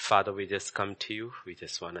Father, we just come to you. We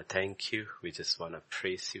just want to thank you. We just want to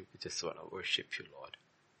praise you. We just want to worship you, Lord.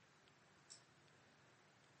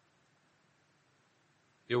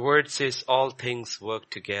 Your word says all things work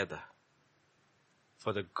together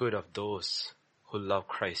for the good of those who love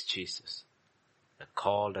Christ Jesus, are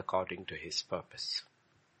called according to his purpose.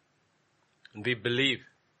 And we believe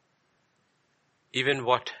even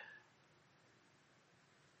what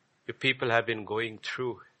your people have been going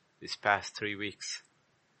through these past 3 weeks,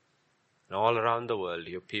 and all around the world,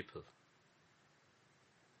 your people,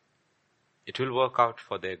 it will work out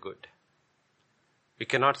for their good. We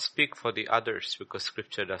cannot speak for the others because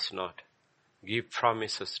Scripture does not give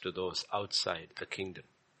promises to those outside the kingdom.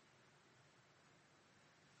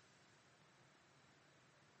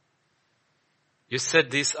 You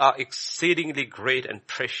said these are exceedingly great and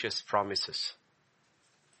precious promises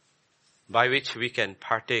by which we can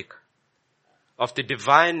partake of the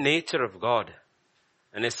divine nature of God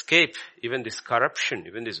and escape even this corruption,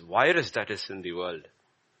 even this virus that is in the world,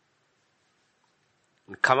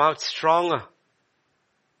 and come out stronger,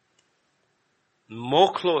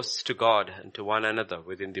 more close to God and to one another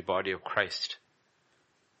within the body of Christ.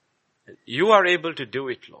 And you are able to do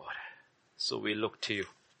it, Lord. So we look to you.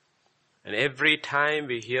 And every time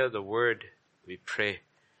we hear the word, we pray,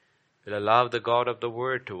 we'll allow the God of the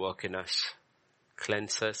word to work in us,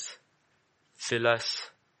 cleanse us, fill us,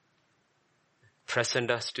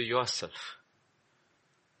 present us to yourself,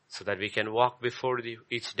 so that we can walk before you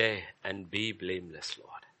each day and be blameless,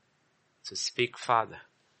 Lord. So speak, Father.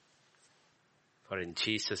 For in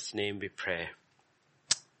Jesus' name we pray.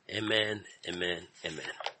 Amen, amen,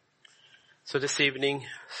 amen. So this evening,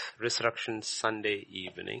 Resurrection Sunday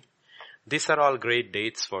evening, these are all great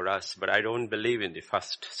dates for us, but I don't believe in the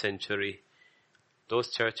first century, those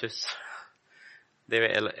churches, they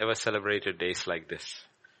were ever celebrated days like this.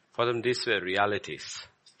 For them, these were realities.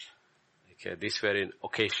 Okay, these were in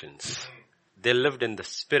occasions. They lived in the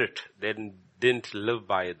spirit. They didn't live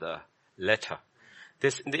by the letter.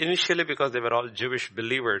 Initially because they were all Jewish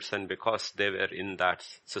believers and because they were in that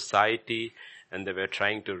society and they were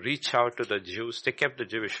trying to reach out to the Jews, they kept the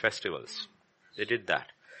Jewish festivals. They did that.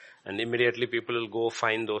 And immediately people will go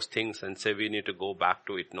find those things and say we need to go back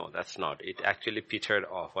to it. No, that's not. It actually petered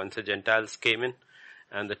off. Once the Gentiles came in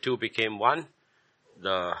and the two became one,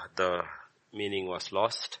 the meaning was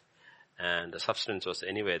lost and the substance was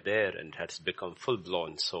anywhere there and has become full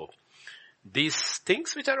blown. So these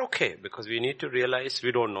things which are okay, because we need to realize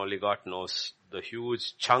we don't know, only God knows. The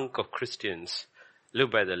huge chunk of Christians live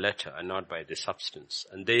by the letter and not by the substance.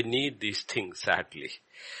 And they need these things, sadly.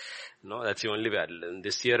 No, that's the only way. And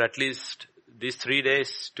this year at least, these 3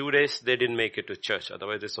 days, 2 days, they didn't make it to church.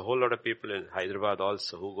 Otherwise there's a whole lot of people in Hyderabad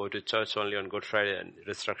also who go to church only on Good Friday and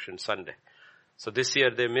Resurrection Sunday. So this year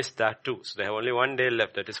they missed that too. So they have only 1 day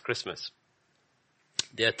left, that is Christmas.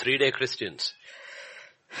 They are 3-day Christians.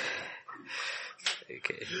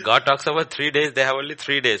 Okay. God talks about 3 days, they have only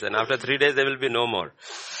 3 days, and after 3 days there will be no more.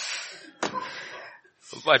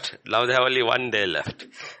 But now they have only 1 day left,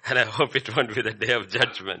 and I hope it won't be the day of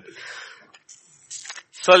judgment.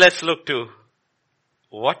 So let's look to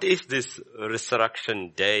what is this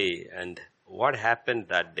resurrection day and what happened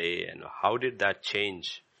that day and how did that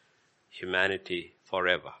change humanity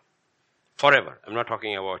forever. Forever. I'm not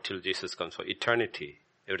talking about till Jesus comes. For eternity,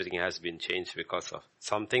 everything has been changed because of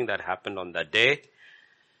something that happened on that day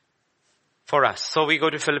for us. So we go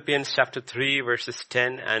to Philippians chapter 3 verses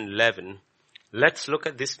 10 and 11. Let's look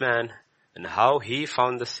at this man and how he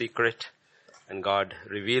found the secret, and God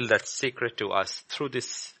revealed that secret to us through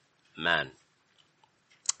this man.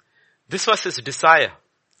 This was his desire,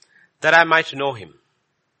 that I might know him.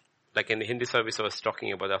 Like in the Hindi service I was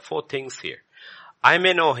talking about, there are 4 things here. I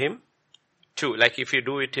may know him. 2, like if you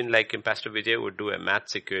do it in Pastor Vijay would do a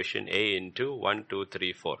maths equation, A into 1, 2,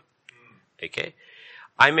 3, 4. Okay.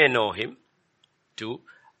 I may know him. 2,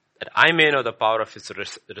 that I may know the power of his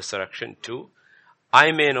resurrection. 2,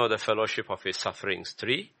 I may know the fellowship of his sufferings.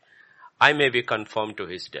 3, I may be conformed to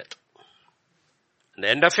his death. And the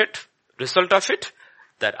end of it, result of it,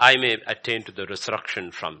 that I may attain to the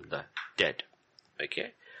resurrection from the dead.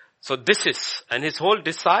 Okay. So this is, and his whole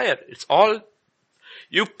desire, it's all,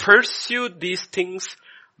 you pursue these things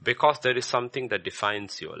because there is something that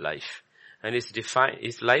defines your life. And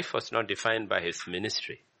his life was not defined by his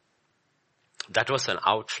ministry. That was an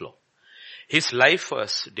outflow. His life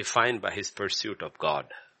was defined by his pursuit of God.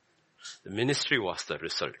 The ministry was the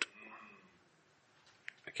result.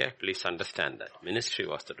 Okay, please understand that. Ministry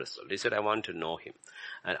was the result. He said, I want to know him.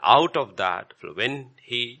 And out of that, when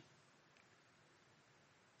he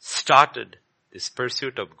started this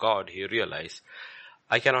pursuit of God, he realized,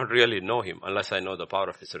 I cannot really know him unless I know the power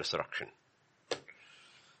of his resurrection.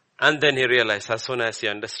 And then he realized as soon as he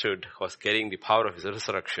understood, was getting the power of his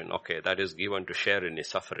resurrection, okay, that is given to share in his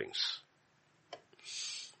sufferings.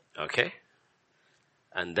 Okay?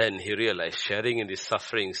 And then he realized sharing in his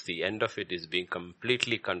sufferings, the end of it is being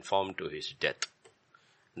completely conformed to his death.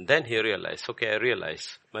 And then he realized, okay, I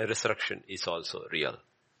realize my resurrection is also real.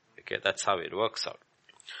 Okay, that's how it works out.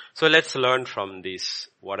 So let's learn from these,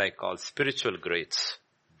 what I call spiritual greats,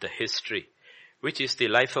 the history, which is the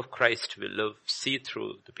life of Christ we live, see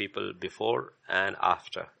through the people before and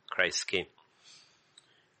after Christ came.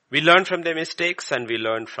 We learn from their mistakes and we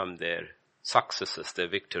learn from their successes, their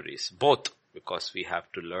victories, both because we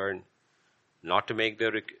have to learn not to make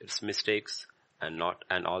their mistakes and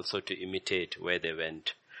also to imitate where they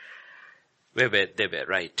went, where they were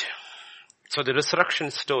right. So the resurrection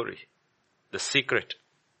story, the secret,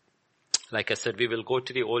 like I said, we will go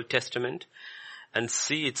to the Old Testament and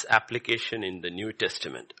see its application in the New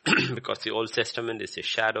Testament. Because the Old Testament is a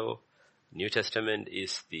shadow, New Testament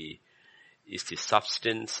is the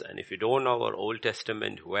substance. And if you don't know our Old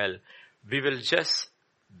Testament well, we will just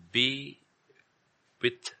be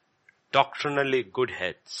with doctrinally good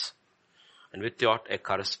heads and without a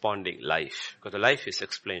corresponding life. Because the life is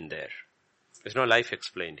explained there. There's no life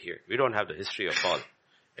explained here. We don't have the history of Paul,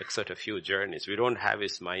 except a few journeys. We don't have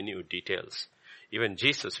his minute details. Even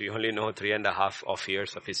Jesus, we only know 3.5 of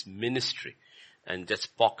years of his ministry and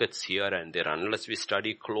just pockets here and there. Unless we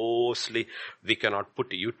study closely, we cannot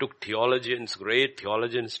put, you took theologians, great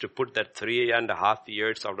theologians, to put that 3.5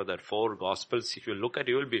 years out of that 4 gospels. If you look at it,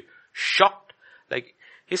 you will be shocked. Like,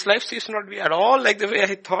 his life seems not to be at all like the way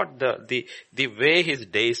I thought, the way his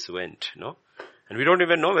days went, you know. And we don't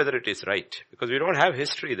even know whether it is right, because we don't have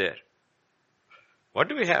history there. What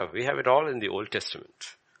do we have? We have it all in the Old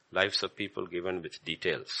Testament. Lives of people given with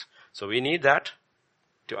details. So we need that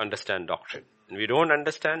to understand doctrine. And we don't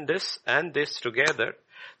understand this and this together,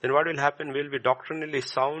 then what will happen? We'll be doctrinally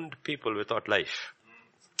sound people without life.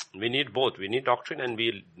 We need both. We need doctrine and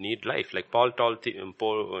we need life. Like Paul told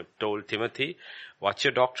Timothy, watch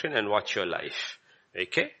your doctrine and watch your life.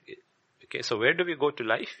 Okay? Okay, so where do we go to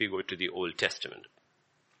life? We go to the Old Testament.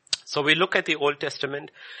 So we look at the Old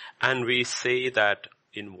Testament and we say that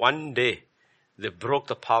in one day, they broke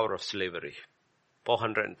the power of slavery.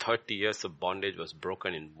 430 years of bondage was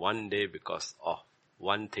broken in one day because of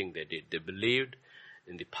one thing they did. They believed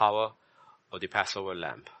in the power of the Passover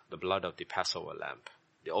lamb, the blood of the Passover lamb.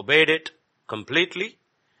 They obeyed it completely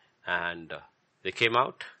and they came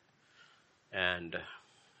out, and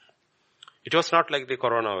it was not like the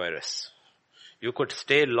coronavirus. You could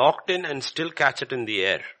stay locked in and still catch it in the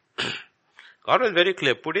air. God was very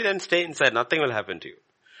clear. Put it and stay inside. Nothing will happen to you.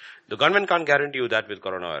 The government can't guarantee you that with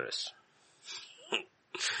coronavirus.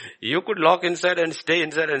 You could lock inside and stay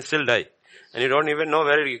inside and still die. And you don't even know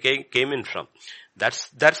where you came in from. That's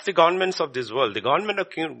the governments of this world. The government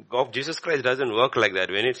of Jesus Christ doesn't work like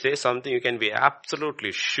that. When it says something, you can be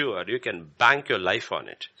absolutely sure. You can bank your life on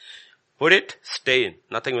it. Put it, stay in.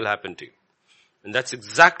 Nothing will happen to you. And that's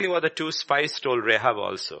exactly what the 2 spies told Rahab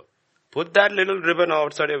also. Put that little ribbon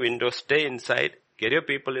outside your window, stay inside, get your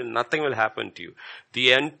people in, nothing will happen to you.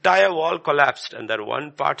 The entire wall collapsed and that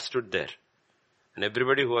one part stood there. And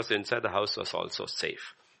everybody who was inside the house was also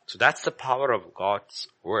safe. So that's the power of God's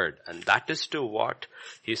word. And that is to what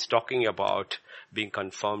he's talking about, being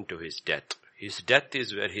conformed to his death. His death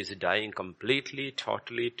is where he's dying completely,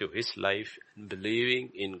 totally to his life, and believing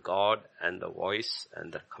in God and the voice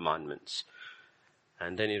and the commandments.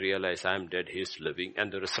 And then he realized, I am dead, he is living,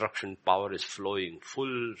 and the resurrection power is flowing,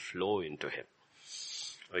 full flow into him.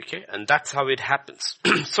 Okay, and that's how it happens.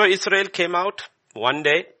 So Israel came out one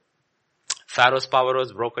day. Pharaoh's power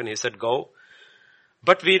was broken. He said, go.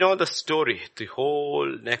 But we know the story. The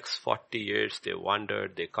whole next 40 years, they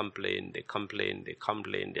wandered, they complained, they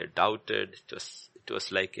doubted. It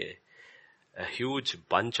was like a huge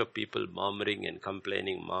bunch of people murmuring and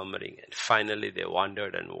complaining, and finally they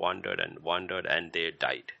wandered and they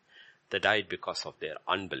died. They died because of their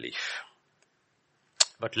unbelief.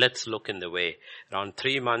 But let's look in the way. Around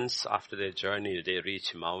 3 months after their journey, they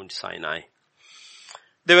reached Mount Sinai.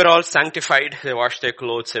 They were all sanctified. They washed their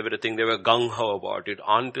clothes, everything. They were gung-ho about it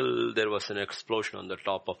until there was an explosion on the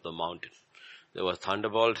top of the mountain. There was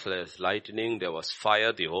thunderbolts, there was lightning, there was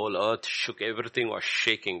fire. The whole earth shook. Everything was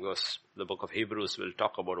shaking. Because the book of Hebrews will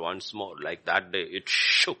talk about once more. Like that day, it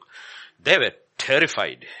shook. They were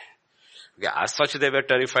terrified. As such, they were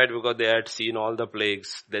terrified because they had seen all the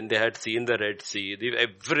plagues. Then they had seen the Red Sea.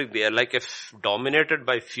 They are like dominated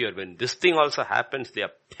by fear. When this thing also happens, they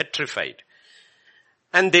are petrified.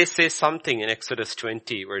 And they say something in Exodus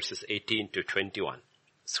 20 verses 18 to 21.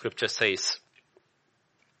 Scripture says,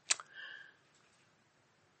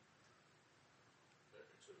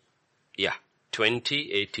 yeah,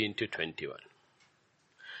 20:18 to 21.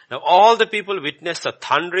 Now all the people witnessed the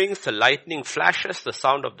thunderings, the lightning flashes, the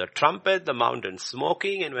sound of the trumpet, the mountain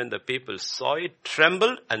smoking, and when the people saw it,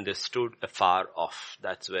 trembled, and they stood afar off.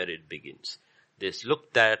 That's where it begins. They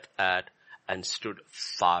looked at and stood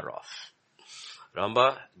far off.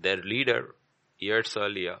 Remember, their leader years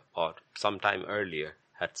earlier or sometime earlier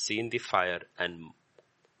had seen the fire and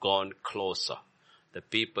gone closer. The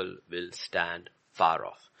people will stand far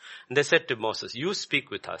off. And they said to Moses, you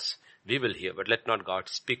speak with us, we will hear, but let not God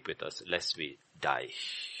speak with us lest we die.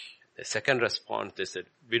 The second response, they said,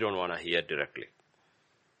 we don't want to hear directly.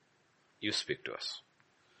 You speak to us.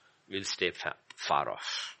 We'll stay far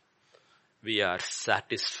off. We are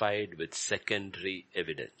satisfied with secondary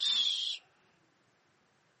evidence.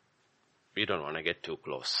 We don't want to get too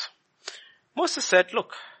close. Moses said,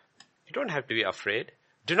 look, you don't have to be afraid.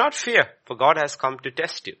 Do not fear, for God has come to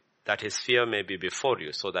test you, that his fear may be before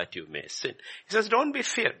you, so that you may sin. He says, don't be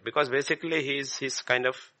feared, because basically he's kind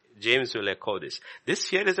of, James will echo this. This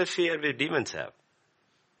fear is a fear which demons have.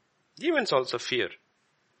 Demons also fear,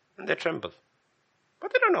 and they tremble.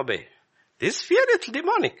 But they don't obey. This fear is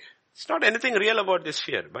demonic. It's not anything real about this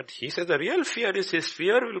fear. But he says the real fear is his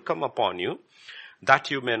fear will come upon you,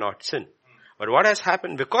 that you may not sin. But what has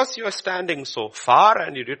happened, because you are standing so far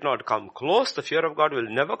and you did not come close, the fear of God will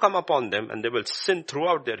never come upon them and they will sin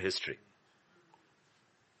throughout their history.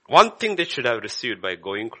 One thing they should have received by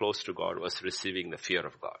going close to God was receiving the fear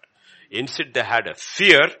of God. Instead, they had a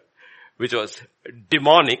fear which was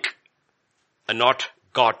demonic and not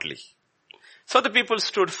godly. So the people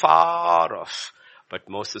stood far off, but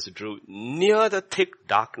Moses drew near the thick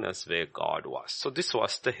darkness where God was. So this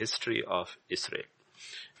was the history of Israel.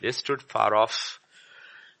 They stood far off,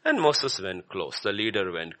 and Moses went close. The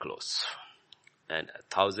leader went close. And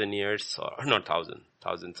 1,000 years, or not 1,000,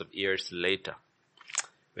 thousands of years later,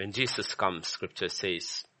 when Jesus comes, Scripture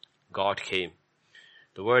says, God came.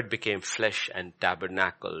 The Word became flesh and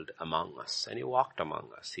tabernacled among us. And He walked among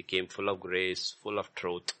us. He came full of grace, full of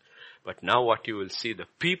truth. But now what you will see, the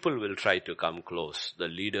people will try to come close. The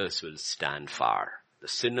leaders will stand far. The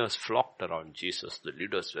sinners flocked around Jesus. The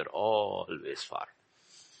leaders were always far.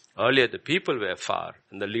 Earlier the people were far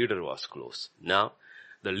and the leader was close. Now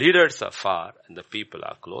the leaders are far and the people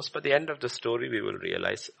are close. But at the end of the story we will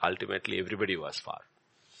realize ultimately everybody was far.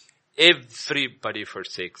 Everybody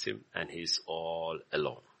forsakes him and he's all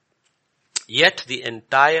alone. Yet the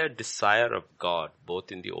entire desire of God,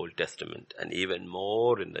 both in the Old Testament and even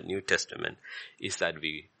more in the New Testament, is that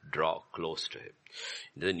we draw close to him.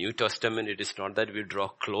 In the New Testament, it is not that we draw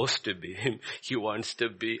close to him. He wants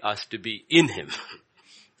us to be in him.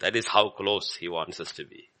 That is how close he wants us to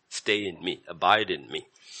be. Stay in me, abide in me.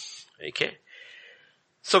 Okay?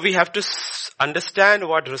 So we have to understand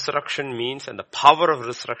what resurrection means and the power of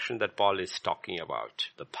resurrection that Paul is talking about.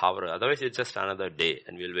 The power, otherwise it's just another day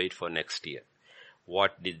and we'll wait for next year.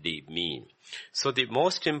 What did he mean? So the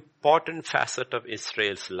most important facet of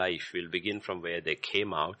Israel's life, will begin from where they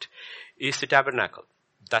came out, is the tabernacle.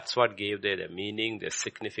 That's what gave their meaning, their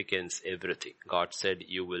significance, everything. God said,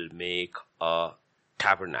 you will make a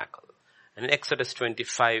tabernacle. And in Exodus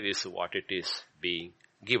 25 is what it is being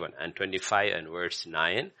given. And 25 and verse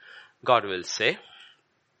 9, God will say,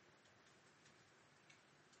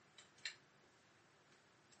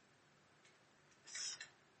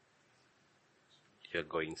 you're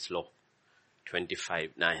going slow.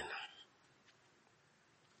 25:9.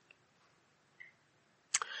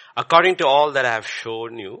 According to all that I have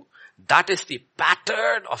shown you, that is the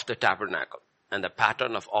pattern of the tabernacle and the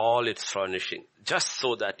pattern of all its furnishing, just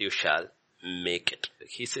so that you shall make it.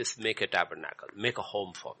 He says, make a tabernacle, make a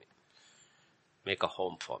home for me. Make a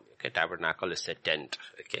home for me. Okay, tabernacle is a tent.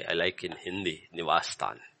 Okay, I like in Hindi,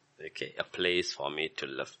 Nivastan. Okay, a place for me to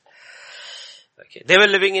live. Okay, they were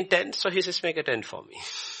living in tents, so he says, make a tent for me.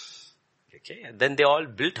 Okay, and then they all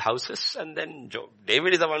built houses, and then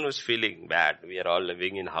David is the one who's feeling bad. We are all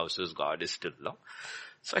living in houses, God is still low.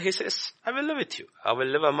 So he says, I will live with you. I will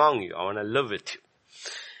live among you. I want to live with you.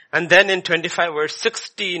 And then in 25 verse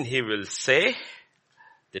 16, he will say,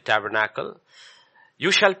 the tabernacle,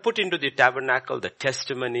 you shall put into the tabernacle the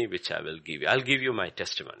testimony which I will give you. I'll give you my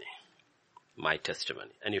testimony,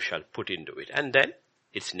 and you shall put into it. And then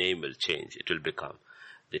its name will change. It will become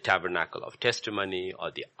the tabernacle of testimony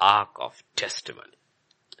or the ark of testimony.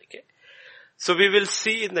 Okay. So we will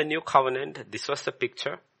see in the new covenant, this was the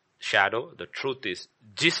picture, shadow. The truth is,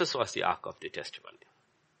 Jesus was the ark of the testimony.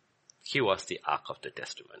 He was the ark of the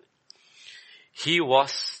testimony. He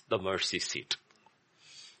was the mercy seat.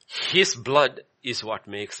 His blood is what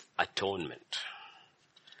makes atonement.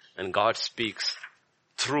 And God speaks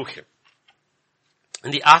through him.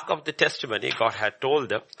 In the Ark of the Testimony, God had told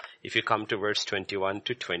them, if you come to verse 21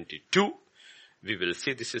 to 22, we will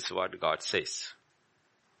see this is what God says.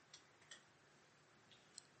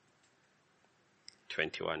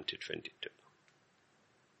 21 to 22.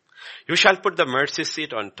 You shall put the mercy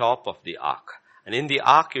seat on top of the ark. And in the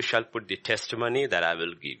ark you shall put the testimony that I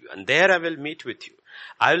will give you. And there I will meet with you.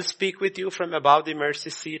 I will speak with you from above the mercy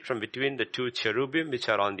seat, from between the two cherubim which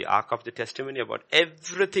are on the ark of the testimony, about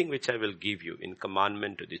everything which I will give you in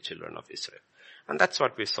commandment to the children of Israel. And that's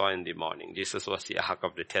what we saw in the morning. Jesus was the ark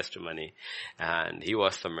of the testimony, and he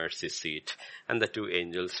was the mercy seat, and the two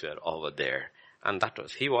angels were over there. And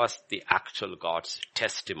he was the actual God's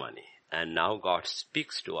testimony. And now God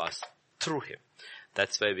speaks to us through him.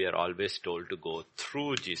 That's why we are always told to go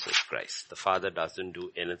through Jesus Christ. The Father doesn't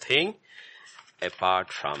do anything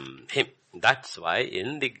apart from him. That's why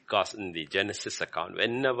in the Genesis account,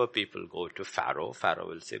 whenever people go to Pharaoh, Pharaoh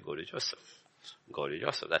will say, go to Joseph. Go to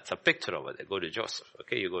Joseph. That's a picture over there. Go to Joseph.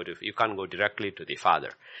 Okay, you can't go directly to the Father.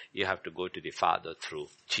 You have to go to the Father through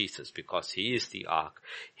Jesus, because he is the ark.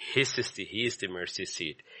 He is the mercy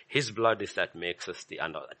seat. His blood is that makes us the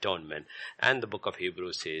atonement. And the book of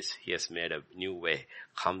Hebrews says he has made a new way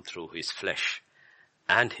come through his flesh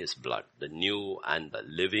and his blood, the new and the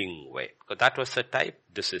living way. Because that was the type.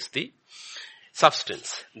 This is the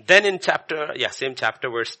substance. Then in same chapter,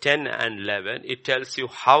 verse 10 and 11, it tells you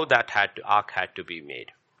how that ark had to be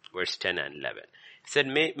made. Verse 10 and 11. It said,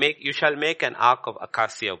 you shall make an ark of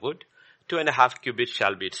acacia wood. 2.5 cubits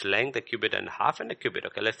shall be its length, a cubit and a half and a cubit.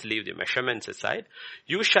 Okay, let's leave the measurements aside.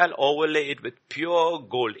 You shall overlay it with pure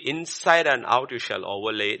gold. Inside and out you shall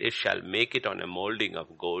overlay it. It shall make it on a molding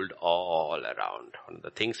of gold all around. One of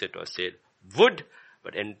the things it was said, wood,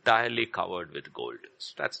 but entirely covered with gold.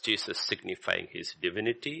 So that's Jesus signifying his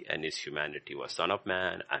divinity and his humanity. He was Son of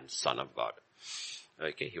Man and Son of God.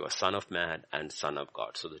 Okay, he was Son of Man and Son of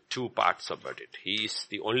God. So the two parts about it. He is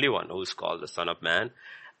the only one who is called the Son of Man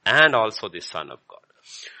and also the Son of God.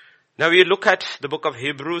 Now we look at the book of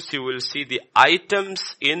Hebrews, you will see the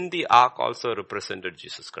items in the ark also represented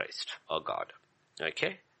Jesus Christ or God.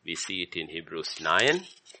 Okay, we see it in Hebrews 9.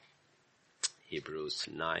 Hebrews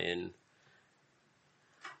 9.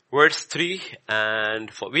 Verse 3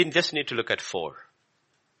 and 4. We just need to look at 4.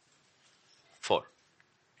 4.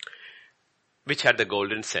 Which had the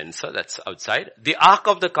golden censer, that's outside. The ark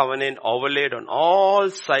of the covenant overlaid on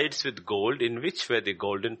all sides with gold, in which were the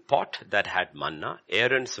golden pot that had manna,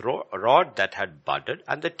 Aaron's rod that had budded,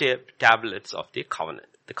 and the tablets of the covenant.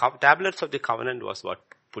 The tablets of the covenant was what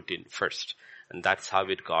put in first. And that's how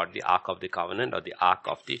it got the ark of the covenant or the ark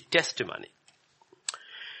of the testimony.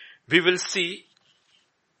 We will see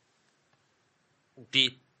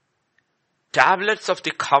the tablets of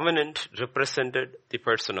the covenant represented the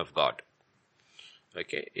person of God.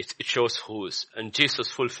 Okay, it shows who is, and Jesus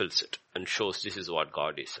fulfills it and shows this is what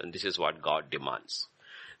God is and this is what God demands.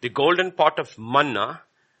 The golden pot of manna,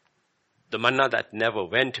 the manna that never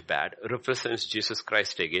went bad, represents Jesus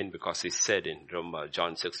Christ again, because he said in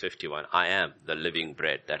John 6:51, I am the living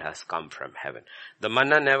bread that has come from heaven. The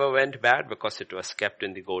manna never went bad because it was kept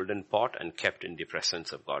in the golden pot and kept in the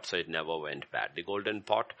presence of God, so it never went bad. The golden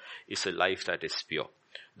pot is a life that is pure.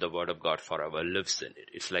 The word of God forever lives in it.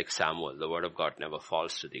 It's like Samuel. The word of God never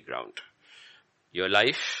falls to the ground. Your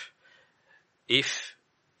life, if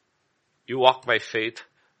you walk by faith,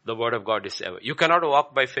 the word of God is ever. You cannot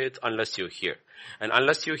walk by faith unless you hear. And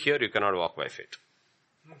unless you hear, you cannot walk by faith.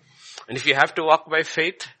 And if you have to walk by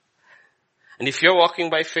faith, and if you're walking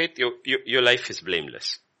by faith, your life is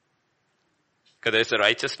blameless. Because there's a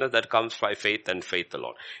righteousness that comes by faith and faith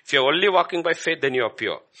alone. If you're only walking by faith, then you are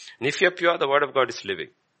pure. And if you're pure, the word of God is living.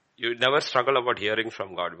 You never struggle about hearing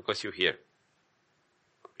from God because you hear.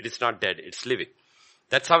 It is not dead, it's living.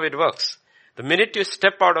 That's how it works. The minute you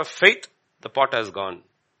step out of faith, the pot has gone.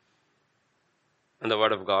 And the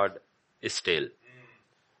word of God is stale.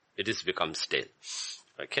 It is become stale.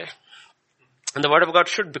 Okay? And the word of God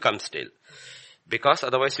should become stale. Because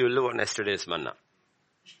otherwise you will live on yesterday's manna.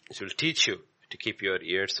 It will teach you to keep your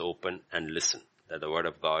ears open and listen that the word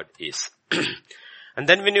of God is. And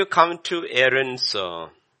then when you come to Aaron's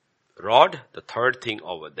rod, the third thing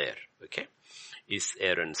over there, okay, is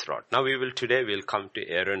Aaron's rod. Now today we'll come to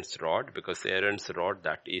Aaron's rod, because Aaron's rod,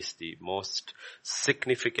 that is the most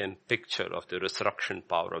significant picture of the resurrection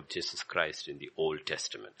power of Jesus Christ in the Old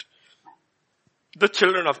Testament. The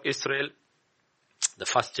children of Israel, the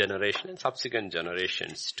first generation and subsequent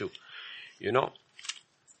generations too,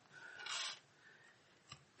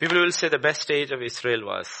 people will say the best age of Israel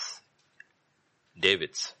was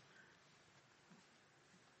David's.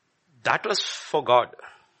 That was for God.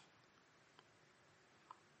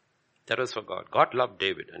 That was for God. God loved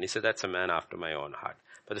David, and he said, that's a man after my own heart.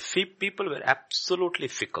 But the people were absolutely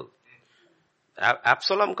fickle.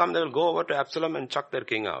 Absalom come, they will go over to Absalom and chuck their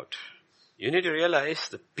king out. You need to realize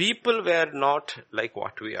the people were not like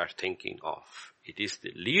what we are thinking of. It is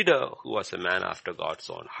the leader who was a man after God's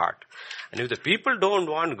own heart. And if the people don't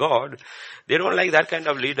want God, they don't like that kind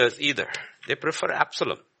of leaders either. They prefer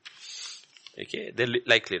Absalom. Okay, they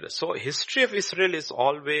like leaders. So history of Israel is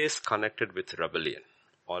always connected with rebellion.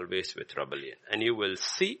 Always with rebellion. And you will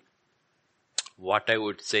see what I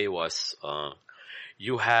would say was,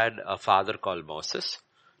 you had a father called Moses,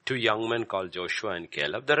 2 young men called Joshua and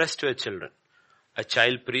Caleb. The rest were children. A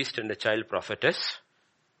child priest and a child prophetess.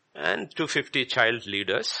 And 250 child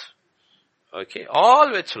leaders. Okay,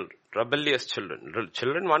 all were children. Rebellious children.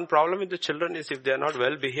 Children, one problem with the children is if they are not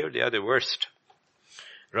well behaved, they are the worst.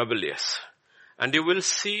 Rebellious. And you will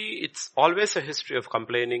see it's always a history of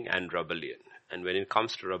complaining and rebellion. And when it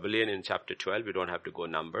comes to rebellion in chapter 12, we don't have to go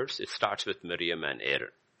numbers. It starts with Miriam and Aaron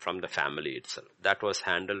from the family itself. That was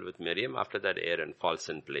handled with Miriam. After that, Aaron falls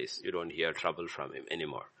in place. You don't hear trouble from him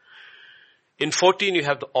anymore. In 14, you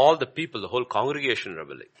have all the people, the whole congregation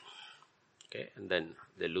rebelling. Okay, and then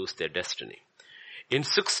they lose their destiny. In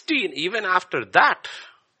 16, even after that,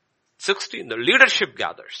 16, the leadership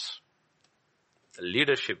gathers. The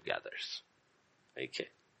leadership gathers. Okay.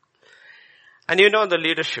 And you know the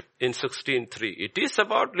leadership in 16:3. It is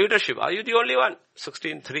about leadership. Are you the only one?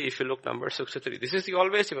 16:3, if you look number 63. This is the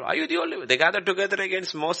always. Are you the only one? They gathered together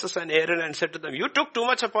against Moses and Aaron and said to them, you took too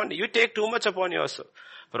much upon you. You take too much upon yourself.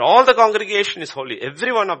 For all the congregation is holy,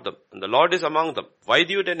 every one of them. And the Lord is among them. Why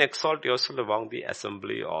do you then exalt yourself among the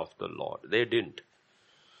assembly of the Lord? They didn't.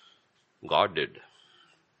 God did.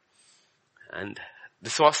 And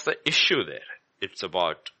this was the issue there. It's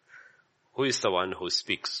about who is the one who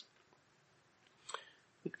speaks.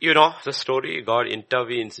 You know the story, God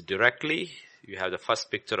intervenes directly. You have the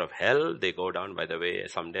first picture of hell. They go down, by the way,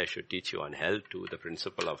 someday I should teach you on hell too, the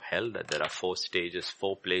principle of hell, that there are 4 stages,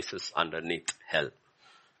 4 places underneath hell,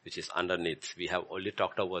 which is underneath. We have only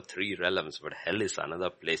talked about 3 realms, but hell is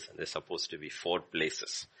another place, and there's supposed to be 4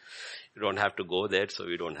 places. You don't have to go there, so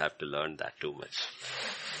you don't have to learn that too much.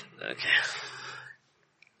 Okay.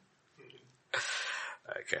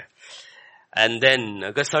 Okay. And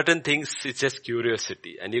then, certain things, it's just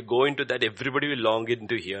curiosity. And you go into that, everybody will long in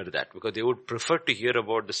to hear that. Because they would prefer to hear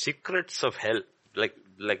about the secrets of hell.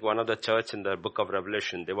 Like one of the church in the book of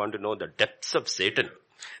Revelation, they want to know the depths of Satan.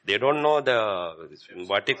 They don't know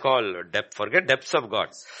what they call depth, forget depths of God.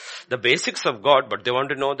 The basics of God, but they want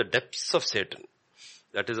to know the depths of Satan.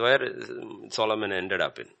 That is where Solomon ended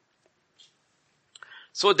up in.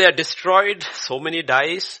 So they are destroyed, so many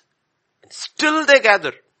dies, and still they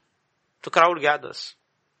gather. The crowd gathers.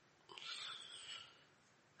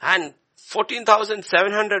 And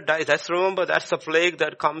 14,700 dies. Remember, that's the plague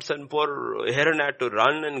that comes, and poor Aaron had to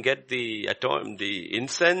run and get the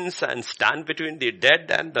incense and stand between the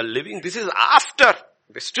dead and the living. This is after.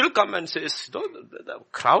 They still come and says, the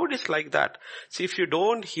crowd is like that. See, if you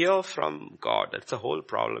don't hear from God, that's the whole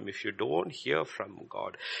problem. If you don't hear from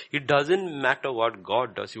God, it doesn't matter what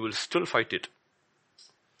God does, you will still fight it.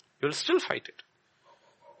 You will still fight it.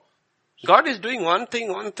 God is doing one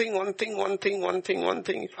thing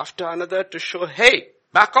after another to show, hey,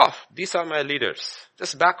 back off. These are my leaders.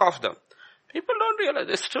 Just back off them. People don't realize.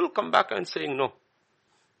 They still come back and saying, no,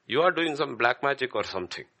 you are doing some black magic or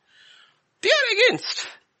something. They are against.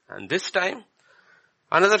 And this time,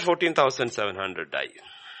 another 14,700 die.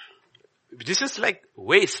 This is like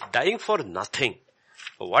waste, dying for nothing.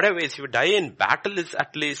 What a waste. If you die in battle, is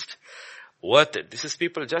at least worth it. This is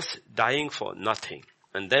people just dying for nothing.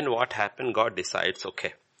 And then what happened? God decides,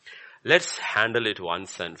 okay, let's handle it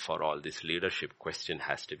once and for all. This leadership question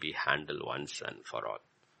has to be handled once and for all.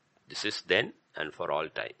 This is then and for all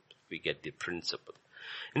time. We get the principle.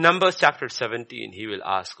 In Numbers chapter 17, he will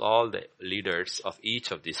ask all the leaders of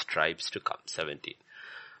each of these tribes to come. 17.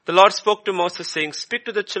 The Lord spoke to Moses saying, speak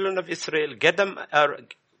to the children of Israel,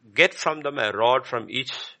 get from them a rod from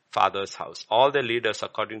each father's house. All the leaders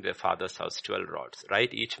according to their father's house, 12 rods.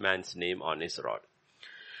 Write each man's name on his rod.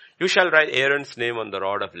 You shall write Aaron's name on the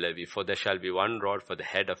rod of Levi, for there shall be one rod for the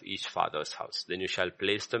head of each father's house. Then you shall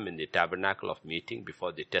place them in the tabernacle of meeting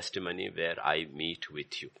before the testimony where I meet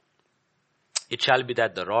with you. It shall be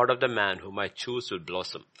that the rod of the man whom I choose will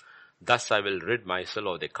blossom. Thus I will rid myself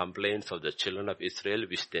of the complaints of the children of Israel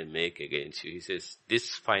which they make against you. He says,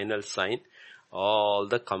 this final sign, all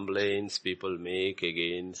the complaints people make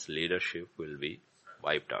against leadership will be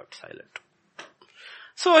wiped out, silent.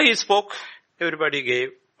 So he spoke. Everybody gave.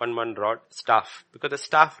 one rod, staff. Because the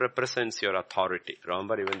staff represents your authority.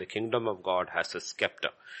 Remember, even the kingdom of God has a scepter.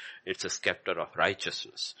 It's a scepter of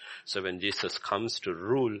righteousness. So when Jesus comes to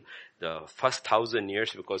rule the first 1,000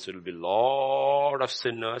 years, because it will be lot of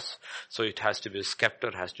sinners, so it has to be a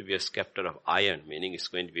scepter, has to be a scepter of iron, meaning it's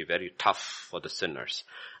going to be very tough for the sinners.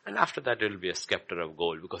 And after that it will be a scepter of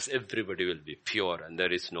gold, because everybody will be pure and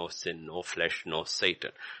there is no sin, no flesh, no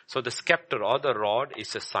Satan. So the scepter or the rod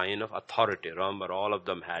is a sign of authority. Remember, all of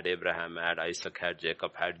them had. Abraham had, Isaac had,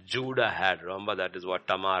 Jacob had, Judah had. Remember, that is what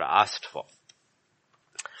Tamar asked for.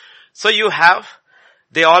 So you have,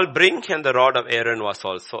 they all bring, and the rod of Aaron was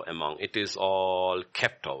also among. It is all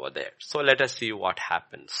kept over there. So let us see what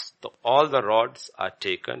happens. So all the rods are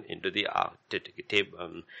taken into the ark,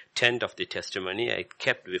 tent of the testimony, I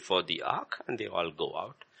kept before the ark, and they all go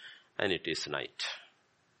out. And it is night.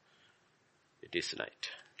 It is night.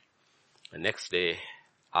 The next day,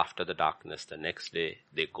 after the darkness, the next day,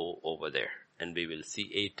 they go over there. And we will see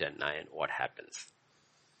 8 and 9 what happens.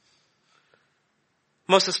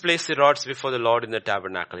 Moses placed the rods before the Lord in the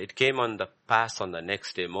tabernacle. It came on the pass on the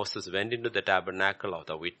next day. Moses went into the tabernacle of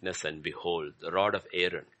the witness, and behold, the rod of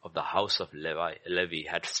Aaron of the house of Levi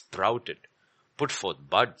had sprouted, put forth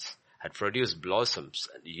buds, had produced blossoms,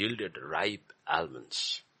 and yielded ripe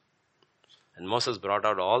almonds. And Moses brought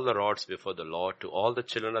out all the rods before the Lord to all the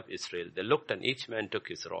children of Israel. They looked, and each man took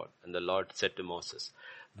his rod. And the Lord said to Moses,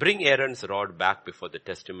 bring Aaron's rod back before the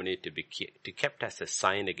testimony to be kept as a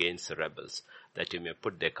sign against the rebels, that you may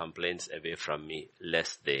put their complaints away from me,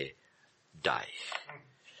 lest they die.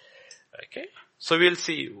 Okay. So we'll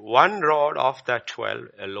see one rod of that 12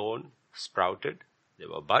 alone sprouted. There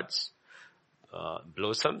were buds,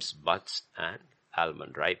 blossoms, buds, and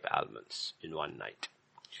ripe almonds in one night.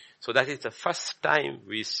 So that is the first time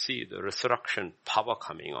we see the resurrection power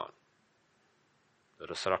coming on. The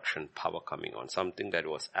resurrection power coming on. Something that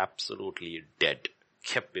was absolutely dead,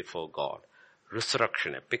 kept before God.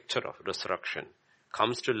 Resurrection, a picture of resurrection,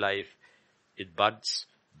 comes to life. It buds,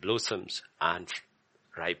 blossoms, and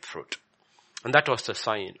ripe fruit. And that was the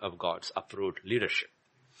sign of God's approved leadership.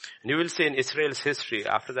 And you will see in Israel's history,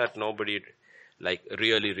 after that nobody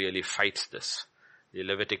really fights this. The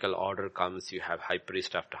Levitical order comes, you have high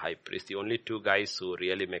priest after high priest. The only two guys who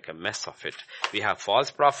really make a mess of it. We have false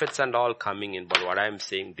prophets and all coming in, but what I am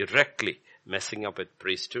saying directly messing up with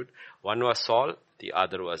priesthood. One was Saul, the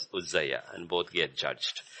other was Uzziah, and both get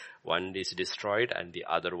judged. One is destroyed and the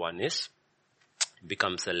other one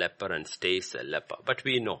becomes a leper and stays a leper. But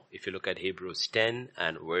we know, if you look at Hebrews 10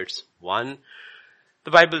 and verse 1,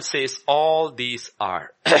 the Bible says all these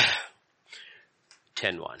are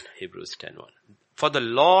 10:1, Hebrews 10:1. For the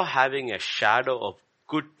law having a shadow of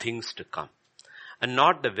good things to come, and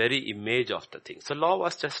not the very image of the thing. So law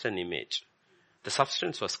was just an image. The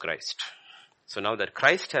substance was Christ. So now that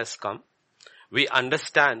Christ has come, we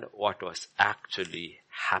understand what was actually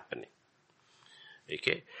happening.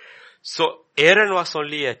 Okay. So Aaron was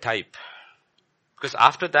only a type. Because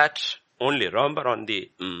after that, only, remember on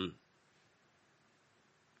the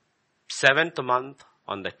 7th month,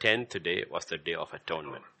 on the 10th day was the Day of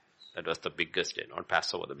Atonement. That was the biggest day, not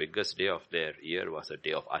Passover. The biggest day of their year was the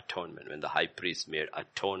Day of Atonement, when the high priest made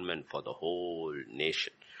atonement for the whole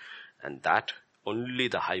nation. And that only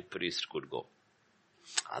the high priest could go.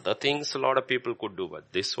 Other things a lot of people could do,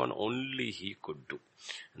 but this one only he could do.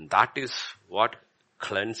 And that is what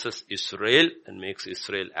cleanses Israel and makes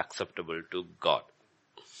Israel acceptable to God.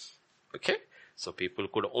 Okay? So people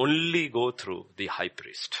could only go through the high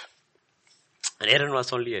priest. And Aaron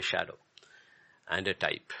was only a shadow and a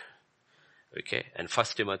type. Okay? And 1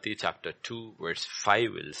 Timothy chapter 2 verse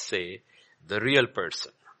 5 will say the real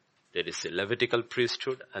person. There is a Levitical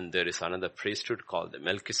priesthood and there is another priesthood called the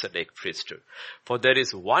Melchizedek priesthood. For there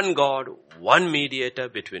is one God, one mediator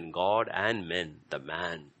between God and men, the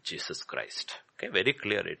man Jesus Christ. Okay, very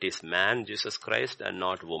clear. It is man Jesus Christ and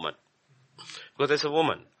not woman. Because there's a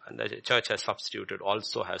woman and the church has substituted,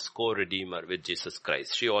 also has co-redeemer with Jesus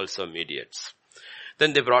Christ. She also mediates.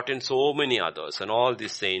 Then they brought in so many others and all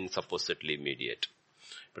these saints supposedly mediate.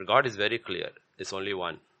 But God is very clear. There's only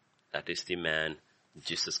one. That is the man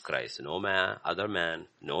Jesus Christ. No man, other man,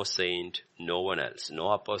 no saint, no one else. No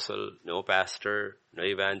apostle, no pastor, no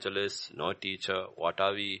evangelist, no teacher. What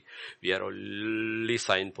are we? We are only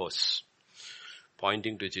signposts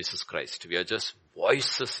pointing to Jesus Christ. We are just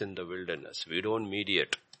voices in the wilderness. We don't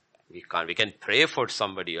mediate. We can pray for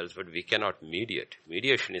somebody else, but we cannot mediate.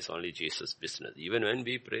 Mediation is only Jesus' business. Even when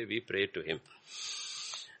we pray to him.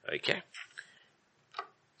 Okay.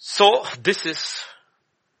 So this is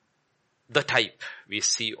the type we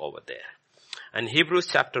see over there. And Hebrews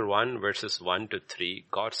chapter 1 verses 1 to 3,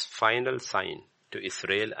 God's final sign to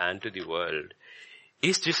Israel and to the world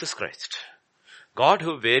is Jesus Christ. God,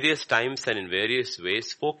 who various times and in various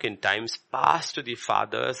ways spoke in times past to the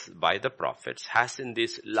fathers by the prophets, has in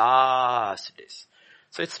these last days.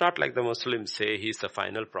 So it's not like the Muslims say he's the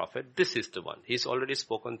final prophet. This is the one. He's already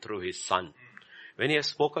spoken through his son. When he has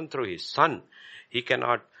spoken through his son, he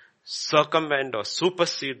cannot circumvent or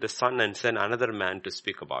supersede the son and send another man to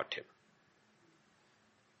speak about him.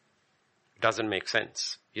 It doesn't make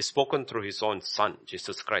sense. He's spoken through his own son,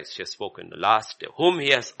 Jesus Christ. He has spoken the last day, whom he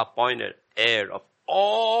has appointed heir of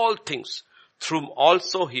all things, through whom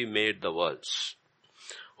also he made the worlds.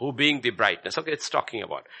 Who being the brightness. Okay, it's talking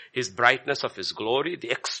about his brightness of his glory, the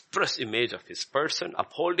express image of his person,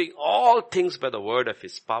 upholding all things by the word of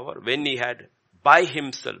his power, when he had by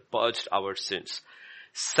himself purged our sins,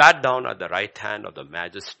 sat down at the right hand of the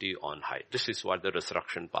majesty on high. This is what the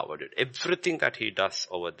resurrection power did. Everything that he does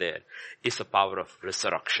over there is the power of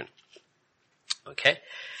resurrection. Okay?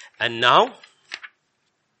 And now,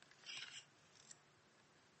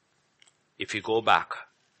 if you go back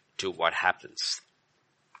to what happens.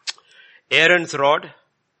 Aaron's rod,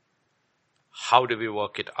 how do we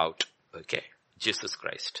work it out? Okay? Jesus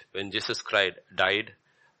Christ. When Jesus Christ died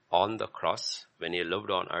on the cross, when he lived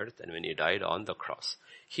on earth and when he died on the cross,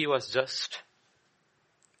 he was just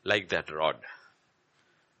like that rod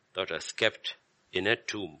that was kept in a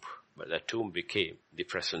tomb, but that tomb became the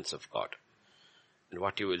presence of God. And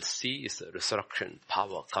what you will see is the resurrection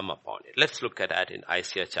power come upon it. Let's look at that in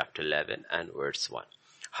Isaiah chapter 11 and verse 1.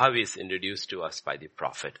 How he is introduced to us by the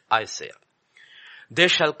prophet Isaiah. There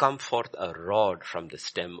shall come forth a rod from the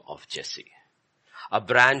stem of Jesse. A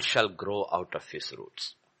branch shall grow out of his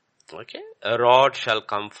roots. Okay, a rod shall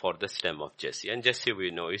come for the stem of Jesse. And Jesse we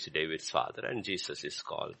know is David's father, and Jesus is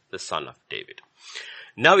called the son of David.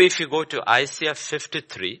 Now if you go to Isaiah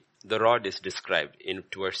 53, the rod is described in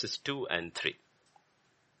verses 2 and 3.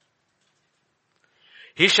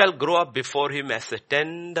 He shall grow up before him as a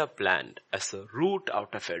tender plant, as a root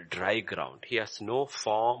out of a dry ground. He has no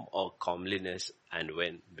form or comeliness, and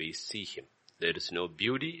when we see him, there is no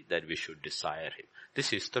beauty that we should desire him.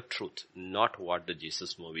 This is the truth, not what the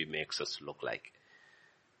Jesus movie makes us look like.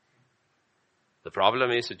 The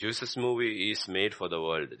problem is the Jesus movie is made for the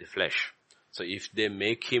world, the flesh. So if they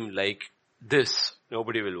make him like this,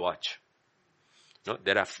 nobody will watch. No,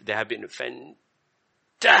 there have been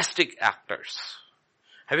fantastic actors.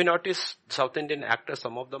 Have you noticed South Indian actors?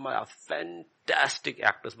 Some of them are fantastic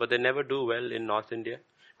actors, but they never do well in North India.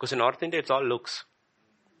 Because in North India, it's all looks.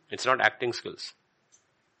 It's not acting skills.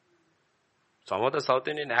 Some of the South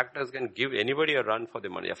Indian actors can give anybody a run for the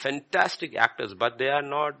money. They are fantastic actors, but they are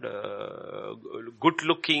not good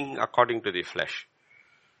looking according to the flesh.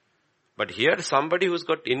 But here, somebody who's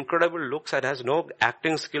got incredible looks and has no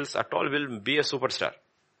acting skills at all will be a superstar.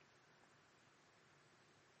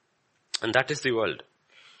 And that is the world.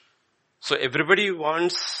 So everybody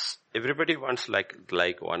wants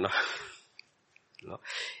like one, no.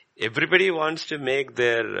 Everybody wants to make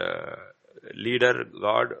their leader,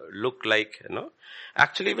 God, look like,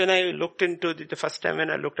 Actually, when I looked into the first time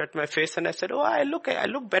when I looked at my face and I said, oh, I look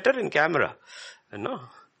better in camera.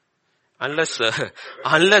 Unless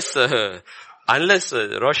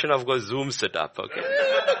Roshan of course zooms it up, okay?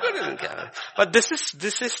 But this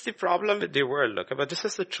is the problem with the world, okay? But this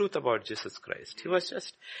is the truth about Jesus Christ. He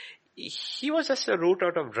was just a root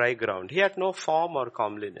out of dry ground. He had no form or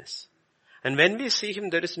comeliness. And when we see him,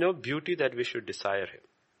 there is no beauty that we should desire him.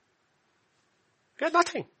 We had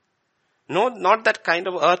nothing. No, not that kind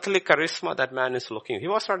of earthly charisma that man is looking. He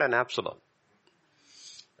was not an Absalom.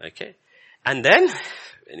 Okay? And then,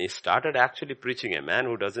 when he started actually preaching, a man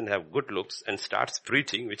who doesn't have good looks and starts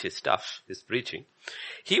preaching, which is tough, his preaching,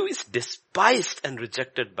 he is despised and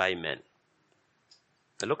rejected by men.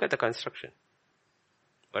 Now look at the construction.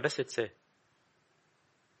 What does it say?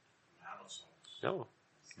 No.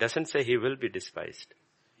 It doesn't say he will be despised.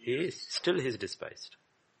 He is. Still he is despised.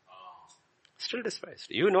 Still despised.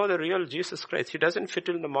 You know the real Jesus Christ. He doesn't fit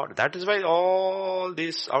in the model. That is why all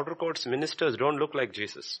these outer courts ministers don't look like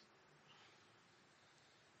Jesus.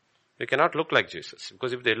 They cannot look like Jesus.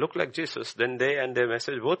 Because if they look like Jesus, then they and their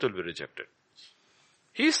message both will be rejected.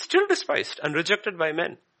 He is still despised and rejected by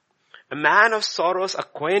men. A man of sorrows,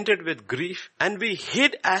 acquainted with grief, and we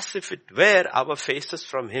hid as if it were our faces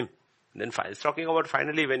from him. And then it's talking about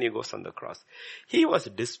finally when he goes on the cross. He was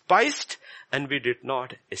despised and we did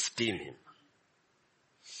not esteem him.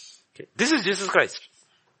 Okay. This is Jesus Christ.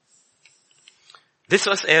 This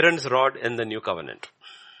was Aaron's rod in the new covenant.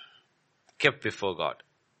 Kept before God.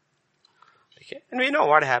 Okay. And we know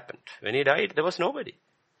what happened. When he died, there was nobody.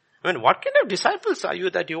 I mean, what kind of disciples are you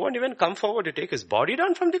that you won't even come forward to take his body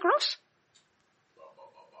down from the cross?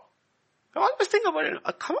 I always think about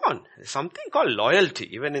it. Come on. There's something called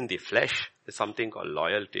loyalty. Even in the flesh, there's something called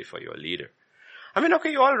loyalty for your leader. I mean,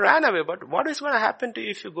 okay, you all ran away, but what is going to happen to you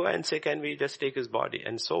if you go and say, can we just take his body?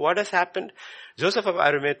 And so what has happened? Joseph of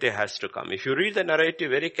Arimathea has to come. If you read the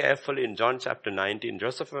narrative very carefully in John chapter 19,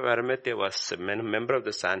 Joseph of Arimathea was a member of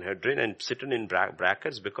the Sanhedrin and sitting in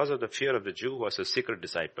brackets because of the fear of the Jew, was a secret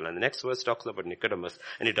disciple. And the next verse talks about Nicodemus,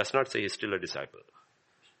 and it does not say he's still a disciple.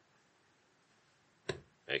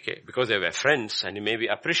 Okay, because they were friends and he maybe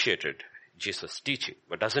appreciated Jesus' teaching,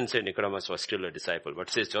 but doesn't say Nicodemus was still a disciple, but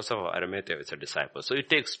says Joseph of Arimathea is a disciple. So it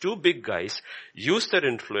takes two big guys, use their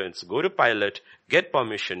influence, go to Pilate, get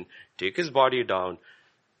permission, take his body down,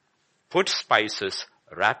 put spices,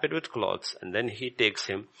 wrap it with cloths, and then he takes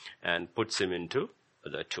him and puts him into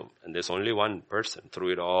the tomb. And there's only one person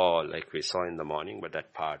through it all, like we saw in the morning, but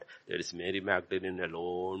that part, there is Mary Magdalene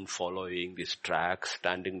alone following these tracks,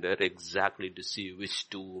 standing there exactly to see which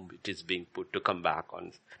tomb it is being put to come back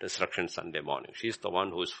on Resurrection Sunday morning. She's the one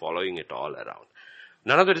who's following it all around.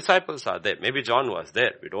 None of the disciples are there. Maybe John was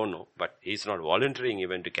there, we don't know, but he's not volunteering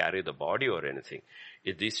even to carry the body or anything.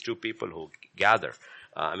 It's these two people who gather,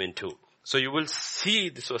 two. So you will see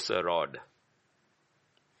this was a rod,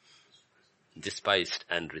 despised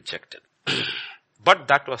and rejected. But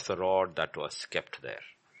that was the rod that was kept there.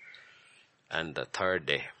 And the third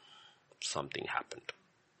day, something happened.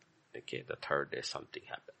 Okay, the third day, something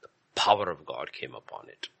happened. The power of God came upon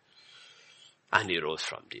it. And he rose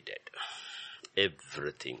from the dead.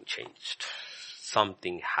 Everything changed.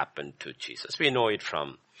 Something happened to Jesus. We know it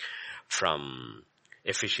from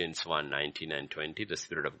Ephesians 1:19 and 20. The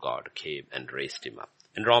Spirit of God came and raised him up.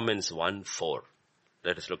 In Romans 1:4.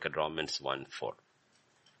 Let us look at Romans 1:4.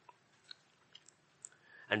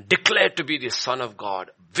 And declared to be the Son of God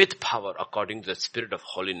with power according to the Spirit of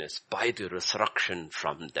holiness by the resurrection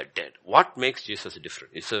from the dead. What makes Jesus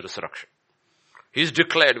different? It's the resurrection. He's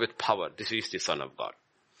declared with power. This is the Son of God.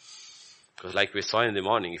 Because like we saw in the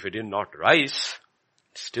morning, if he did not rise,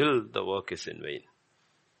 still the work is in vain.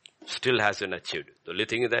 Still hasn't achieved. The only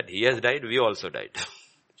thing is that he has died, we also died.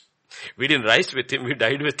 We didn't rise with him, we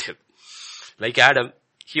died with him. Like Adam,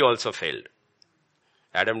 he also failed.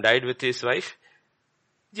 Adam died with his wife.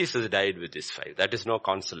 Jesus died with his wife. That is no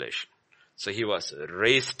consolation. So he was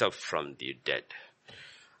raised up from the dead.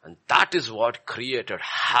 And that is what created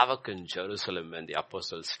havoc in Jerusalem when the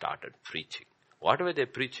apostles started preaching. What were they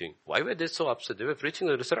preaching? Why were they so upset? They were preaching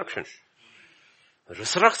the resurrection. The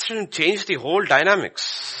resurrection changed the whole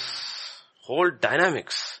dynamics.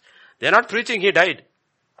 They're not preaching he died.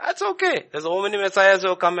 That's okay. There's so many messiahs who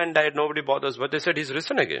have come and died. Nobody bothers. But they said he's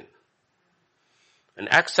risen again. In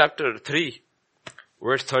Acts chapter 3,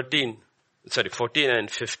 verse 14 and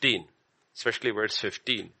 15, especially verse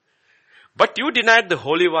 15. But you denied the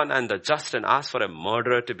Holy One and the just and asked for a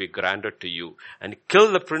murderer to be granted to you and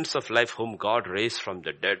killed the Prince of Life whom God raised from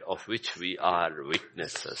the dead, of which we are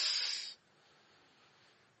witnesses.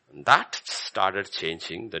 And that started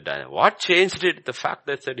changing the dynamic. What changed it? The fact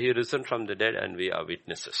that said he risen from the dead and we are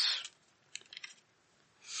witnesses.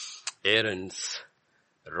 Aaron's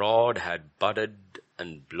rod had budded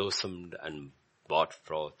and blossomed and brought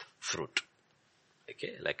forth fruit.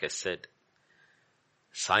 Okay, like I said,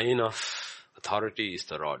 sign of authority is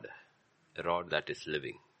the rod. A rod that is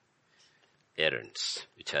living. Aaron's,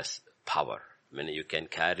 which has power. I mean, you can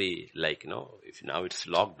carry if now it's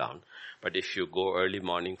lockdown, but if you go early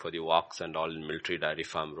morning for the walks and all in Military Dairy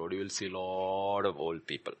Farm Road, you will see a lot of old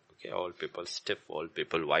people. Okay, old people, stiff old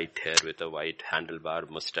people, white hair with a white handlebar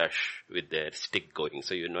mustache with their stick going.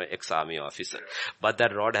 So ex-army officer. But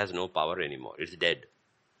that rod has no power anymore. It's dead.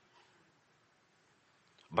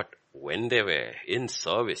 But when they were in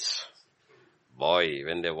service, boy,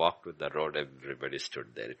 when they walked with the rod, everybody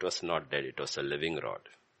stood there. It was not dead. It was a living rod.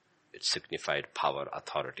 It signified power,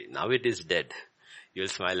 authority. Now it is dead. You'll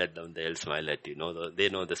smile at them, they'll smile at you. They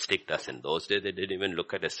know the stick doesn't. Those days they didn't even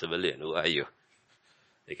look at a civilian. Who are you?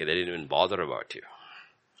 They didn't even bother about you.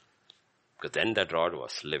 Because then that rod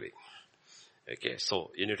was living. Okay,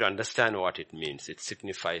 so you need to understand what it means. It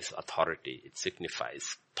signifies authority. It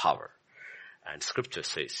signifies power. And scripture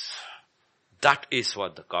says, that is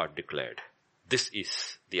what the God declared. This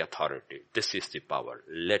is the authority. This is the power.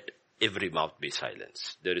 Let every mouth be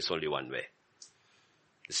silenced. There is only one way.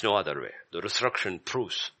 There's no other way. The resurrection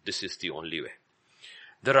proves this is the only way.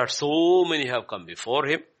 There are so many who have come before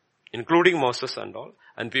him, including Moses and all,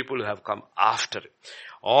 and people who have come after him.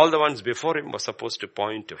 All the ones before him were supposed to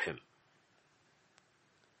point to him.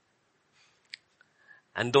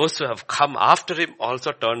 And those who have come after him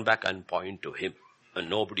also turn back and point to him. And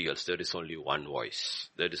nobody else. There is only one voice.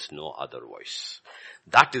 There is no other voice.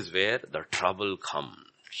 That is where the trouble comes.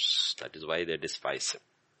 That is why they despise him.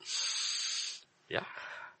 Yeah.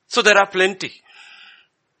 So there are plenty.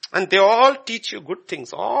 And they all teach you good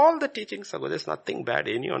things. All the teachings are good. There's nothing bad,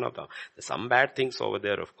 any one of them. There's some bad things over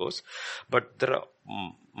there, of course. But there are,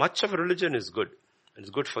 much of religion is good. It's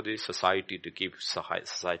good for the society to keep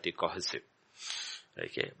society cohesive.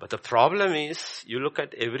 Okay. But the problem is, you look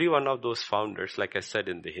at every one of those founders, like I said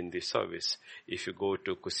in the Hindi service, if you go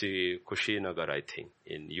to Kushinagar, I think,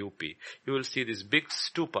 in UP, you will see this big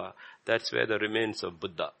stupa. That's where the remains of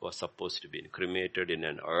Buddha was supposed to be, cremated in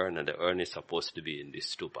an urn, and the urn is supposed to be in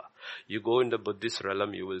this stupa. You go in the Buddhist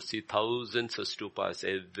realm, you will see thousands of stupas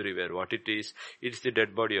everywhere. What it is, it's the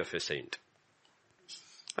dead body of a saint.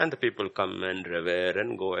 And the people come and revere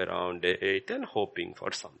and go around it and hoping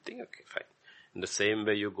for something. Okay, fine. In the same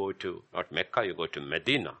way you go to, not Mecca, you go to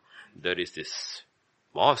Medina. There is this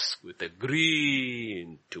mosque with a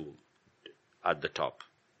green tomb at the top.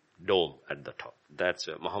 Dome at the top. That's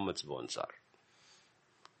where Muhammad's bones are.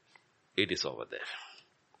 It is over there.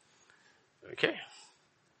 Okay.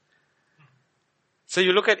 So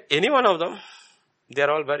you look at any one of them, they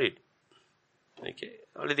are all buried. Okay.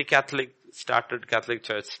 Only the Catholic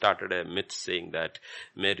Church started a myth saying that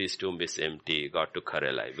Mary's tomb is empty, God took her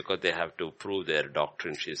alive, because they have to prove their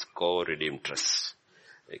doctrine. She is co-redemptress.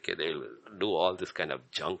 Okay, they will do all this kind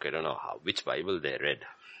of junk. I don't know which Bible they read.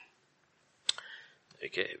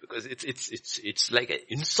 Okay, because it's like an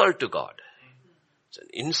insult to God. It's an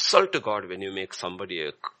insult to God when you make somebody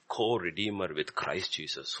a co-redeemer with Christ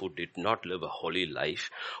Jesus, who did not live a holy life,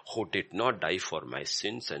 who did not die for my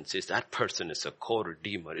sins, and says that person is a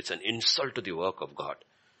co-redeemer. It's an insult to the work of God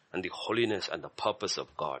and the holiness and the purpose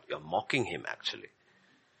of God. You're mocking him, actually.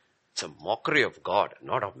 It's a mockery of God,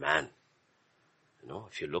 not of man. You know,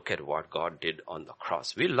 if you look at what God did on the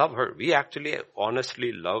cross, we love her. We actually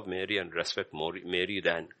honestly love Mary and respect more Mary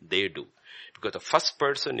than they do. Because the first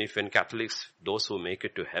person, if in Catholics, those who make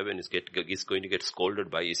it to heaven is going to get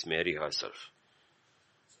scolded by is Mary herself.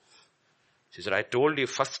 She said, I told you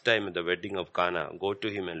first time at the wedding of Cana, go to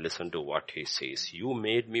him and listen to what he says. You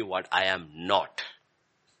made me what I am not.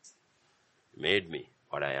 You made me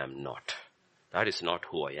what I am not. That is not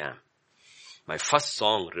who I am. My first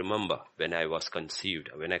song, remember, when I conceived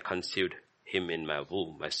him in my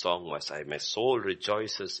womb, my song was, my soul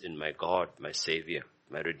rejoices in my God, my Savior,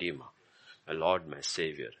 my Redeemer, my Lord, my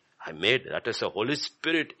Savior. That is a Holy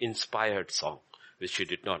Spirit inspired song, which she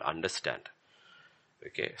did not understand.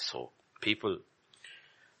 Okay, so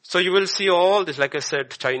you will see all this, like I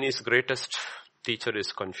said, Chinese greatest teacher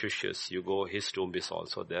is Confucius. You go, his tomb is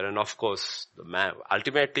also there. And of course,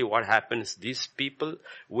 ultimately what happens, these people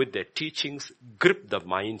with their teachings grip the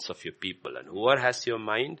minds of your people. And whoever has your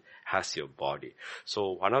mind has your body.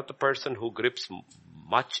 So one of the person who grips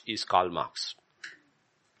much is Karl Marx.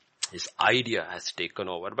 His idea has taken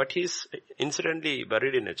over, but he's incidentally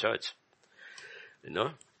buried in a church.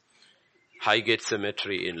 Highgate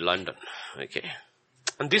Cemetery in London. Okay.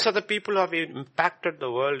 And these are the people who have impacted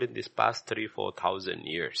the world in these past 3,000-4,000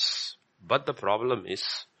 years. But the problem is,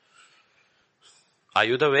 are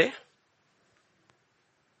you the way?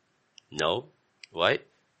 No. Why?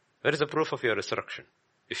 Where is the proof of your resurrection?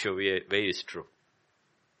 If your way is true.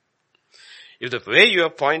 If the way you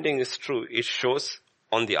are pointing is true, it shows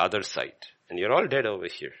on the other side. And you're all dead over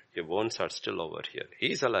here. Your bones are still over here.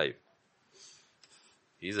 He's alive.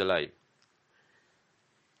 He's alive.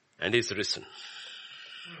 And he's risen.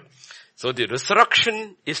 So the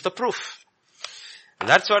resurrection is the proof. And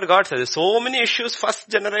that's what God says. There's so many issues. First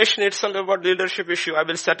generation itself about leadership issue. I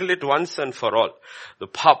will settle it once and for all. The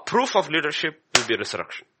proof of leadership will be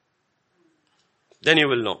resurrection. Then you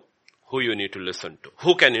will know who you need to listen to.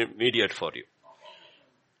 Who can mediate for you.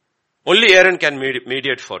 Only Aaron can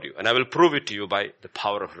mediate for you. And I will prove it to you by the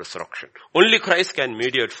power of resurrection. Only Christ can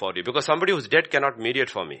mediate for you. Because somebody who's dead cannot mediate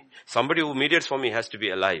for me. Somebody who mediates for me has to be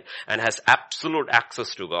alive and has absolute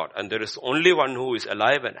access to God. And there is only one who is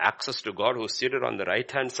alive and access to God, who is seated on the right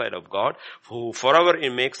hand side of God, who forever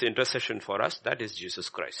makes intercession for us. That is Jesus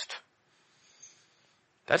Christ.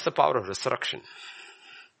 That's the power of resurrection.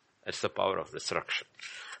 That's the power of resurrection.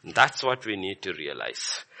 That's what we need to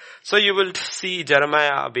realize. So you will see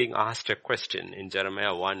Jeremiah being asked a question in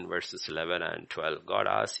Jeremiah 1 verses 11 and 12. God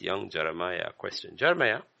asked young Jeremiah a question.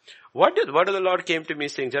 Jeremiah, what did the Lord came to me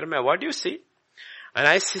saying, Jeremiah, what do you see? And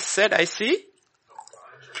I said, I see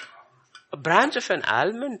a branch of an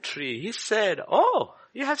almond tree. He said, oh,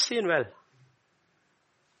 you have seen well.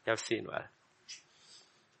 You have seen well.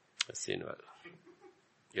 You have seen well.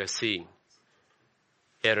 You are seeing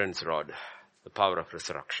Aaron's rod. The power of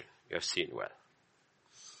resurrection. You have seen well.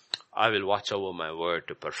 I will watch over my word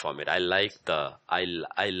to perform it. I like the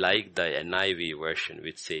NIV version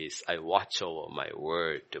which says, I watch over my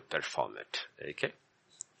word to perform it. Okay?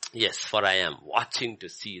 Yes, for I am watching to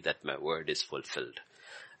see that my word is fulfilled.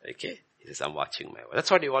 Okay? He says, I'm watching my word.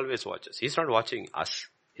 That's what he always watches. He's not watching us.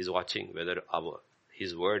 He's watching whether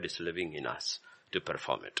his word is living in us to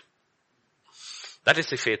perform it. That is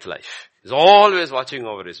the faith life. He's always watching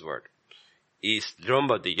over his word.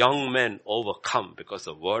 Remember, the young men overcome because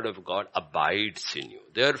the word of God abides in you.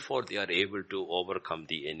 Therefore, they are able to overcome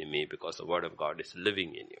the enemy because the word of God is living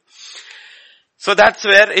in you. So that's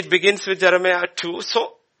where it begins with Jeremiah 2.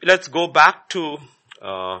 So let's go back to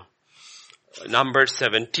number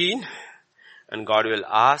 17. And God will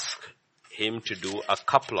ask him to do a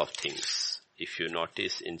couple of things. If you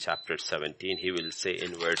notice in chapter 17, he will say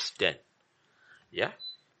in verse 10. Yeah?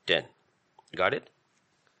 10. Got it?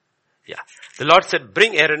 Yeah. The Lord said,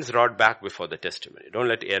 bring Aaron's rod back before the testimony. Don't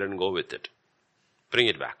let Aaron go with it. Bring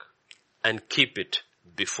it back. And keep it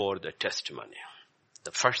before the testimony.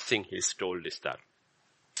 The first thing he's told is that.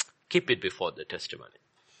 Keep it before the testimony.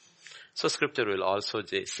 So scripture will also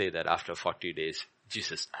say that after 40 days,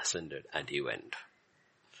 Jesus ascended and he went.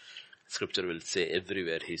 Scripture will say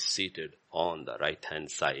everywhere he's seated on the right hand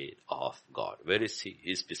side of God. Where is he?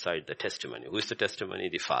 He's beside the testimony. Who is the testimony?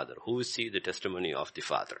 The Father. Who is he? The testimony of the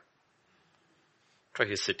Father. So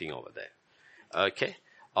he's sitting over there. Okay?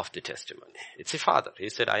 Of the testimony. It's the Father. He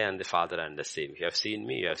said, I am the Father and the same. You have seen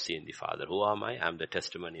me, you have seen the Father. Who am I? I am the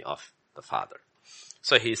testimony of the Father.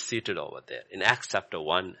 So he's seated over there. In Acts chapter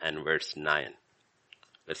 1 and verse 9.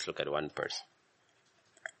 Let's look at one person.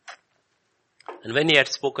 And when he had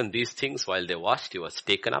spoken these things while they watched, he was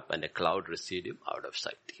taken up and a cloud received him out of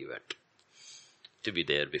sight. He went to be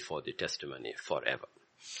there before the testimony forever.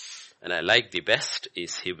 And I like the best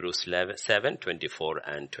is Hebrews 7, 24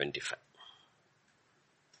 and 25.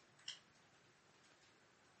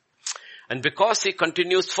 And because he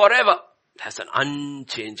continues forever, has an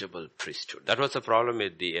unchangeable priesthood. That was the problem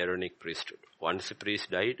with the Aaronic priesthood. Once the priest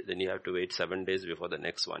died, then you have to wait 7 days before the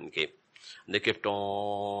next one came. And they kept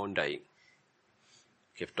on dying.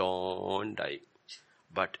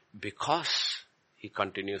 But because he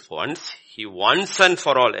continues, he once and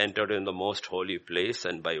for all entered in the most holy place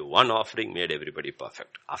and by one offering made everybody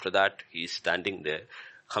perfect. After that, he's standing there.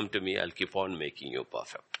 Come to me, I'll keep on making you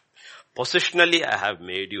perfect. Positionally, I have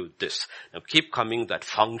made you this. Now keep coming that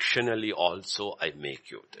functionally also I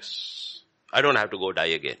make you this. I don't have to go die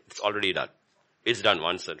again. It's already done. It's done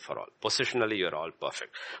once and for all. Positionally, you're all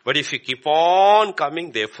perfect. But if you keep on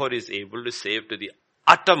coming, therefore is able to save to the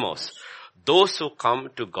uttermost those who come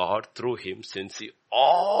to God through him, since he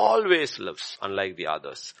always lives, unlike the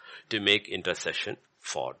others, to make intercession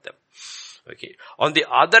for them. Okay. On the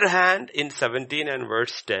other hand, in 17 and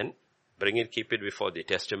verse 10, bring it, keep it before the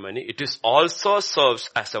testimony. It is also serves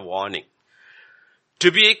as a warning.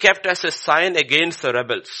 To be kept as a sign against the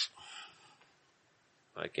rebels.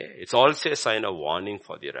 Okay. It's also a sign of warning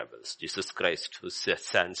for the rebels. Jesus Christ, who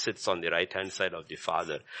sits on the right hand side of the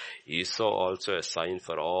Father, is also a sign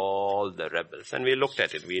for all the rebels. And we looked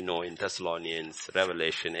at it. We know in Thessalonians,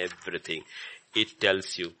 Revelation, everything. It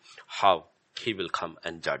tells you how he will come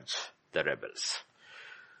and judge the rebels.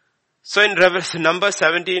 So in Numbers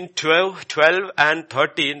 17, 12 and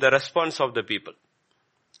 13, the response of the people.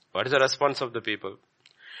 What is the response of the people?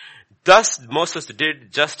 Thus Moses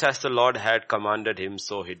did just as the Lord had commanded him,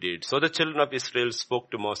 so he did. So the children of Israel spoke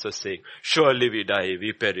to Moses saying, surely we die,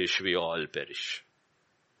 we perish, we all perish.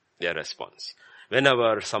 Their response.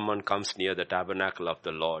 Whenever someone comes near the tabernacle of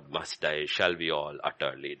the Lord must die, shall we all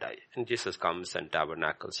utterly die? And Jesus comes and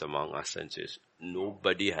tabernacles among us and says,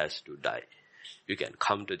 nobody has to die. You can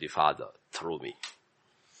come to the Father through me.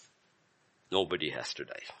 Nobody has to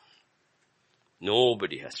die.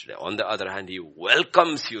 Nobody has to die. On the other hand, he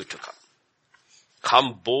welcomes you to come.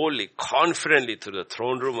 Come boldly, confidently to the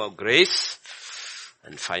throne room of grace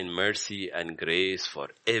and find mercy and grace for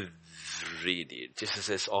every need. Jesus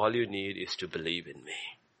says, all you need is to believe in me.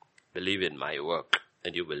 Believe in my work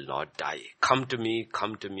and you will not die. Come to me,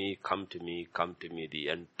 come to me, come to me, come to me. The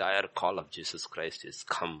entire call of Jesus Christ is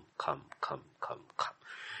come, come, come, come, come.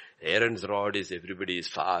 Aaron's rod is everybody is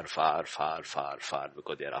far, far, far, far, far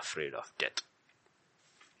because they are afraid of death.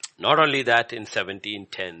 Not only that, in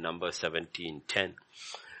 17:10, number 17:10,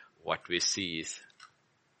 what we see is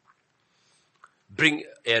bring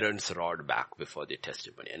Aaron's rod back before the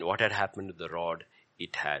testimony. And what had happened to the rod?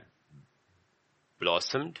 It had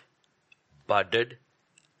blossomed, budded,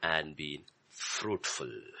 and been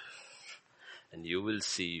fruitful. And you will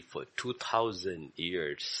see for 2,000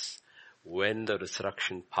 years, when the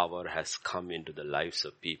resurrection power has come into the lives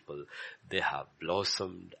of people, they have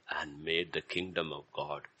blossomed and made the kingdom of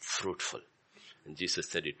God fruitful. And Jesus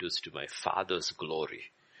said, it is to my Father's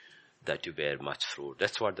glory that you bear much fruit.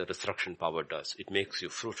 That's what the resurrection power does. It makes you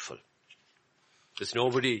fruitful. There's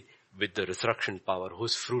nobody with the resurrection power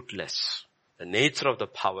who's fruitless. The nature of the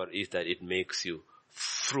power is that it makes you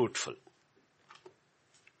fruitful.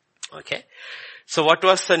 Okay. So what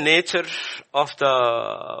was the nature of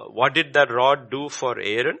what did that rod do for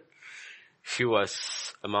Aaron? He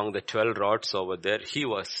was among the 12 rods over there. He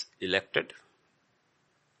was elected.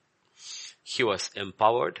 He was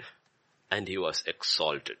empowered and he was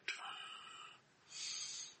exalted.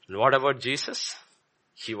 And what about Jesus?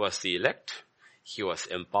 He was the elect, he was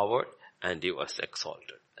empowered, and he was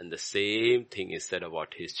exalted. And the same thing is said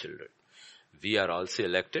about his children. We are also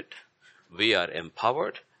elected, we are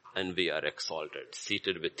empowered, and we are exalted,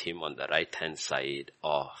 seated with him on the right hand side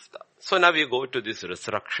of the... So now we go to this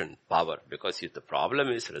resurrection power, because the problem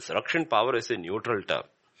is resurrection power is a neutral term.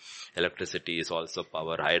 Electricity is also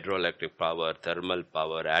power, hydroelectric power, thermal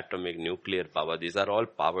power, atomic, nuclear power. These are all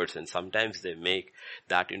powers, and sometimes they make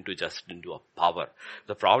that into a power.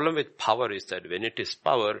 The problem with power is that when it is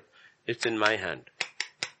power, it's in my hand.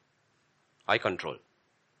 I control.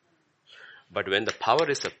 But when the power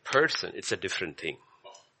is a person, it's a different thing.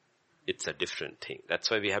 It's a different thing. That's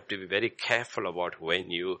why we have to be very careful about when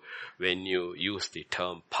you use the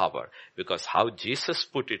term power. Because how Jesus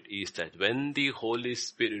put it is that when the Holy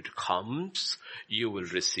Spirit comes, you will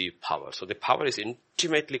receive power. So the power is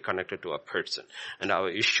intimately connected to a person. And our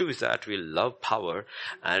issue is that we love power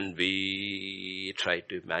and we try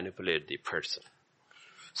to manipulate the person.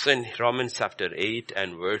 So in Romans chapter 8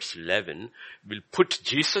 and verse 11, we'll put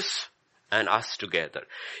Jesus and us together.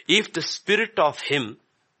 If the Spirit of Him,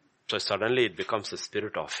 so suddenly it becomes the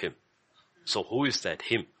Spirit of Him. So who is that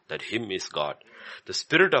Him? That Him is God. The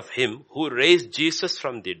Spirit of Him who raised Jesus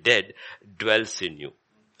from the dead dwells in you.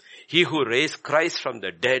 He who raised Christ from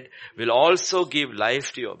the dead will also give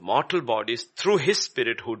life to your mortal bodies through His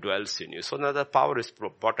Spirit who dwells in you. So now the power is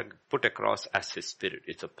put across as His Spirit.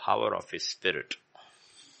 It's the power of His Spirit.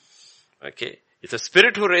 Okay? It's a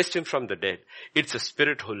Spirit who raised Him from the dead. It's a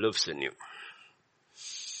Spirit who lives in you.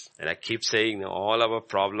 And I keep saying all our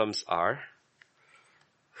problems are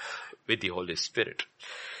with the Holy Spirit.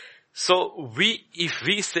 So if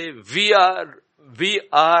we say we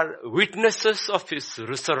are witnesses of His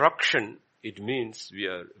resurrection, it means we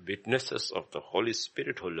are witnesses of the Holy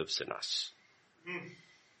Spirit who lives in us.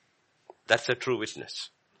 That's a true witness.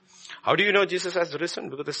 How do you know Jesus has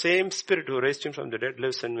risen? Because the same Spirit who raised Him from the dead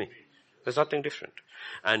lives in me. There's nothing different.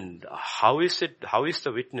 And how is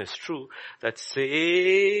the witness true? That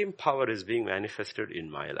same power is being manifested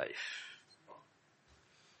in my life.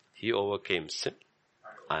 He overcame sin.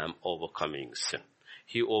 I am overcoming sin.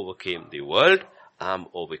 He overcame the world. I am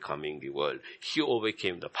overcoming the world. He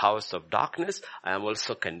overcame the powers of darkness. I am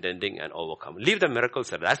also contending and overcoming. Leave the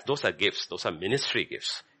miracles. Those are gifts. Those are ministry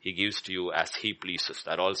gifts. He gives to you as He pleases.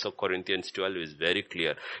 That also Corinthians 12 is very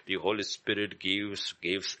clear. The Holy Spirit gives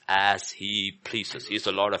as He pleases. He is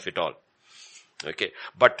the Lord of it all. Okay.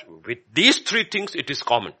 But with these three things, it is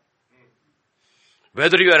common.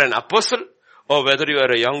 Whether you are an apostle or whether you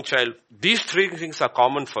are a young child, these three things are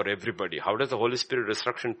common for everybody. How does the Holy Spirit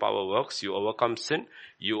resurrection power works? You overcome sin,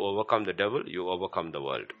 you overcome the devil, you overcome the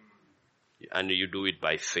world. And you do it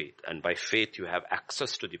by faith. And by faith you have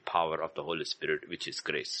access to the power of the Holy Spirit, which is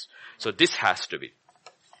grace. So this has to be.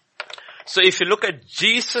 So if you look at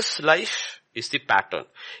Jesus' life, is the pattern.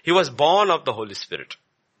 He was born of the Holy Spirit.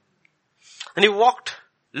 And he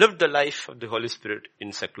lived the life of the Holy Spirit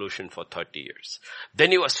in seclusion for 30 years.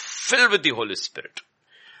 Then he was filled with the Holy Spirit.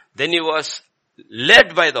 Then he was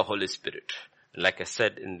led by the Holy Spirit. Like I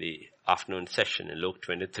said in the afternoon session in Luke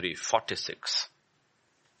 23:46.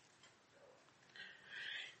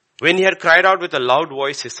 When he had cried out with a loud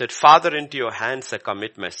voice, he said, Father, into your hands I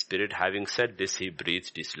commit my spirit. Having said this, he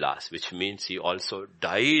breathed his last, which means he also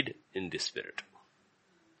died in the Spirit.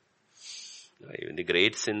 Even the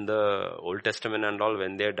greats in the Old Testament and all,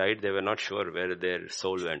 when they died, they were not sure where their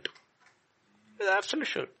soul went. They were absolutely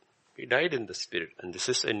sure. He died in the Spirit. And this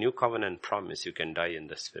is a new covenant promise. You can die in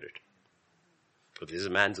the Spirit. So this is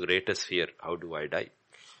man's greatest fear. How do I die?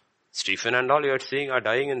 Stephen and all you are seeing are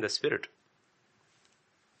dying in the Spirit.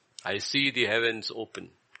 I see the heavens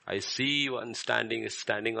open. I see one standing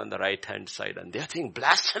on the right hand side, and they are saying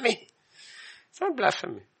blasphemy. It's not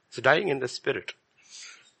blasphemy. It's dying in the Spirit.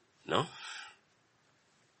 No?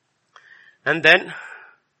 And then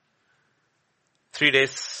 3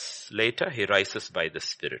 days later, he rises by the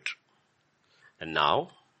Spirit. And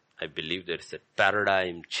now, I believe there is a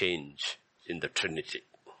paradigm change in the Trinity.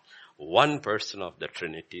 One person of the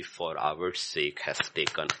Trinity for our sake has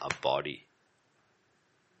taken a body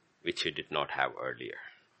which he did not have earlier.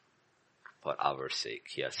 For our sake,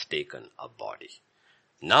 he has taken a body.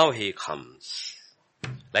 Now he comes.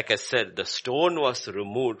 Like I said, the stone was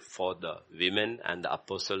removed for the women and the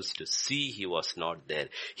apostles to see he was not there.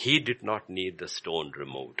 He did not need the stone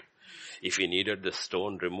removed. If he needed the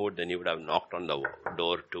stone removed, then he would have knocked on the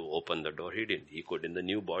door to open the door. He didn't. He could, in the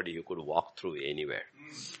new body, he could walk through anywhere.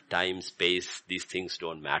 Time, space, these things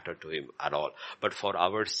don't matter to him at all. But for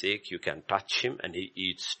our sake, you can touch him and he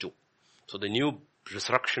eats too. So the new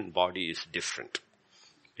resurrection body is different.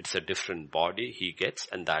 It's a different body he gets,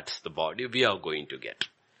 and that's the body we are going to get.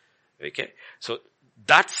 Okay? So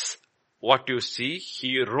that's what you see.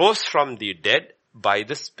 He rose from the dead by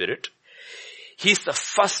the Spirit. He's the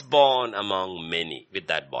firstborn among many with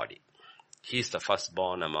that body. He's the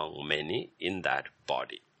firstborn among many in that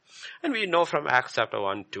body. And we know from Acts chapter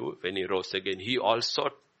 1, 2, when he rose again, he also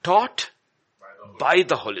taught by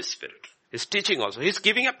the Holy Spirit. He's teaching also. He's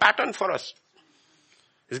giving a pattern for us.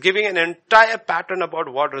 He's giving an entire pattern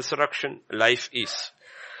about what resurrection life is.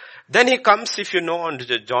 Then he comes, if you know, on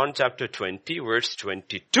John chapter 20, verse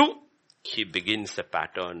 22, he begins the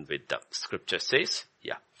pattern with the scripture says,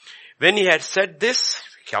 when he had said this,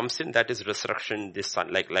 he comes in, that is resurrection, this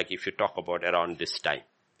sun, like if you talk about around this time,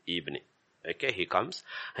 evening. Okay, he comes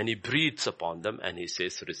and he breathes upon them and he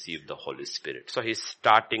says, receive the Holy Spirit. So he's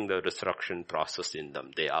starting the resurrection process in them.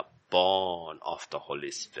 They are born of the Holy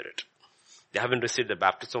Spirit. They haven't received the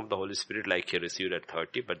baptism of the Holy Spirit like he received at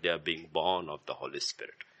 30, but they are being born of the Holy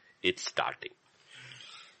Spirit. It's starting.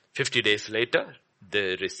 50 days later,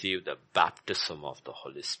 they receive the baptism of the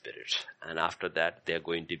Holy Spirit. And after that, they're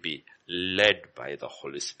going to be led by the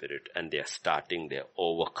Holy Spirit and they are starting their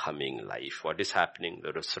overcoming life. What is happening?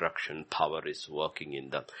 The resurrection power is working in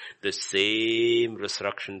them. The same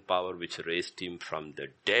resurrection power which raised him from the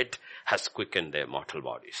dead has quickened their mortal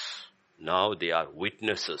bodies. Now they are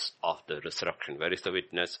witnesses of the resurrection. Where is the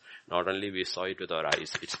witness? Not only we saw it with our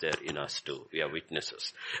eyes, it's there in us too. We are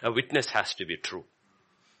witnesses. A witness has to be true.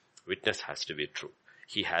 Witness has to be true.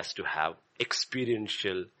 He has to have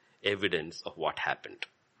experiential evidence of what happened.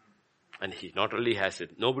 And he not only has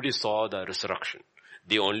it, nobody saw the resurrection.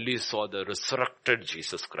 They only saw the resurrected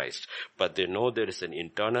Jesus Christ. But they know there is an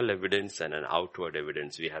internal evidence and an outward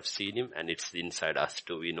evidence. We have seen him and it's inside us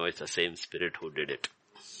too. We know it's the same Spirit who did it.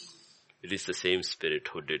 It is the same Spirit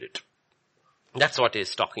who did it. That's what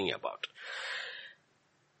he's talking about.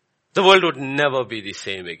 The world would never be the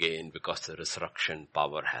same again because the resurrection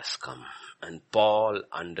power has come. And Paul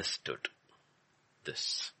understood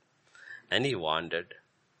this. And he wanted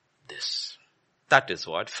this. That is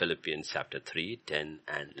what Philippians chapter 3, 10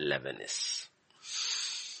 and 11 is.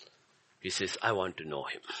 He says, I want to know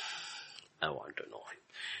him. I want to know him.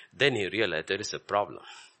 Then he realized there is a problem.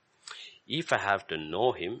 If I have to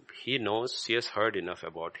know him, he has heard enough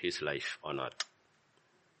about his life on earth.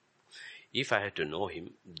 If I had to know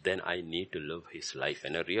him, then I need to live his life.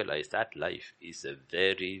 And I realize that life is a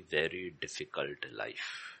very, very difficult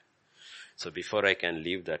life. So before I can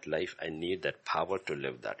live that life, I need that power to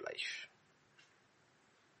live that life.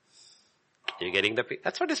 You're getting the picture?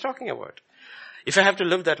 That's what he's talking about. If I have to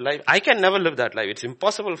live that life, I can never live that life. It's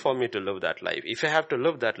impossible for me to live that life. If I have to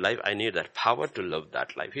live that life, I need that power to live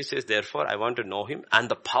that life. He says, therefore, I want to know him and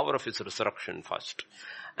the power of his resurrection first.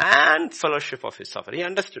 And fellowship of his suffering. He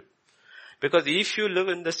understood. Because if you live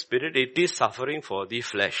in the Spirit, it is suffering for the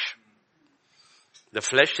flesh. The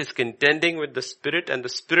flesh is contending with the Spirit and the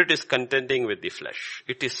Spirit is contending with the flesh.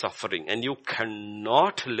 It is suffering and you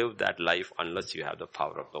cannot live that life unless you have the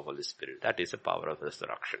power of the Holy Spirit. That is the power of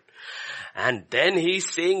resurrection. And then he's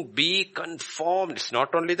saying, be conformed. It's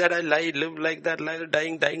not only that I live like that,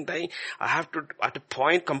 dying. I have to, at a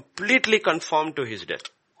point, completely conform to his death.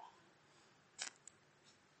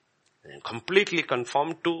 And completely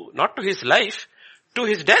conformed to, not to his life, to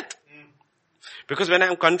his death. Because when I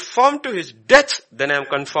am conformed to his death, then I am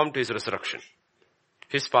conformed to his resurrection.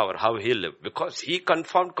 His power, how he lived. Because he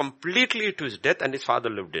conformed completely to his death and his Father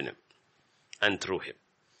lived in him. And through him.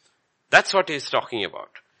 That's what he is talking about.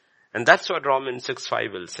 And that's what Romans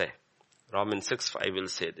 6:5 will say. Romans 6:5 will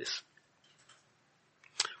say this.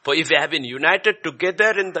 For if we have been united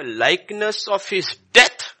together in the likeness of his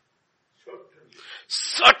death,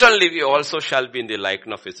 certainly we also shall be in the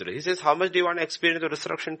likeness of his resurrection. He says, how much do you want to experience the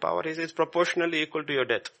resurrection power? He says, proportionally equal to your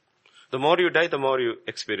death. The more you die, the more you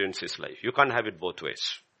experience his life. You can't have it both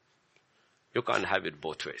ways. You can't have it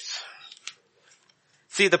both ways.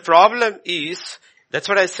 See, the problem is, that's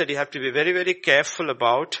what I said, you have to be very, very careful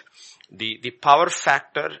about the power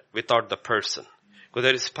factor without the person. Because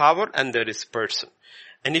there is power and there is person.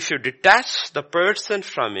 And if you detach the person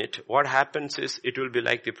from it, what happens is it will be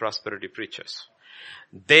like the prosperity preachers.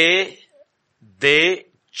 They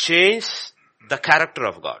change the character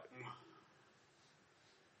of God.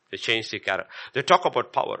 They change the character. They talk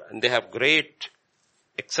about power and they have great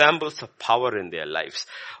examples of power in their lives.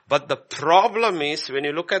 But the problem is when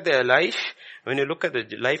you look at their life, when you look at the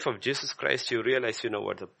life of Jesus Christ, you realize, you know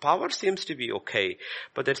what, the power seems to be okay,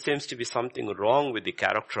 but there seems to be something wrong with the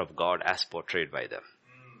character of God as portrayed by them.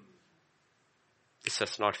 This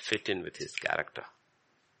does not fit in with his character.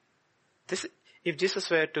 If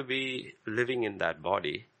Jesus were to be living in that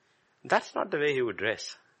body, that's not the way he would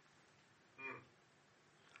dress.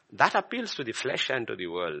 That appeals to the flesh and to the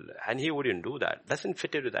world, and he wouldn't do that. Doesn't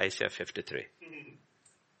fit in with Isaiah 53.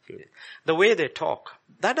 The way they talk,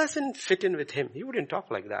 that doesn't fit in with him. He wouldn't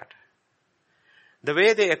talk like that. The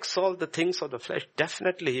way they exalt the things of the flesh,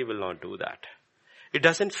 definitely he will not do that. It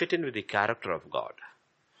doesn't fit in with the character of God.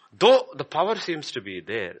 Though the power seems to be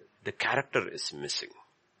there, the character is missing.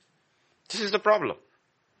 This is the problem.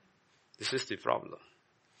 This is the problem.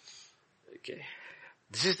 Okay.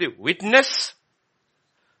 This is the witness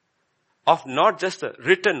of not just the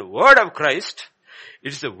written word of Christ,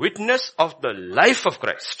 it is the witness of the life of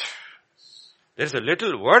Christ. There is a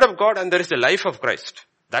little word of God and there is the life of Christ.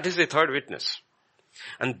 That is the third witness.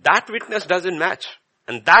 And that witness doesn't match.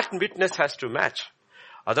 And that witness has to match.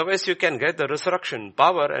 Otherwise you can get the resurrection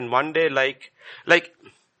power and one day like,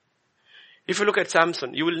 if you look at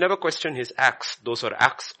Samson, you will never question his acts. Those are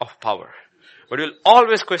acts of power. But you will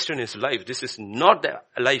always question his life. This is not the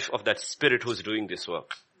life of that spirit who's doing this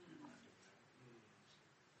work.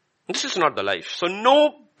 This is not the life. So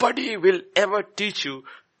nobody will ever teach you,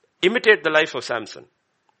 imitate the life of Samson.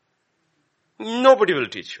 Nobody will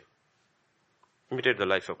teach you. Imitate the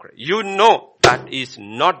life of Christ. You know that is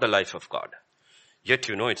not the life of God. Yet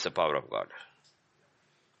you know it's the power of God.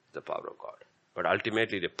 The power of God. But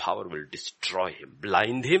ultimately the power will destroy him,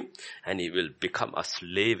 blind him, and he will become a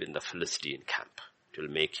slave in the Philistine camp. It will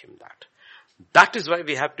make him that. That is why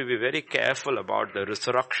we have to be very careful about the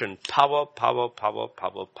resurrection. Power.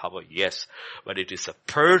 Yes. But it is a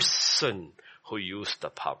person who used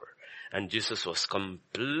the power. And Jesus was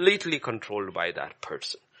completely controlled by that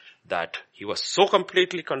person. That he was so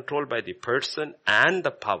completely controlled by the person and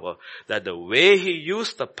the power that the way he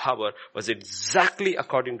used the power was exactly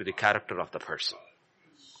according to the character of the person.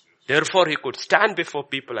 Therefore he could stand before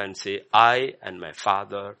people and say, I and my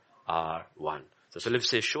Father are one. So Philip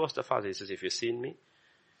says, show us the Father. He says, if you've seen me,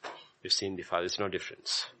 you've seen the Father. There's no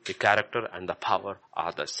difference. The character and the power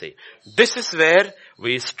are the same. This is where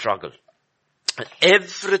we struggle. And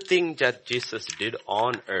everything that Jesus did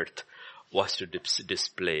on earth was to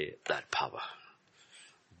display that power.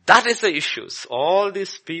 That is the issues. All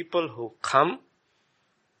these people who come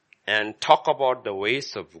and talk about the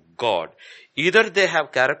ways of God, either they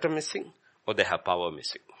have character missing or they have power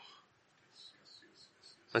missing.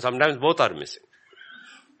 And sometimes both are missing.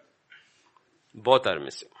 Both are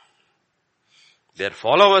missing. Their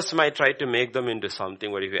followers might try to make them into something,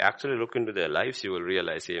 but if you actually look into their lives, you will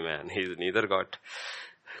realize, hey man, he's neither got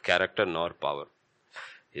character nor power.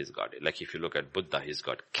 He's got it. Like if you look at Buddha, he's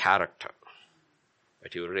got character.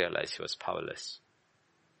 But you will realize he was powerless.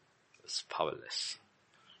 He was powerless.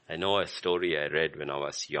 I know a story I read when I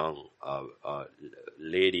was young. A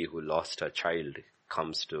lady who lost her child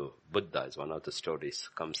comes to Buddha, is one of the stories,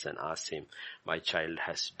 comes and asks him, my child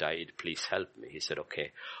has died, please help me. He said,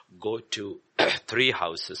 okay, go to 3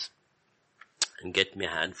 houses and get me a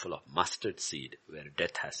handful of mustard seed where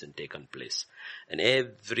death hasn't taken place. And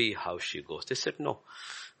every house she goes, they said, no,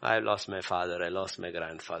 I lost my father, I lost my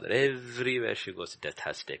grandfather. Everywhere she goes, death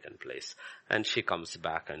has taken place. And she comes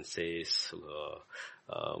back and says,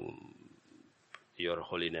 Your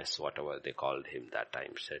Holiness, whatever they called him that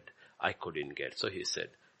time, said, I couldn't get. So he said,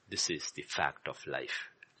 this is the fact of life.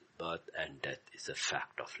 Birth and death is a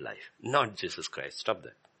fact of life. Not Jesus Christ. Stop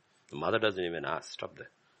that. The mother doesn't even ask. Stop that.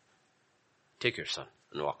 Take your son,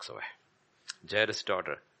 and walks away. Jairus'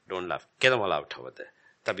 daughter, don't laugh. Get them all out over there.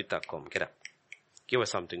 Tabitha, come, get up. Give her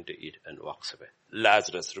something to eat, and walks away.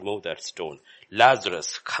 Lazarus, remove that stone.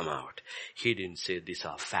 Lazarus, come out. He didn't say these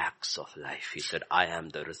are facts of life. He said, I am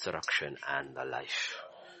the resurrection and the life.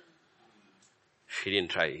 He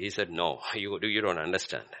didn't try. He said, no, you don't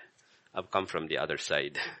understand. I've come from the other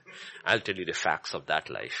side. I'll tell you the facts of that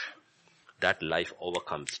life. That life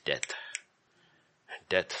overcomes death.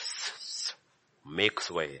 Death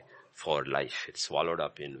makes way for life. It's swallowed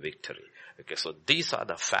up in victory. Okay, so these are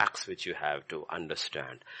the facts which you have to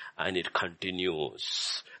understand. And it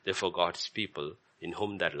continues. Therefore, God's people, in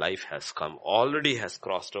whom that life has come, already has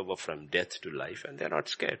crossed over from death to life, and they're not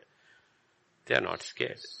scared. They're not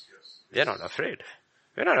scared. They're not afraid.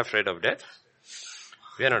 We're not afraid of death.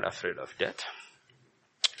 We're not afraid of death.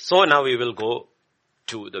 So now we will go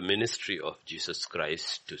to the ministry of Jesus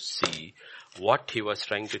Christ to see what he was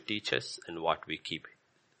trying to teach us and what we keep.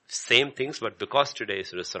 Same things, but because today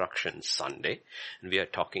is Resurrection Sunday, and we are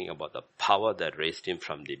talking about the power that raised him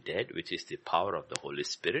from the dead, which is the power of the Holy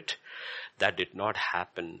Spirit, that did not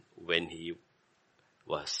happen when he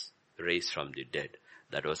was raised from the dead.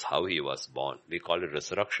 That was how he was born. We call it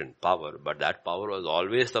resurrection power, but that power was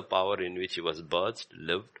always the power in which he was birthed,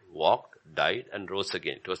 lived, walked, died, and rose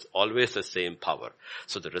again. It was always the same power.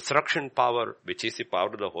 So the resurrection power, which is the power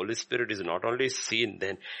of the Holy Spirit, is not only seen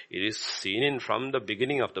then, it is seen in from the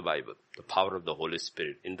beginning of the Bible. The power of the Holy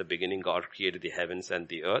Spirit. In the beginning, God created the heavens and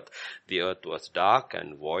the earth. The earth was dark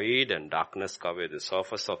and void, and darkness covered the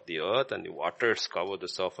surface of the earth, and the waters covered the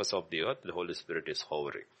surface of the earth. The Holy Spirit is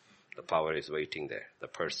hovering. The power is waiting there. The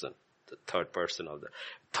person, the third person of the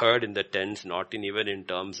third in the tense, not in even in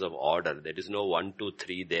terms of order. There is no 1, 2,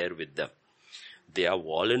 3 there with them. They are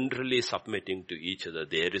voluntarily submitting to each other.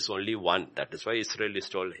 There is only one. That is why Israel is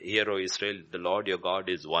told, "Hear, O Israel, the Lord your God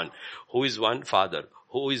is one." Who is one? Father.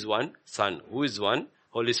 Who is one? Son. Who is one?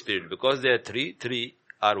 Holy Spirit. Because there are three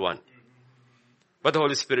are one. But the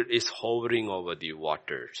Holy Spirit is hovering over the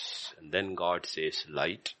waters. And then God says,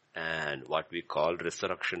 light. And what we call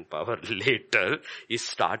resurrection power later is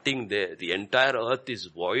starting there. The entire earth is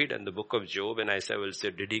void, and the book of Job and Isaiah will say,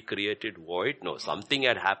 did he create it void? No, something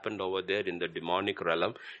had happened over there in the demonic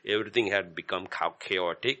realm. Everything had become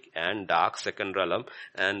chaotic and dark, second realm,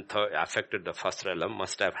 and affected the first realm.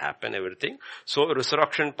 Must have happened, everything. So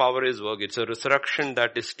resurrection power is work. It's a resurrection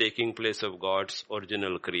that is taking place of God's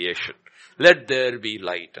original creation. Let there be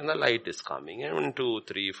light. And the light is coming. And 1, 2,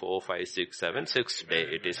 3, 4, 5, 6, 7, 6th day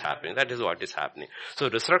it is happening. That is what is happening. So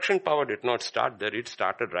resurrection power did not start there. It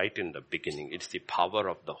started right in the beginning. It's the power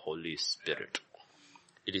of the Holy Spirit.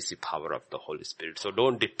 It is the power of the Holy Spirit. So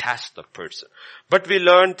don't detach the person. But we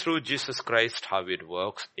learn through Jesus Christ how it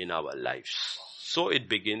works in our lives. So it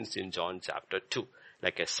begins in John chapter 2.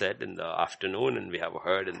 Like I said in the afternoon, and we have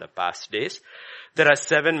heard in the past days, there are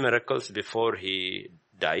 7 miracles before he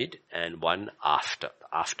died and 1 after.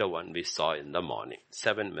 After one we saw in the morning.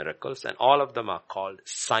 7 miracles, and all of them are called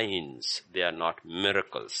signs. They are not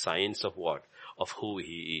miracles. Signs of what? Of who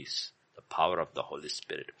he is. The power of the Holy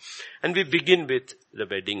Spirit. And we begin with the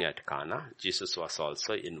wedding at Cana. Jesus was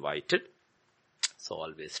also invited. So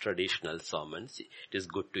always traditional sermons, it is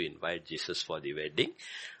good to invite Jesus for the wedding.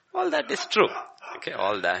 All that is true. Okay,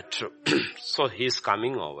 all that true. So he's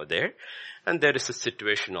coming over there, and there is a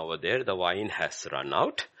situation over there. The wine has run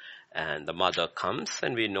out, and the mother comes,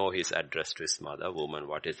 and we know he's addressed to his mother. Woman,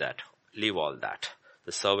 what is that? Leave all that.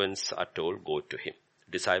 The servants are told, go to him.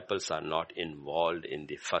 Disciples are not involved in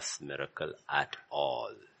the first miracle at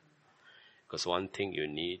all. Because one thing you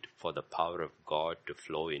need for the power of God to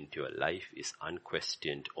flow into your life is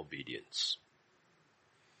unquestioned obedience.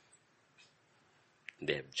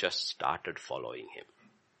 They have just started following him.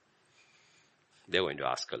 They're going to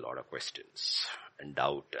ask a lot of questions and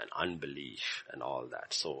doubt and unbelief and all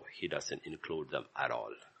that. So he doesn't include them at all.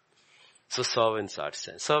 So servants are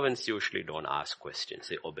sent. Servants usually don't ask questions.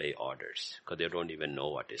 They obey orders because they don't even know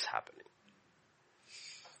what is happening.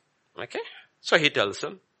 Okay? So he tells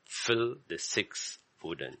them, fill the 6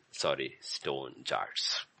 stone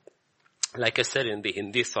jars. Like I said in the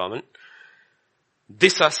Hindi sermon,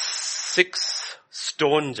 these are 6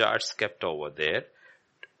 stone jars kept over there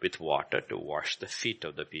with water to wash the feet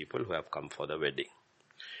of the people who have come for the wedding.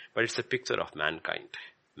 But it's a picture of mankind.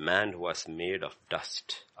 Man who was made of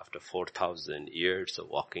dust after 4,000 years of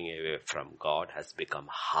walking away from God has become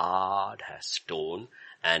hard as stone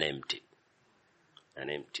and empty.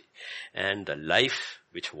 And the life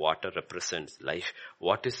which water represents life,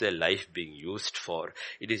 what is their life being used for?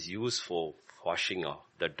 It is used for washing off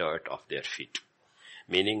the dirt of their feet.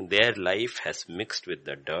 Meaning their life has mixed with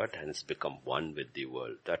the dirt and has become one with the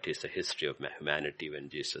world. That is the history of humanity when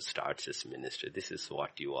Jesus starts his ministry. This is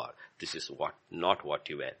what you are. This is not what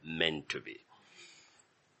you were meant to be.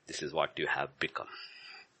 This is what you have become.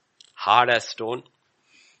 Hard as stone,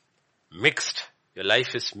 mixed. Your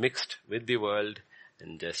life is mixed with the world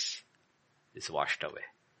and just is washed away.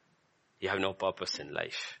 You have no purpose in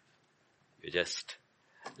life. You're just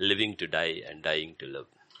living to die and dying to live.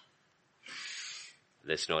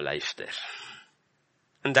 There's no life there.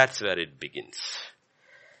 And that's where it begins.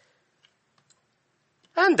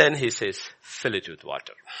 And then he says, fill it with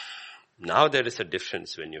water. Now there is a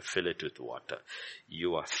difference when you fill it with water.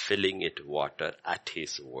 You are filling it water at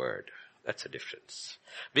his word. That's the difference.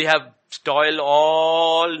 We have toiled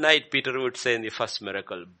all night, Peter would say in the first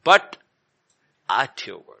miracle, but at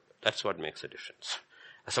your word. That's what makes a difference.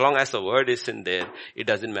 As long as the word is in there, it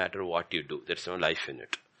doesn't matter what you do. There's no life in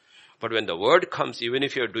it. But when the word comes, even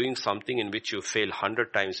if you're doing something in which you fail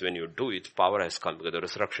 100 times, when you do it, power has come because the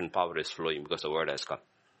resurrection power is flowing because the word has come.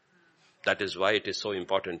 That is why it is so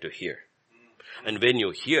important to hear. And when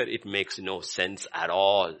you hear, it makes no sense at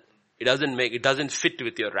all. It doesn't fit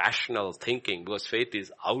with your rational thinking because faith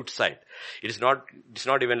is outside. It's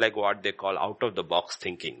not even like what they call out of the box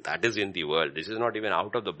thinking. That is in the world. This is not even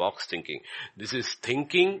out of the box thinking. This is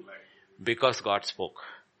thinking because God spoke.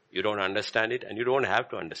 You don't understand it and you don't have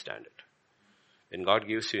to understand it. When God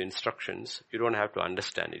gives you instructions, you don't have to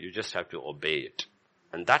understand it. You just have to obey it.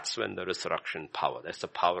 And that's when the resurrection power, that's the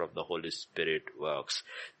power of the Holy Spirit works.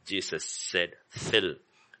 Jesus said, fill.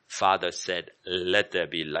 Father said, let there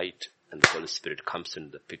be light. And the Holy Spirit comes into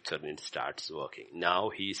the picture and it starts working. Now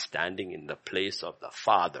he is standing in the place of the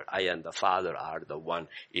Father. I and the Father are the one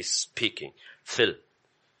is speaking. Fill.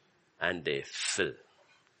 And they fill.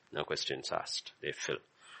 No questions asked. They fill.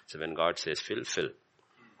 So when God says fill, fill.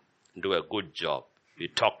 Do a good job. We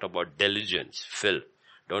talked about diligence. Fill.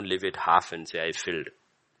 Don't leave it half and say, I filled.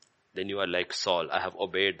 Then you are like Saul. I have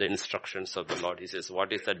obeyed the instructions of the Lord. He says,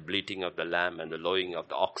 what is that bleating of the lamb and the lowing of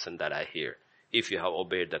the oxen that I hear? If you have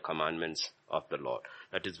obeyed the commandments of the Lord.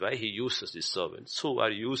 That is why he uses his servants who are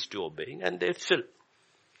used to obeying and they fill.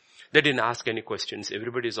 They didn't ask any questions.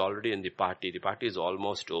 Everybody is already in the party. The party is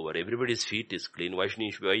almost over. Everybody's feet is clean. Why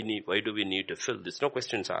do we need to fill? There's no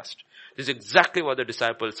questions asked. This is exactly what the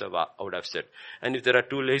disciples would have said. And if there are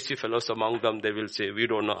two lazy fellows among them, they will say, we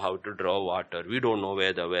don't know how to draw water. We don't know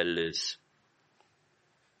where the well is.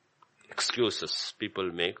 Excuses people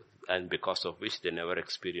make, and because of which they never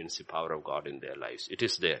experience the power of God in their lives. It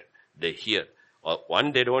is there. They hear. Or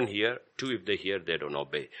one, they don't hear. Two, if they hear, they don't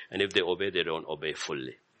obey. And if they obey, they don't obey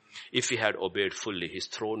fully. If he had obeyed fully, his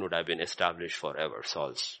throne would have been established forever,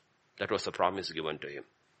 Saul's. That was the promise given to him.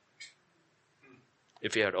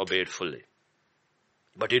 If he had obeyed fully.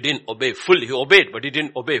 But he didn't obey fully. He obeyed, but he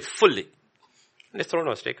didn't obey fully. And his throne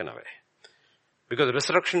was taken away. Because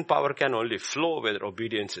resurrection power can only flow where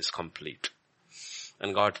obedience is complete.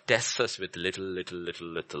 And God tests us with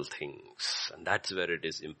little things. And that's where it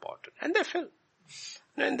is important. And they fill.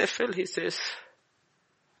 And when they fill, he says,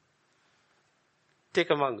 take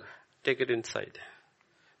a mug. Take it inside.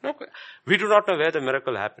 No, we do not know where the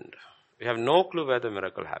miracle happened. We have no clue where the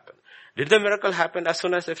miracle happened. Did the miracle happen as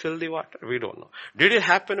soon as they filled the water? We don't know. Did it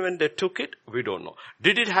happen when they took it? We don't know.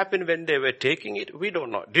 Did it happen when they were taking it? We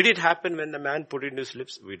don't know. Did it happen when the man put it in his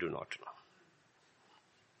lips? We do not know.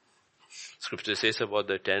 Scripture says about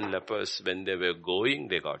the 10 lepers, when they were going,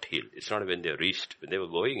 they got healed. It's not when they reached. When they were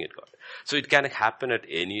going, it got. So it can happen at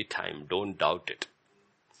any time. Don't doubt it.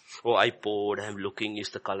 Oh, I poured, I'm looking, is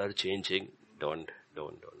the color changing? Don't.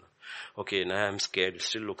 Okay, now I'm scared, it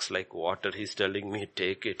still looks like water. He's telling me,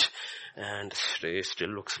 take it. And it still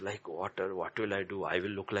looks like water. What will I do? I will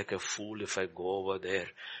look like a fool if I go over there.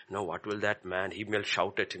 Now, what will that man? He will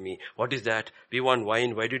shout at me. What is that? We want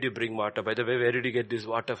wine. Why did you bring water? By the way, where did you get this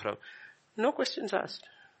water from? No questions asked.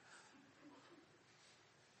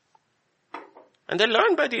 And they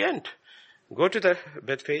learn by the end. Go to the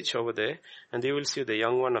bed page over there and they will see the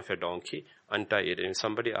young one of a donkey, untie it. And if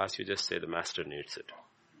somebody asks you, just say the master needs it.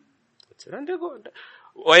 That's it. And they go,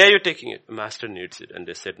 why are you taking it? The master needs it. And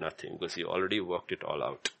they said nothing because he already worked it all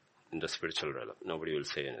out in the spiritual realm. Nobody will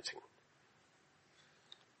say anything.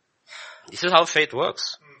 This is how faith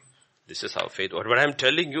works. This is how faith works. But I'm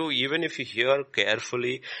telling you, even if you hear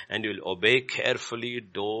carefully and you'll obey carefully,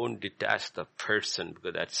 don't detach the person,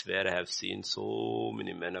 because that's where I have seen so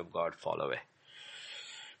many men of God fall away.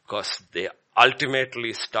 Because they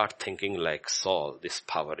ultimately start thinking like Saul, this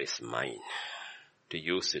power is mine, to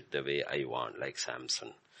use it the way I want, like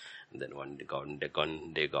Samson. And then one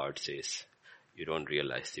day God says, you don't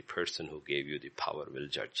realize the person who gave you the power will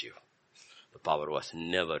judge you. The power was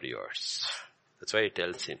never yours. That's why he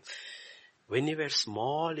tells him, when you were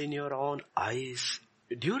small in your own eyes,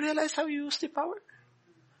 do you realize how you use the power?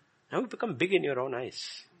 Now you become big in your own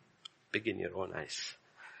eyes. Big in your own eyes.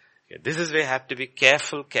 Okay, this is where you have to be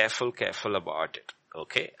careful about it.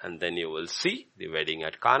 Okay, and then you will see the wedding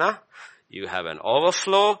at Cana. You have an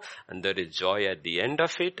overflow and there is joy at the end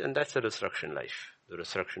of it, and that's the resurrection life. The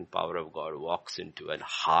resurrection power of God walks into a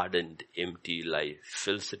hardened, empty life,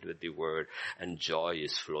 fills it with the word, and joy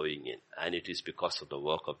is flowing in. And it is because of the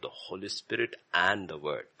work of the Holy Spirit and the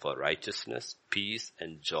word. For righteousness, peace,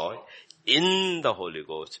 and joy in the Holy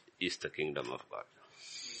Ghost is the kingdom of God.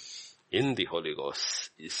 In the Holy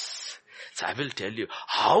Ghost is So I will tell you,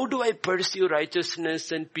 how do I pursue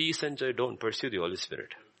righteousness and peace and joy? Don't pursue the Holy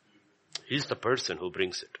Spirit. He's the person who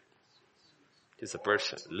brings it. He's the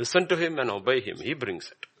person. Listen to him and obey him. He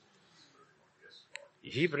brings it.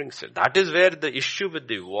 He brings it. That is where the issue with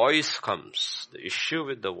the voice comes. The issue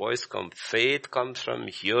with the voice comes. Faith comes from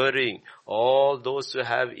hearing. All those who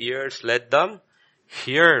have ears, let them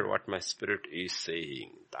hear what my spirit is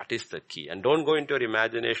saying. That is the key. And don't go into your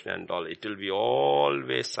imagination and all. It will be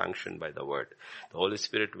always sanctioned by the word. The Holy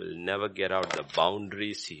Spirit will never get out the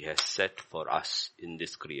boundaries he has set for us in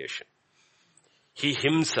this creation. He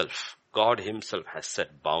himself, God himself has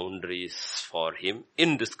set boundaries for him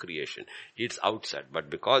in this creation. It's outside. But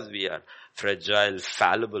because we are fragile,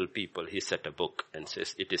 fallible people, he set a book and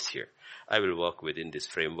says, it is here. I will work within this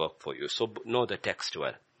framework for you. So know the text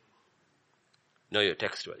well. Know your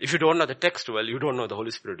text well. If you don't know the text well, you don't know the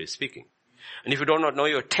Holy Spirit is speaking. And if you do not know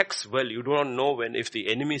your text well, you do not know when if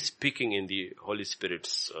the enemy is speaking in the Holy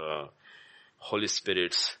Spirit's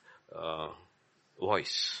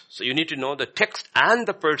voice. So you need to know the text and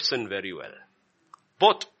the person very well.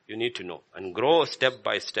 Both you need to know and grow step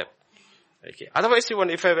by step. Okay. Otherwise,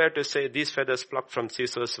 if I were to say these feathers plucked from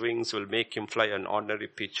Caesar's wings will make him fly an ordinary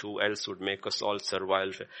pitch, who else would make us all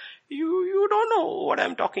servile? You don't know what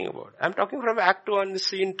I'm talking about. I'm talking from Act 1,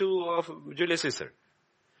 Scene 2 of Julius Caesar.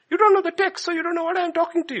 You don't know the text, so you don't know what I'm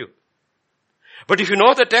talking to you. But if you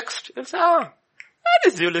know the text, you'll say, that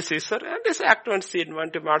is Julius Caesar, and this Act 1, Scene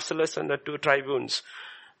 1 to Marcellus and the two tribunes.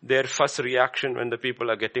 Their first reaction when the people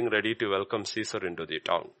are getting ready to welcome Caesar into the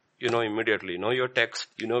town. You know immediately, know your text,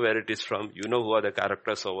 you know where it is from, you know who are the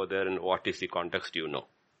characters over there and what is the context you know.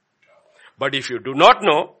 But if you do not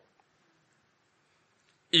know,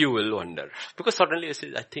 you will wonder. Because suddenly you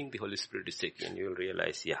say, I think the Holy Spirit is taking, and you will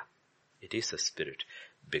realize, yeah, it is a spirit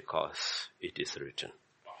because it is written.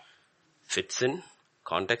 Fits in.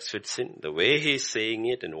 Context fits in. The way he is saying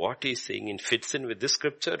it and what he is saying it fits in with this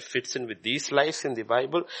scripture, fits in with these lives in the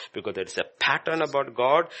Bible, because there is a pattern about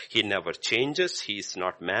God. He never changes. He is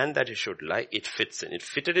not man that he should lie. It fits in. It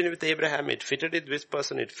fitted in with Abraham. It fitted with this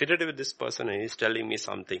person. It fitted with this person, and he is telling me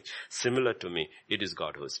something similar to me. It is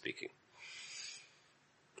God who is speaking.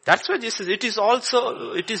 That's why Jesus, it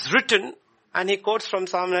is written, and he quotes from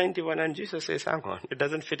Psalm 91, and Jesus says, hang on, it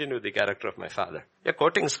doesn't fit in with the character of my Father. You're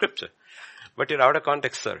quoting scripture. But you're out of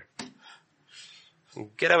context, sir.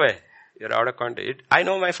 Get away. You're out of context. I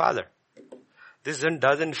know my Father. This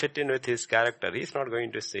doesn't fit in with his character. He's not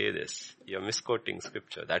going to say this. You're misquoting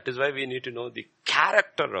scripture. That is why we need to know the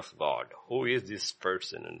character of God. Who is this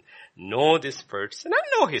person? And know this person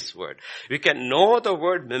and know his word. We can know the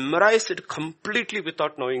word, memorize it completely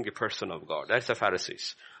without knowing the person of God. That's the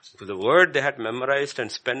Pharisees. So the word they had memorized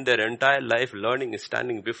and spent their entire life learning is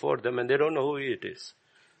standing before them, and they don't know who it is.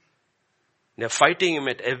 They're fighting him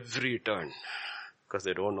at every turn because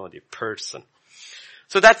they don't know the person.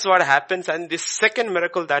 So that's what happens. And the second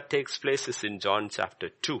miracle that takes place is in John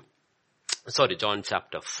chapter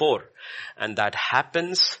 4. And that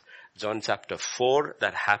happens, John chapter 4,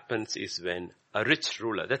 that happens is when a rich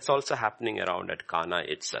ruler, that's also happening around at Cana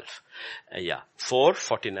itself. 4,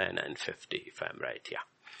 49 and 50, if I'm right,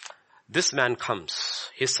 This man comes,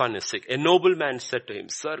 his son is sick. A nobleman said to him,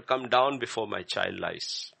 Sir, come down before my child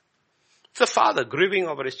lies. It's a father grieving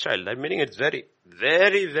over his child. I mean, it's very,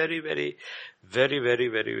 very, very, very, very, very,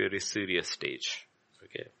 very, very serious stage.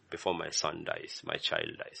 Okay. Before my son dies, my child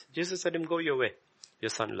dies. Jesus said him, go your way.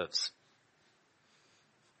 Your son lives.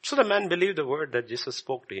 So the man believed the word that Jesus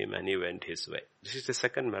spoke to him and he went his way. This is the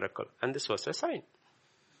second miracle. And this was a sign.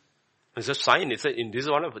 It's a sign. It's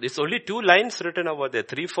only 2 lines written over there.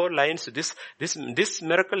 3-4 lines. This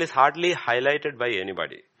miracle is hardly highlighted by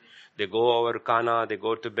anybody. They go over Cana, they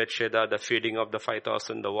go to Bethsaida, the feeding of the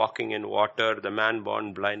 5,000, the walking in water, the man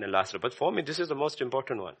born blind and Lazarus. But for me, this is the most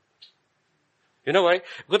important one. You know why?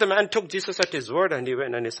 Because the man took Jesus at his word and he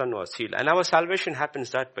went and his son was healed. And our salvation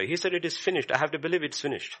happens that way. He said it is finished. I have to believe it's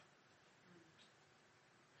finished.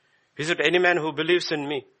 He said, any man who believes in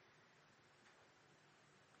me,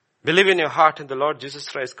 believe in your heart in the Lord Jesus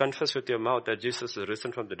Christ, confess with your mouth that Jesus is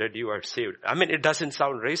risen from the dead, you are saved. I mean, it doesn't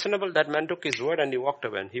sound reasonable. That man took his word and he walked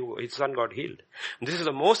away and his son got healed. And this is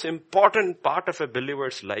the most important part of a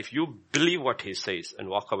believer's life. You believe what he says and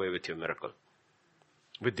walk away with your miracle.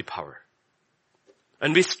 With the power.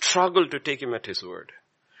 And we struggle to take him at his word.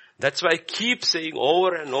 That's why I keep saying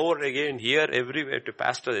over and over again here, everywhere to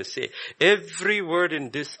pastors, they say, every word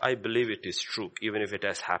in this, I believe it is true, even if it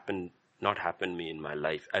has not happened me in my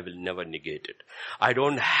life. I will never negate it. I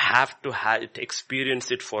don't have to experience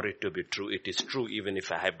it for it to be true. It is true even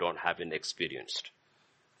if I haven't experienced.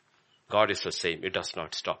 God is the same. It does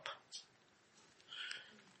not stop.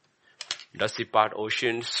 Does he part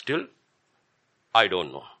oceans still? I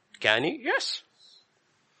don't know. Can he? Yes.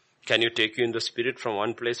 Can you take you in the spirit from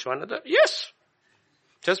one place to another? Yes.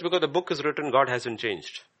 Just because the book is written, God hasn't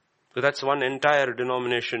changed. So that's one entire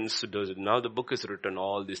denomination does it. Now the book is written,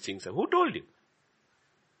 all these things. Who told you?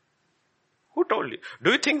 Who told you?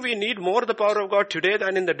 Do you think we need more the power of God today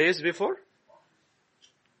than in the days before?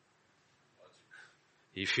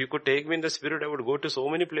 If you could take me in the spirit, I would go to so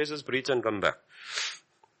many places, preach and come back.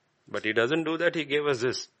 But he doesn't do that. He gave us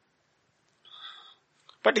this.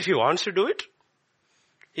 But if he wants to do it,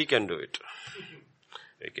 he can do it.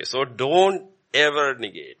 Okay, so don't ever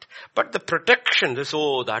negate. But the protection,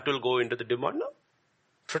 that will go into the demand. No.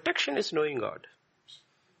 Protection is knowing God.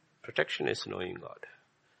 Protection is knowing God.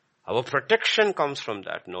 Our protection comes from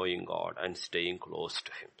that, knowing God and staying close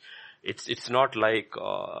to Him. It's not like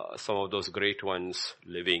some of those great ones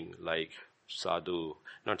living like Sundar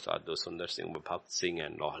Singh, but Bhakt Singh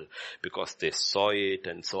and all, because they saw it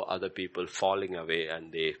and saw other people falling away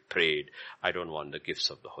and they prayed, I don't want the gifts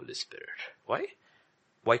of the Holy Spirit. Why?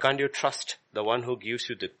 Why can't you trust the one who gives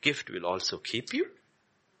you the gift will also keep you?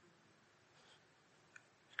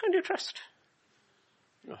 Can't you trust?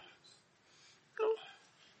 No. No.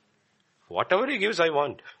 Whatever He gives, I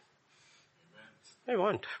want. I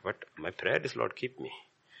want. But my prayer is, Lord, keep me.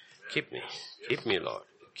 Keep me. Keep me, Lord.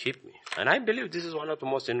 Keep me. And I believe this is one of the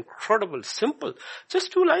most incredible, simple,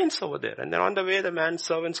 just 2 lines over there. And then on the way, the man's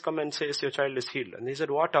servants come and says, your child is healed. And he said,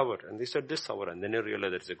 what hour? And they said, this hour. And then you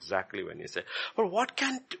realize that's exactly when he said, well, what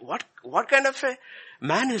kind of a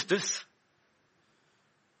man is this?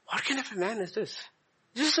 What kind of a man is this?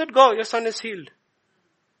 Jesus said, go, your son is healed.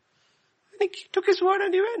 And he took his word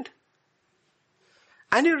and he went.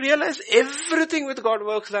 And you realize everything with God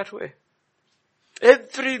works that way.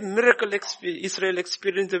 Every miracle Israel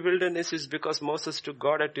experienced in the wilderness is because Moses took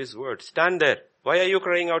God at His word. Stand there. Why are you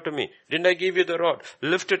crying out to me? Didn't I give you the rod?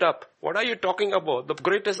 Lift it up. What are you talking about? The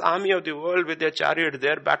greatest army of the world with their chariot,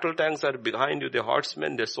 their battle tanks are behind you, their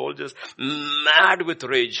horsemen, their soldiers, mad with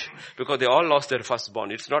rage because they all lost their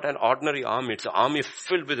firstborn. It's not an ordinary army. It's an army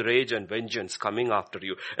filled with rage and vengeance coming after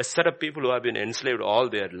you. A set of people who have been enslaved all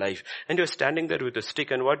their life. And you're standing there with a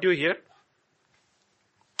stick, and what do you hear?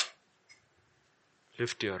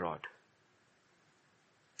 Lift your rod.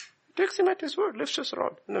 He takes him at his word, lifts his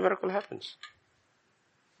rod, and the miracle happens.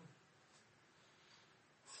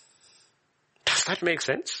 Does that make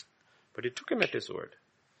sense? But he took him at his word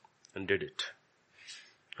and did it.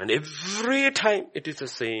 And every time it is the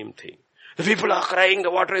same thing. The people are crying, the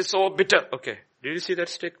water is so bitter. Okay, did you see that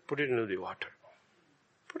stick? Put it into the water.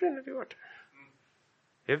 Put it into the water.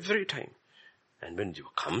 Every time. And when it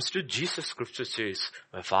comes to Jesus, Scripture says,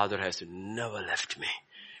 my Father has never left me.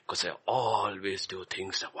 Because I always do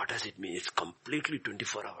things. What does it mean? It's completely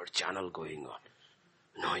 24-hour channel going on.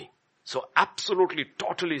 Knowing. So absolutely,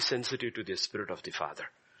 totally sensitive to the Spirit of the Father.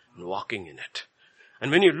 And walking in it. And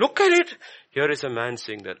when you look at it, here is a man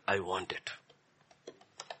saying that, I want it.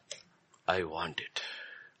 I want it.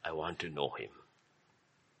 I want to know Him.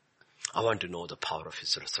 I want to know the power of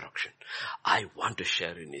His resurrection. I want to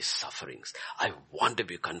share in His sufferings. I want to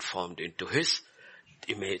be conformed into His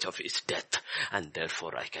image of His death. And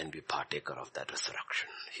therefore I can be partaker of that resurrection.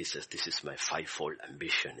 He says, this is my 5-fold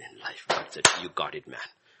ambition in life. God said, you got it, man.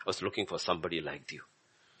 I was looking for somebody like you.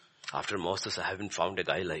 After Moses, I haven't found a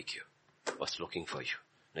guy like you. I was looking for you.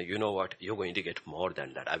 Now you know what? You're going to get more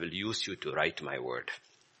than that. I will use you to write my word.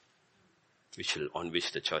 On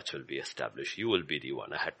which the church will be established. You will be the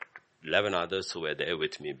one. I had 11 others who were there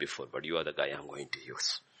with me before, but you are the guy I'm going to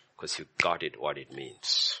use. Because you got it, what it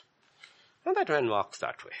means. And that man walks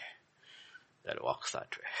that way. That walks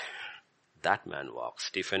that way. That man walks.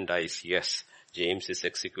 Stephen dies, yes. James is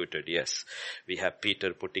executed, yes. We have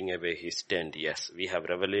Peter putting away his tent, yes. We have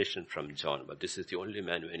revelation from John, but this is the only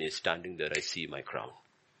man when he's standing there, I see my crown.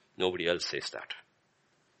 Nobody else says that.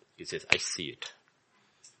 He says, I see it.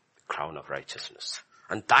 The crown of righteousness.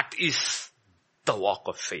 And that is the walk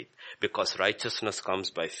of faith. Because righteousness comes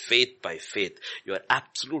by faith, Your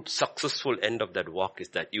absolute successful end of that walk is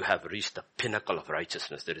that you have reached the pinnacle of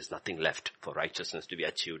righteousness. There is nothing left for righteousness to be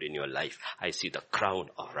achieved in your life. I see the crown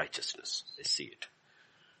of righteousness. I see it.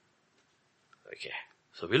 Okay.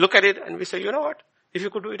 So we look at it and we say, you know what? If you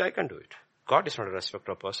could do it, I can do it. God is not a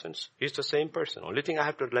respecter of persons. He's the same person. Only thing I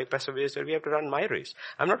have to, like Pastor Way said, we have to run my race.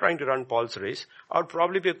 I'm not trying to run Paul's race. I'll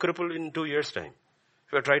probably be a cripple in 2 years' time.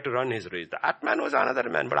 If I try to run his race. That man was another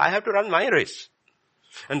man, but I have to run my race.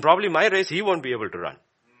 And probably my race he won't be able to run.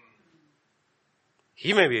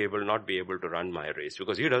 He may not be able to run my race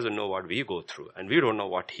because he doesn't know what we go through and we don't know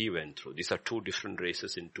what he went through. These are 2 different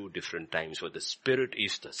races in 2 different times, but the Spirit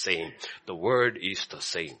is the same. The Word is the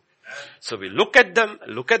same. So we look at them,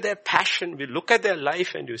 look at their passion, we look at their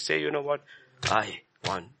life and you say, you know what? I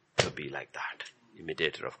want to be like that.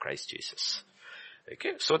 Imitator of Christ Jesus.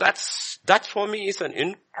 Okay, so that for me is an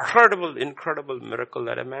incredible miracle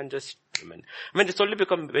that a man just, it's only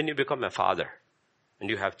when you become a father and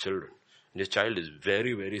you have children. And your child is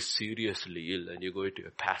very, very seriously ill and you go to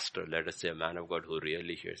a pastor, let us say a man of God who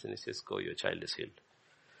really hears, and he says, go, your child is healed.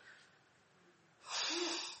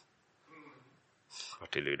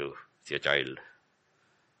 What will you do? It's your child.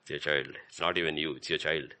 It's your child. It's not even you, it's your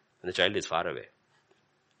child. And the child is far away.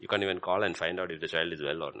 You can't even call and find out if the child is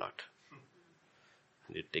well or not.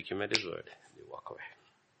 You take him at his word, you walk away.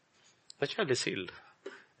 The child is healed.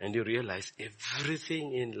 And you realize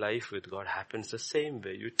everything in life with God happens the same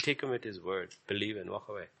way. You take him at his word, believe and walk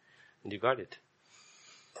away. And you got it.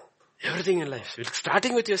 Everything in life,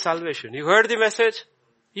 starting with your salvation. You heard the message,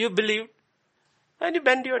 you believed, and you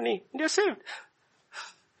bend your knee, and you're saved.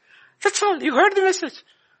 That's all. You heard the message.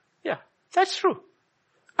 Yeah, that's true.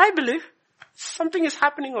 I believe. Something is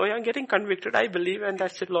happening. Oh, I'm getting convicted. I believe, and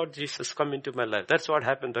that's it. Lord Jesus, come into my life. That's what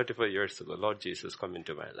happened 35 years ago. Lord Jesus, come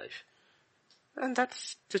into my life. And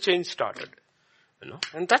that's the change started.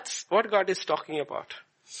 And that's what God is talking about.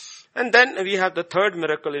 And then we have the third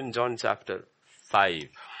miracle in John chapter 5.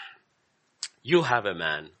 You have a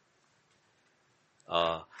man.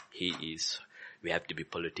 We have to be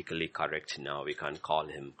politically correct now. We can't call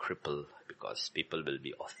him cripple because people will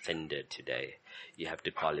be offended today. You have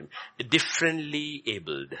to call him differently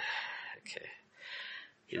abled.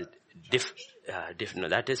 Okay. No,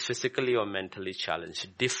 that is physically or mentally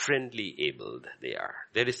challenged. Differently abled they are.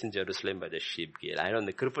 There is in Jerusalem by the sheep gate.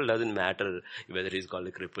 The cripple doesn't matter whether he's called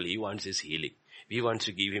a cripple. He wants his healing. We want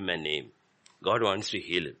to give him a name. God wants to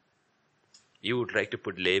heal him. You would like to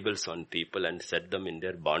put labels on people and set them in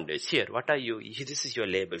their bondage. Here, what are you? This is your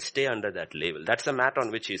label. Stay under that label. That's the mat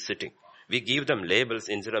on which he's sitting. We give them labels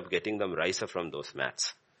instead of getting them rise up from those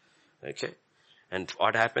mats. Okay? And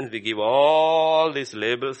what happens? We give all these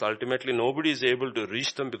labels. Ultimately, nobody is able to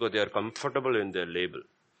reach them because they are comfortable in their label.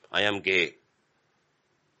 I am gay.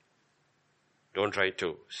 Don't try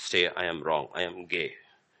to say I am wrong. I am gay.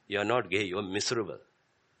 You are not gay. You are miserable.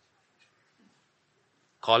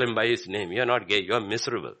 Call him by his name. You are not gay. You are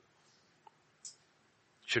miserable.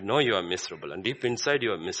 You should know you are miserable. And deep inside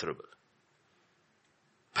you are miserable.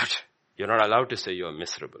 But you're not allowed to say you are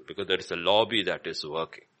miserable because there is a lobby that is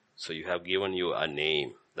working. So you have given you a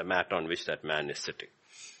name, the mat on which that man is sitting.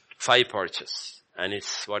 5 porches. And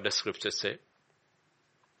it's what the scriptures say.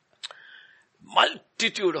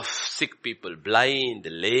 Multitude of sick people, blind,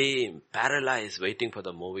 lame, paralyzed, waiting for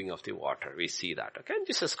the moving of the water. We see that. Okay, and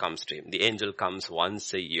Jesus comes to him. The angel comes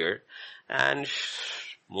once a year and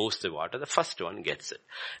moves the water. The first one gets it.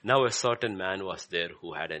 Now a certain man was there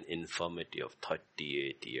who had an infirmity of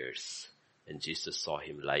 38 years. And Jesus saw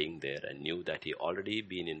him lying there and knew that he already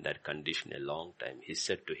been in that condition a long time. He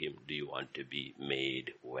said to him, do you want to be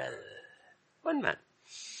made well? One man.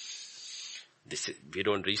 We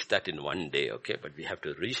don't reach that in one day, okay? But we have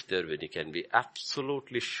to reach there when you can be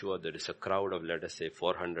absolutely sure there is a crowd of, let us say,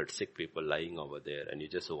 400 sick people lying over there, and you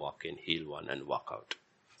just walk in, heal one, and walk out.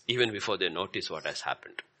 Even before they notice what has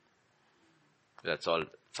happened. That's all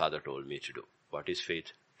Father told me to do. What is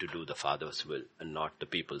faith? To do the Father's will and not the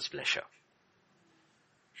people's pleasure.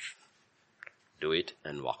 Do it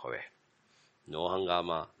and walk away. No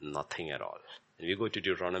hangama, nothing at all. And we go to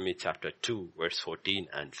Deuteronomy chapter 2, verse 14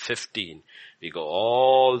 and 15. We go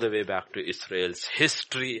all the way back to Israel's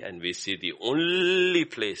history and we see the only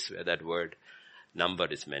place where that word number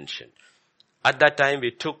is mentioned. At that time we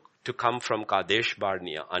took to come from Kadesh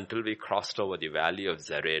Barnea until we crossed over the valley of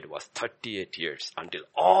Zered was 38 years until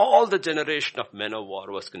all the generation of men of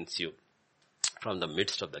war was consumed from the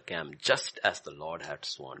midst of the camp, just as the Lord had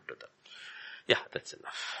sworn to them. Yeah, that's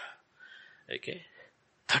enough. Okay.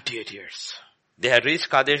 38 years. They had reached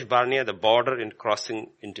Kadesh Barnea, the border in crossing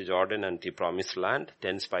into Jordan and the promised land.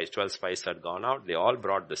 12 spies had gone out. They all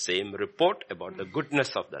brought the same report about the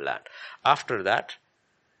goodness of the land. After that,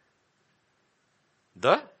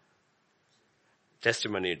 the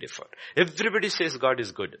testimony differed. Everybody says God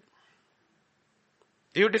is good.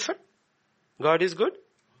 Do you differ? God is good?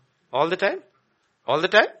 All the time? All the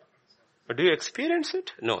time? But do you experience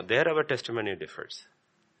it? No, there our testimony differs.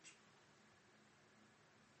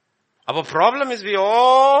 Our problem is we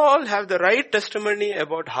all have the right testimony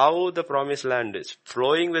about how the promised land is.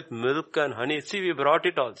 Flowing with milk and honey. See, we brought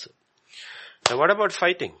it also. Now what about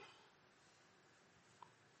fighting?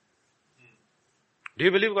 Do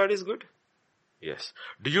you believe God is good? Yes.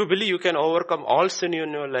 Do you believe you can overcome all sin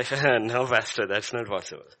in your life? No, Pastor, that's not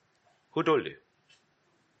possible. Who told you?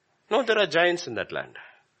 No, there are giants in that land.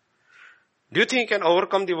 Do you think you can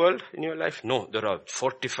overcome the world in your life? No, there are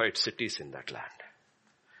fortified cities in that land.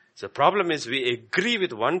 So the problem is we agree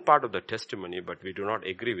with one part of the testimony, but we do not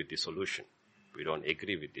agree with the solution. We don't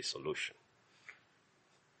agree with the solution.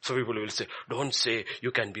 So people will say, don't say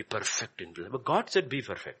you can be perfect in life. But God said be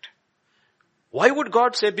perfect. Why would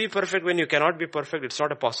God say be perfect when you cannot be perfect? It's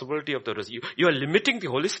not a possibility of the rest. You are limiting the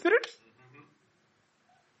Holy Spirit?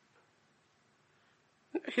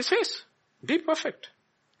 He says, be perfect.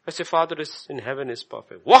 As your Father is in heaven is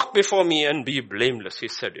perfect. Walk before me and be blameless. He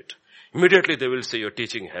said it. Immediately they will say you're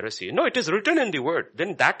teaching heresy. No, it is written in the word.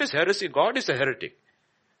 Then that is heresy. God is a heretic.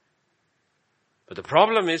 But the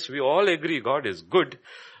problem is we all agree God is good,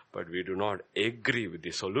 but we do not agree with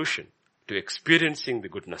the solution to experiencing the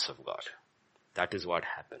goodness of God. That is what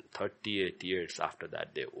happened. 38 years after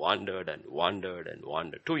that, they wandered and wandered and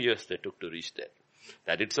wandered. 2 years they took to reach there.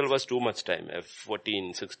 That itself was too much time. A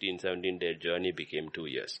 14, 16, 17-day journey became 2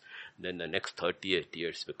 years. Then the next 38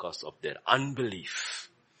 years because of their unbelief.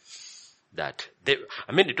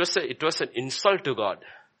 It was an insult to God.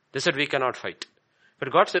 They said, we cannot fight.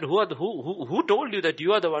 But God said, who told you that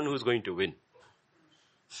you are the one who is going to win?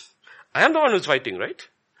 I am the one who is fighting, right?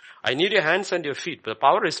 I need your hands and your feet, but the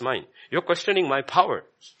power is mine. You're questioning my power.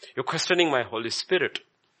 You're questioning my Holy Spirit.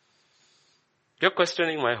 You're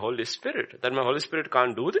questioning my Holy Spirit. That my Holy Spirit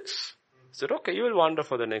can't do this? I said, okay, you will wander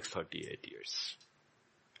for the next 38 years.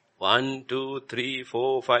 1, 2, 3,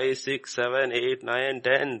 4, 5, 6, 7, 8, 9,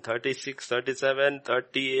 10, 36, 37,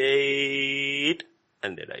 38.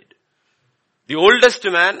 And they died. The oldest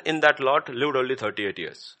man in that lot lived only 38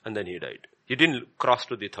 years. And then he died. He didn't cross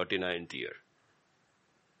to the 39th year.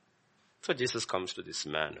 So Jesus comes to this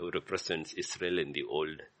man who represents Israel in the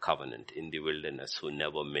old covenant, in the wilderness, who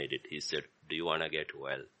never made it. He said, do you want to get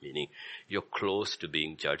well? Meaning, you're close to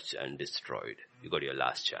being judged and destroyed. You got your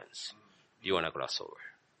last chance. Do you want to cross over?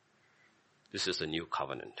 This is a new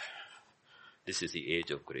covenant. This is the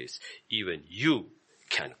age of grace. Even you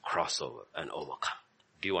can cross over and overcome.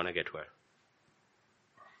 Do you want to get well?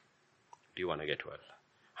 Do you want to get well?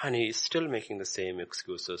 And he is still making the same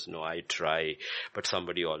excuses. No, I try, but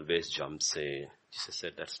somebody always jumps in. Jesus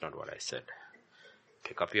said, that's not what I said.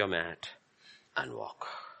 Pick up your mat and walk.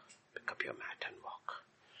 Pick up your mat and walk.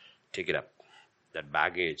 Take it up. That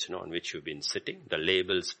baggage, on which you've been sitting, the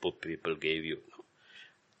labels people gave you,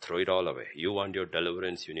 throw it all away. You want your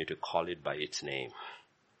deliverance, you need to call it by its name.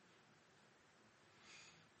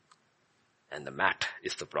 And the mat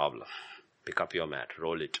is the problem. Pick up your mat,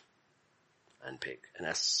 roll it, and pick. And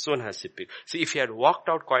as soon as he picked, see, if he had walked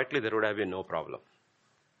out quietly, there would have been no problem.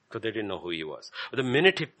 Because they didn't know who he was. But the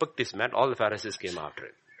minute he picked his mat, all the Pharisees came after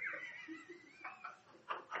him.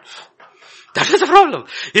 That is the problem.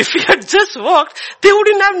 If he had just walked, they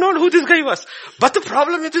wouldn't have known who this guy was. But the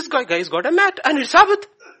problem is this guy's got a mat and it's Sabbath.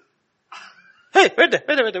 Hey, wait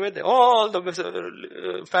there. All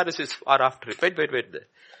the Pharisees are after him. Wait there.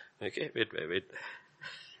 Okay, wait there.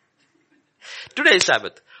 Today is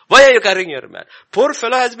Sabbath. Why are you carrying your mat? Poor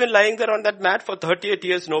fellow has been lying there on that mat for 38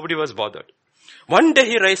 years. Nobody was bothered. One day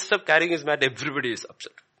he rises up carrying his mat. Everybody is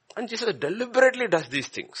upset. And Jesus deliberately does these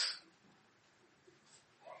things.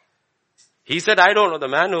 He said, I don't know. The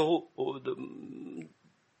man who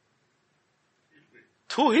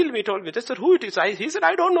healed me told me. They said, who it is? He said,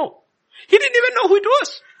 I don't know. He didn't even know who it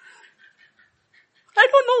was. I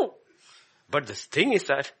don't know. But the thing is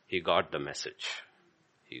that he got the message.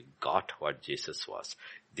 He got what Jesus was.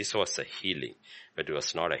 This was a healing, but it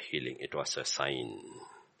was not a healing. It was a sign.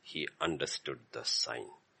 He understood the sign.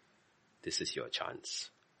 This is your chance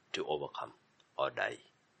to overcome or die.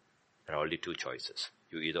 There are only two choices.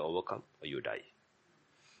 You either overcome or you die.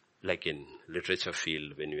 Like in literature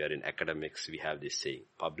field, when we are in academics, we have this saying,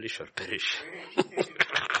 publish or perish.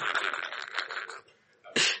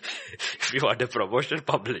 If you want a promotion,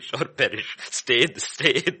 publish or perish. Stay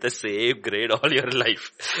the same grade all your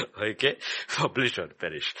life. Okay? Publish or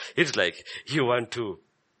perish. It's like you want to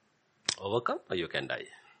overcome or you can die.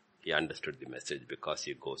 He understood the message because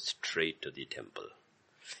he goes straight to the temple.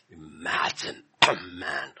 Imagine a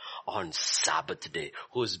man on Sabbath day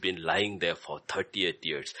who's been lying there for 38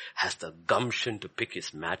 years has the gumption to pick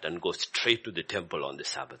his mat and go straight to the temple on the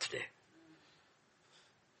Sabbath day.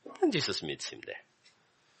 And Jesus meets him there.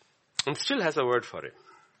 And still has a word for him.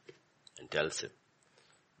 And tells him,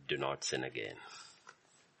 do not sin again.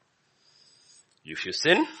 If you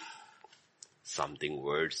sin, something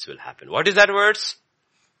worse will happen. What is that worse?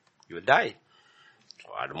 You will die.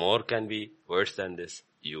 What more can be worse than this?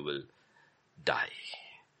 You will die.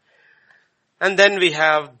 And then we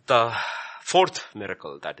have the fourth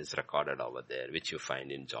miracle that is recorded over there, which you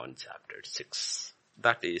find in John chapter 6.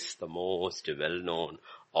 That is the most well-known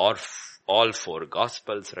All four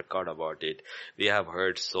Gospels record about it. We have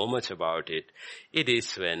heard so much about it. It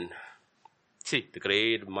is when, see, the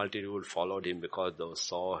great multitude followed him because they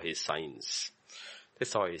saw his signs. They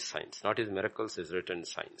saw his signs, not his miracles, his written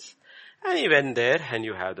signs. And he went there and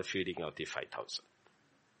you have the feeding of the 5,000.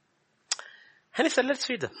 And he said, let's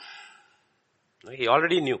feed them. He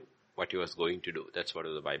already knew what he was going to do. That's what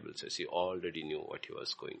the Bible says. He already knew what he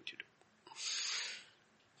was going to do.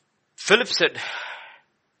 Philip said,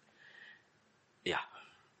 yeah.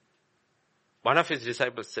 One of his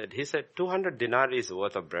disciples said, 200 denarii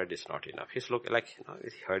worth of bread is not enough. He's looking like, he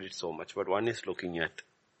heard it so much, but one is looking at,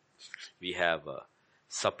 we have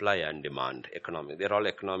supply and demand, economic. They're all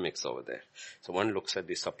economics over there. So one looks at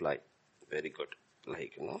the supply. Very good.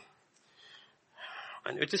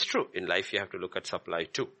 And it is true. In life you have to look at supply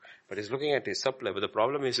too. But he's looking at his supply. But the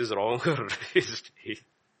problem is he's wrong. He's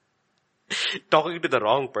talking to the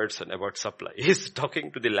wrong person about supply. He's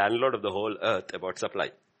talking to the landlord of the whole earth about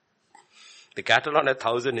supply. The cattle on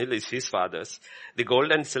 1,000 hill is his father's. The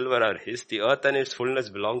gold and silver are his. The earth and its fullness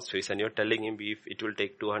belongs to his. And you're telling him if it will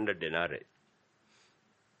take 200 denarii.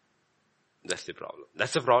 That's the problem.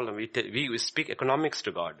 That's the problem. We speak economics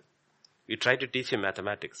to God. We try to teach him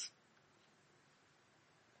mathematics.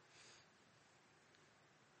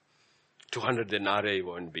 200 denarii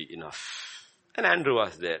won't be enough. And Andrew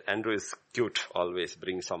was there. Andrew is cute. Always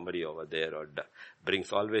brings somebody over there or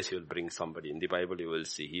he will bring somebody. In the Bible you will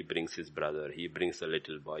see he brings his brother. He brings the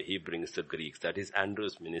little boy. He brings the Greeks. That is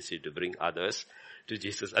Andrew's ministry, to bring others to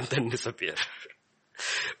Jesus and then disappear.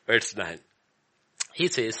 Verse 9. He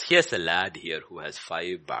says, here's a lad here who has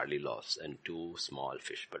 5 barley loaves and 2 small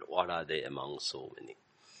fish. But what are they among so many?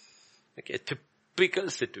 Okay, a typical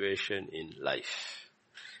situation in life.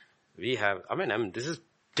 We have, this is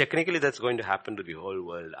technically that's going to happen to the whole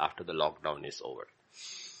world after the lockdown is over.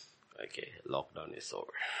 Okay, lockdown is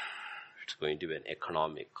over. It's going to be an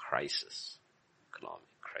economic crisis.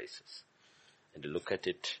 And you look at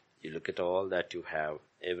it, you look at all that you have,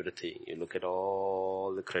 everything. You look at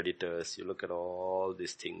all the creditors, you look at all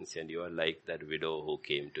these things, and you are like that widow who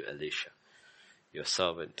came to Elisha. Your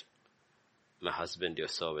servant, my husband, your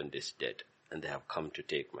servant is dead, and they have come to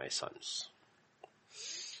take my sons.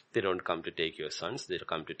 They don't come to take your sons. They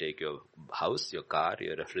come to take your house, your car,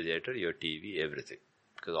 your refrigerator, your TV, everything.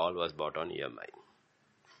 Because all was bought on EMI.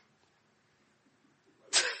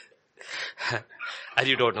 And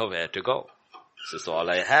you don't know where to go. This is all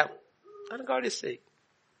I have. And God is saying.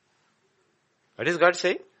 What is God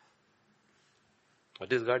saying?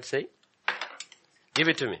 What is God saying? Give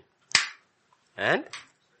it to me. And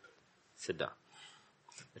sit down.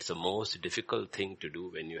 It's the most difficult thing to do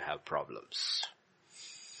when you have problems.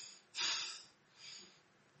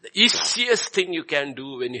 The easiest thing you can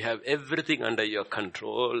do when you have everything under your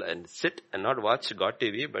control and sit and not watch God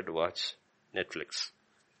TV but watch Netflix.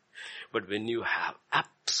 But when you have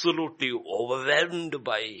absolutely overwhelmed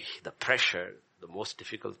by the pressure, the most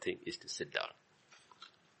difficult thing is to sit down.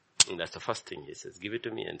 And that's the first thing he says, give it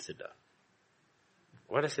to me and sit down.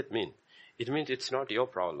 What does it mean? It means it's not your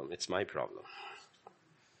problem, it's my problem.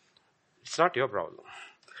 It's not your problem.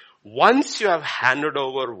 Once you have handed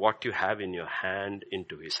over what you have in your hand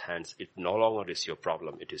into his hands, it no longer is your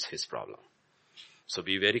problem, it is his problem. So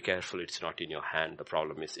be very careful, it's not in your hand, the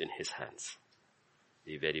problem is in his hands.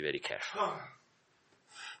 Be very, very careful.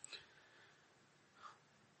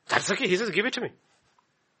 That's okay, he says, give it to me.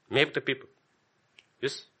 Make the people.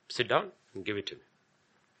 Just sit down and give it to me.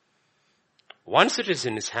 Once it is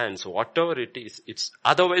in his hands, whatever it is,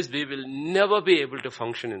 otherwise we will never be able to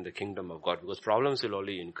function in the kingdom of God, because problems will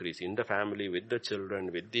only increase in the family, with the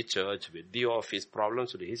children, with the church, with the office.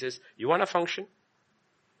 Problems will. He says, you want to function?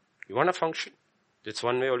 You want to function? It's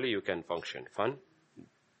one way only you can function. Fun?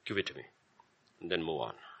 Give it to me. And then move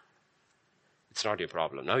on. It's not your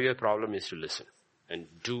problem. Now your problem is to listen and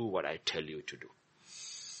do what I tell you to do.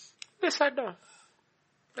 They sat down.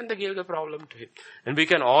 And they gave the problem to him. And we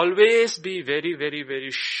can always be very, very,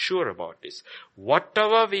 very sure about this.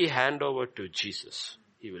 Whatever we hand over to Jesus,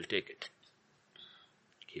 he will take it.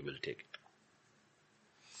 He will take it.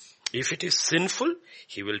 If it is sinful,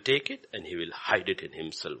 he will take it and he will hide it in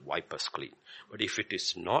himself, wipe us clean. But if it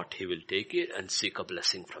is not, he will take it and seek a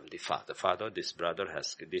blessing from the Father. Father, this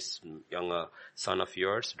younger son of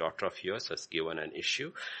yours, daughter of yours has given an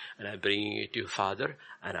issue, and I'm bringing it to you, Father,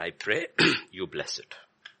 and I pray you bless it.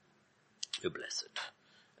 You bless it.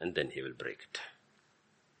 And then he will break it.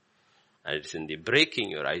 And it's in the breaking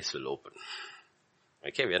your eyes will open.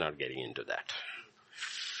 Okay, we are not getting into that.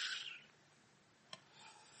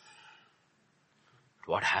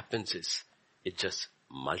 What happens is, it just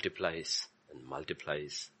multiplies and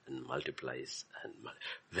multiplies and multiplies and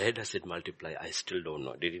where does it multiply? I still don't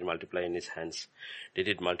know. Did it multiply in his hands? Did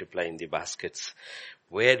it multiply in the baskets?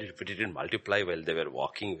 Where did it multiply while they were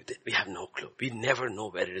walking with it? We have no clue. We never know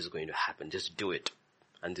where it is going to happen. Just do it.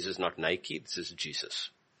 And this is not Nike, this is Jesus.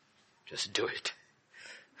 Just do it.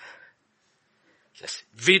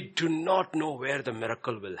 We do not know where the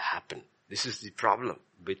miracle will happen. This is the problem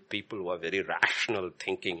with people who are very rational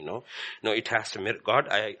thinking, No, it has to, God,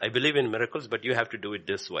 I believe in miracles, but you have to do it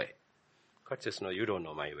this way. God says, no, you don't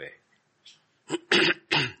know my way.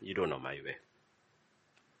 You don't know my way.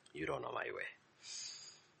 You don't know my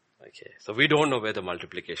way. Okay, so we don't know where the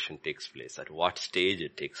multiplication takes place, at what stage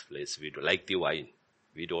it takes place. We do, like the wine.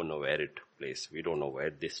 We don't know where it took place. We don't know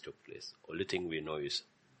where this took place. Only thing we know is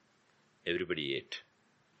everybody ate.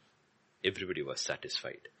 Everybody was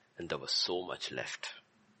satisfied. And there was so much left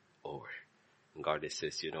over. And God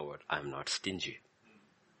says, you know what? I'm not stingy.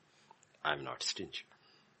 I'm not stingy.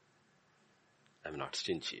 I'm not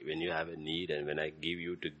stingy. When you have a need and when I give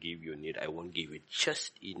you to give your need, I won't give you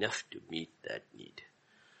just enough to meet that need.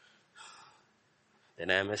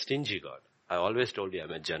 Then I am a stingy God. I always told you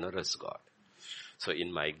I'm a generous God. So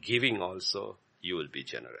in my giving also, you will be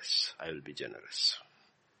generous. I will be generous.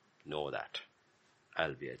 Know that.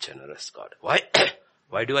 I'll be a generous God. Why?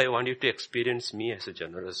 Why do I want you to experience me as a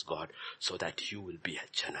generous God? So that you will be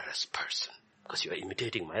a generous person. Because you are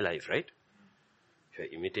imitating my life, right? You are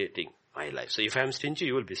imitating my life. So if I am stingy,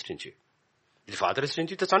 you will be stingy. If the father is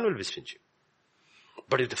stingy, the son will be stingy.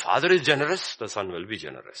 But if the father is generous, the son will be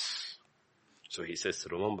generous. So he says,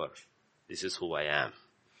 remember, this is who I am.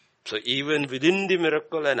 So even within the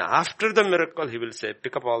miracle and after the miracle, he will say,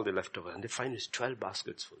 pick up all the leftovers. And they find his 12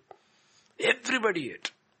 baskets full. Everybody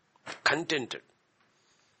ate, contented,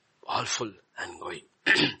 all full and going.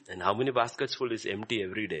 And how many baskets full is empty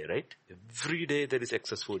every day, right? Every day there is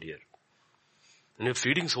excess food here. And you're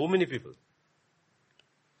feeding so many people.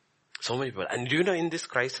 So many people. And do you know in this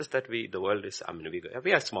crisis that the world is,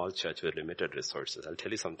 we are a small church with limited resources. I'll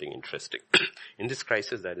tell you something interesting. In this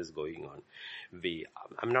crisis that is going on,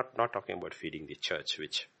 I'm not talking about feeding the church,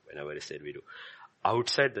 which whenever I said we do.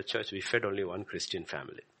 Outside the church, we fed only one Christian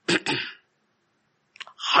family.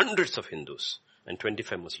 Hundreds of Hindus and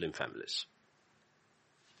 25 Muslim families.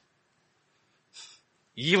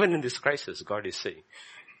 Even in this crisis, God is saying,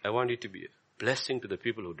 I want you to be a blessing to the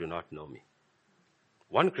people who do not know me.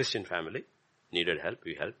 One Christian family needed help,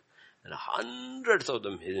 we helped. And hundreds of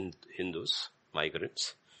them Hindus,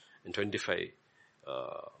 migrants, and 25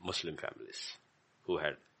 Muslim families who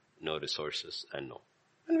had no resources and no.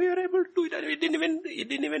 And we were able to do it, and it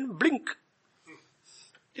didn't even blink.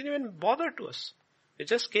 It didn't even bother to us. It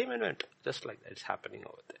just came and went, just like that. It's happening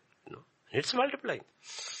over there, And it's multiplying,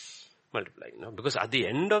 because at the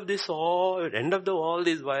end of this, all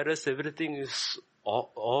this virus, everything is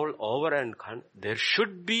all over, and there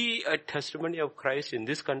should be a testimony of Christ in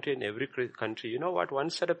this country and every country. You know what? One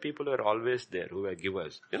set of people were always there who were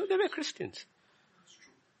givers. They were Christians.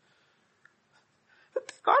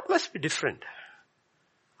 But God must be different.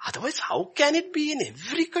 Otherwise, how can it be in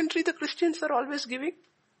every country the Christians are always giving?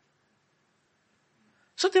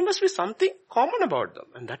 So there must be something common about them,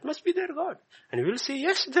 and that must be their God. And we will say,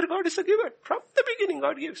 yes, their God is a giver. From the beginning,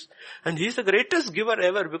 God gives. And He is the greatest giver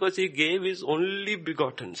ever because He gave His only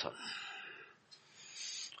begotten Son.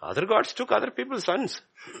 Other gods took other people's sons.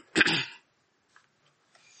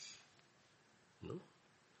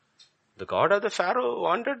 The God of the Pharaoh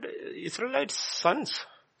wanted Israelites' sons,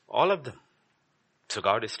 all of them. So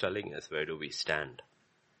God is telling us, where do we stand?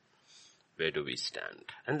 Where do we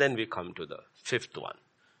stand? And then we come to the fifth one.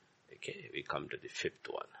 Okay, we come to the fifth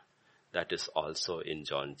one. That is also in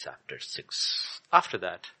John chapter 6. After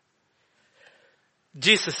that,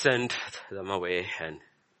 Jesus sent them away and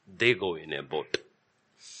they go in a boat.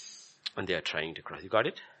 And they are trying to cross. You got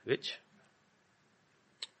it? Which?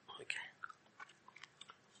 Okay.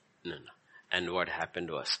 No. And what happened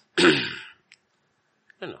was,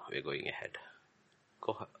 no, we're going ahead.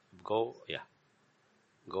 Go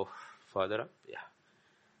further up. Yeah.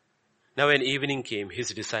 Now when evening came, his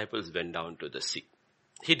disciples went down to the sea.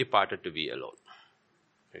 He departed to be alone.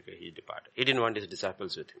 Okay, he departed. He didn't want his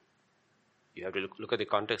disciples with him. You have to look at the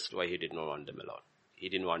context why he did not want them alone. He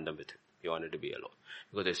didn't want them with him. He wanted to be alone.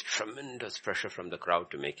 Because there's tremendous pressure from the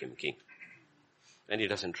crowd to make him king. And he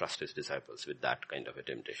doesn't trust his disciples with that kind of a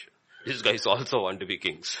temptation. These guys also want to be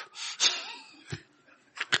kings.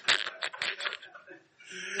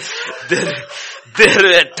 There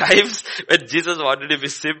were times when Jesus wanted to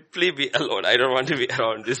simply be alone. I don't want to be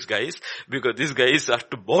around these guys because these guys are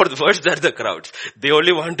to more worse than the crowds. They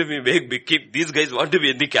only want to keep, these guys want to be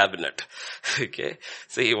in the cabinet. Okay.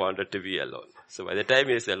 So he wanted to be alone. So by the time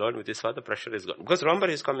he is alone with his Father, pressure is gone. Because remember,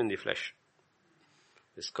 he's come in the flesh.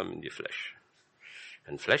 He's come in the flesh.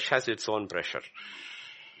 And flesh has its own pressure.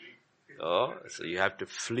 Oh, so you have to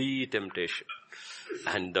flee temptation.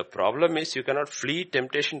 And the problem is you cannot flee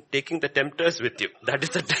temptation taking the tempters with you. That is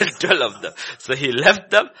the title of them. So he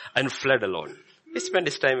left them and fled alone. He spent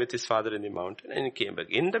his time with his Father in the mountain and he came back.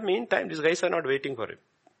 In the meantime, these guys are not waiting for him.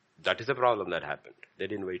 That is the problem that happened. They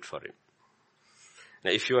didn't wait for him.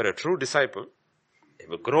 Now if you are a true disciple, if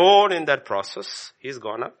you have grown in that process, he's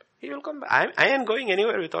gone up, he will come back. I ain't going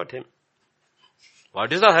anywhere without him.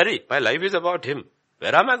 What is the hurry? My life is about him.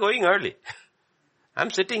 Where am I going early? I'm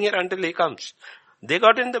sitting here until he comes. They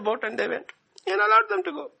got in the boat and they went. He allowed them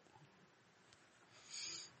to go.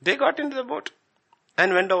 They got into the boat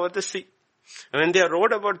and went over the sea. And when they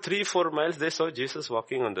rowed about 3-4 miles, they saw Jesus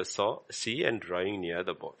walking on the sea and drawing near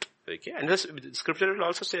the boat. Okay, and this scripture will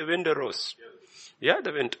also say wind arose. Yeah,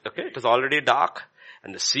 the wind. Okay, it was already dark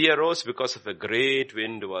and the sea arose because of a great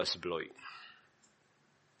wind was blowing.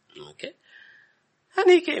 Okay, and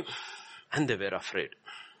he came and they were afraid.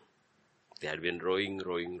 They had been rowing,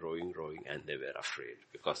 and they were afraid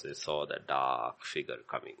because they saw the dark figure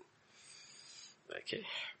coming. Okay.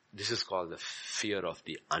 This is called the fear of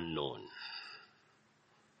the unknown.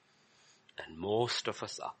 And most of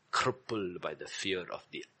us are crippled by the fear of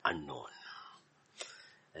the unknown.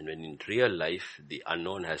 And when in real life, the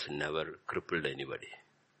unknown has never crippled anybody.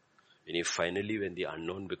 When the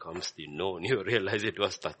unknown becomes the known, you realize it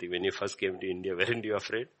was nothing. When you first came to India, weren't you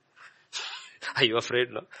afraid? Are you afraid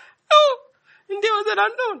now? No! India was an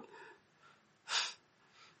unknown.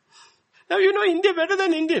 Now you know India better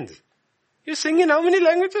than Indians. You sing in how many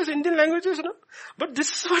languages? Indian languages, no? But this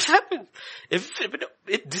is what happens.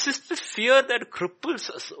 This is the fear that cripples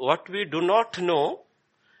us. What we do not know,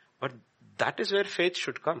 but that is where faith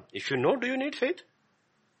should come. If you know, do you need faith?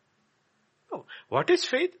 No. What is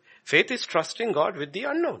faith? Faith is trusting God with the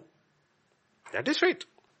unknown. That is faith.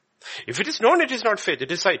 If it is known, it is not faith,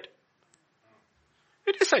 it is sight.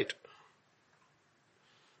 It is sight.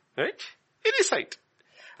 Right? It is sight.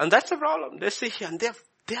 And that's the problem. They say here, and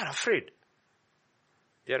they are afraid.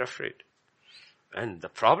 They are afraid. And the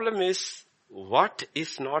problem is, what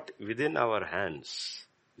is not within our hands,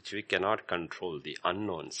 which we cannot control, the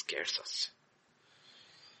unknown scares us.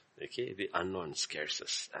 Okay, the unknown scares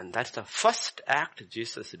us. And that's the first act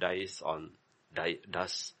Jesus does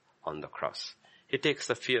on the cross. He takes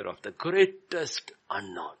the fear of the greatest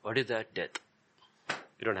unknown. What is that? Death.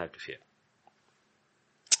 You don't have to fear.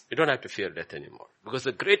 You don't have to fear death anymore. Because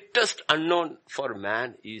the greatest unknown for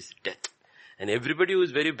man is death. And everybody who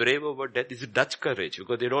is very brave about death is Dutch courage,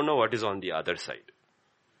 because they don't know what is on the other side.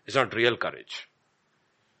 It's not real courage.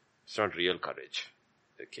 It's not real courage.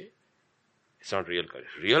 Okay? It's not real courage.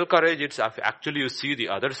 Real courage, it's actually you see the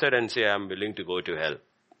other side and say, I'm willing to go to hell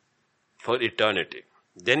for eternity.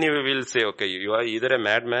 Then you will say, okay, you are either a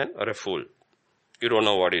madman or a fool. You don't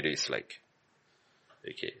know what it is like.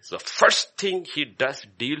 Okay, so the first thing he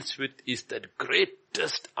deals with is that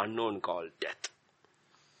greatest unknown called death.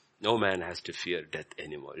 No man has to fear death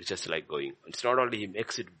anymore. It's just like going. It's not only he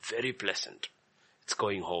makes it very pleasant. It's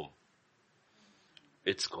going home.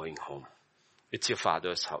 It's going home. It's your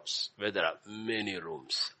Father's house where there are many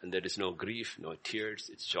rooms and there is no grief, no tears.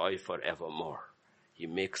 It's joy forevermore. He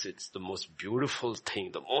makes it the most beautiful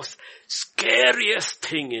thing, the most scariest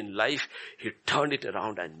thing in life. He turned it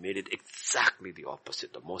around and made it exactly the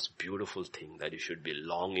opposite. The most beautiful thing that you should be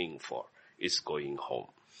longing for is going home.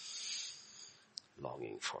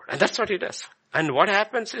 Longing for. And that's what he does. And what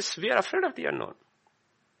happens is we are afraid of the unknown.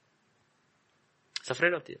 It's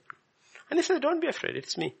afraid of the unknown. And he says, don't be afraid.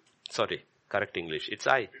 It's me. Sorry, correct English. It's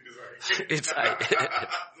I. It's I.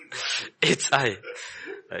 It's I.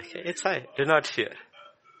 Okay, it's I. Do not fear.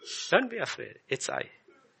 Don't be afraid. It's I.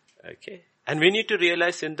 Okay. And we need to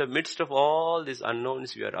realize in the midst of all these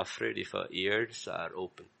unknowns, we are afraid if our ears are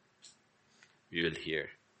open. We will hear.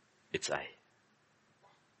 It's I.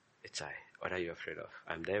 It's I. What are you afraid of?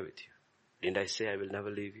 I'm there with you. Didn't I say I will never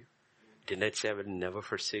leave you? Didn't I say I will never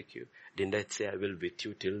forsake you? Didn't I say I will with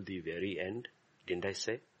you till the very end? Didn't I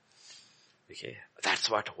say? Okay. That's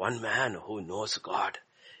what one man who knows God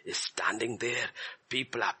is standing there.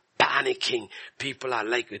 People are panicking. People are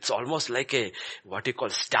like, it's almost like a, what you call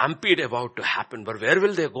stampede about to happen. But where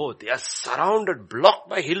will they go? They are surrounded, blocked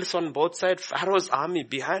by hills on both sides. Pharaoh's army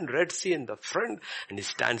behind Red Sea in the front. And he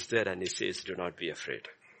stands there and he says, do not be afraid.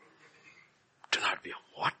 Do not be,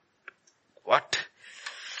 what?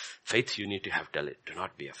 Faith you need to have. Tell it. Do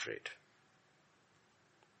not be afraid.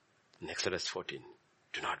 In Exodus 14,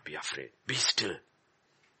 do not be afraid. Be still.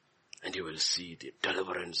 And you will see the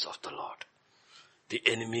deliverance of the Lord. The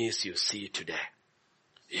enemies you see today,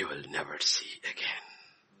 you will never see again.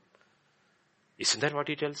 Isn't that what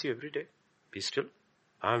he tells you every day? Be still.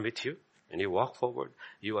 I am with you. And you walk forward.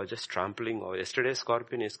 You are just trampling. Or yesterday's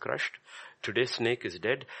scorpion is crushed. Today's snake is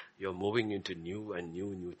dead. You're moving into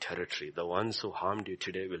new territory. The ones who harmed you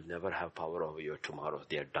today will never have power over you tomorrow.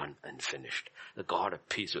 They are done and finished. The God of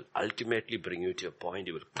peace will ultimately bring you to a point.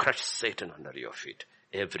 You will crush Satan under your feet.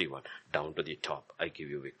 Everyone down to the top. I give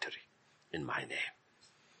you victory in my name.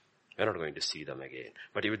 You're not going to see them again.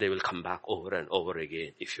 But they will come back over and over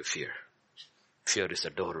again if you fear. Fear is a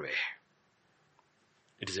doorway.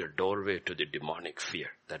 It is a doorway to the demonic fear.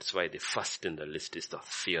 That's why the first in the list is the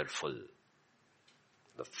fearful.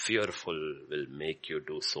 The fearful will make you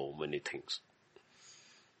do so many things.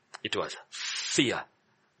 It was fear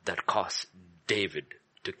that caused David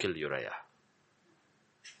to kill Uriah.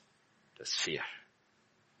 It was fear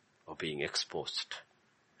of being exposed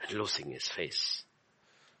and losing his face.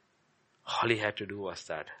 All he had to do was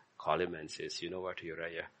that. Call him and says, you know what,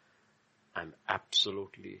 Uriah? I'm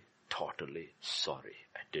absolutely, totally sorry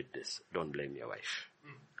I did this. Don't blame your wife.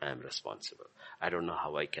 I am responsible. I don't know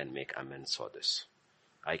how I can make amends for this.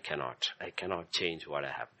 I cannot change what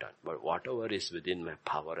I have done. But whatever is within my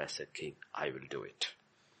power as a king, I will do it.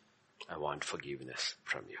 I want forgiveness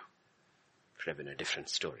from you. It would have been a different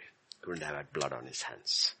story. He wouldn't have had blood on his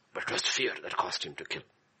hands. But it was fear that caused him to kill.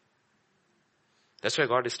 That's why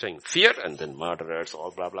God is saying fear and then murderers,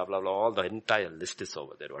 all blah, blah, blah, blah. All the entire list is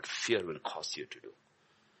over there. What fear will cause you to do.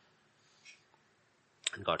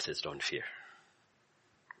 And God says, don't fear.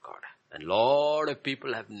 God. And a lot of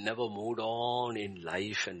people have never moved on in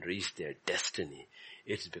life and reached their destiny.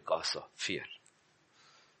 It's because of fear.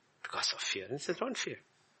 Because of fear. And he says, don't fear.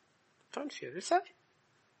 Don't fear. It's I.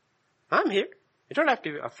 I'm here. You don't have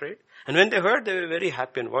to be afraid. And when they heard, they were very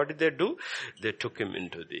happy. And what did they do? They took him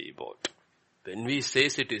into the boat. When we say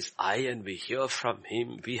it is I and we hear from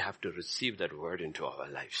him, we have to receive that word into our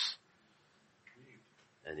lives.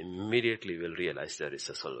 And immediately we'll realize there is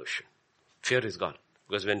a solution. Fear is gone.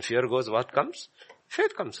 Because when fear goes, what comes?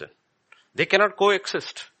 Faith comes in. They cannot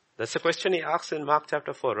coexist. That's the question he asks in Mark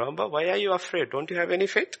chapter 4. Remember, why are you afraid? Don't you have any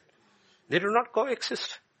faith? They do not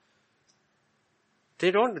coexist.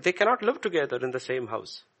 They cannot live together in the same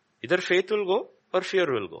house. Either faith will go or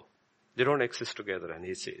fear will go. They don't exist together, and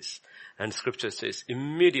he says. And scripture says,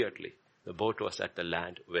 immediately the boat was at the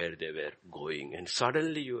land where they were going. And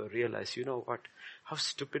suddenly you realize, you know what? How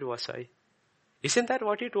stupid was I? Isn't that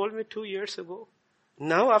what he told me 2 years ago?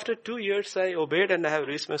 Now after 2 years I obeyed and I have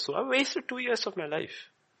reached my soul. I wasted 2 years of my life.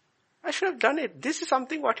 I should have done it. This is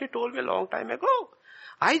something what he told me a long time ago.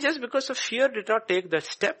 I just because of fear did not take that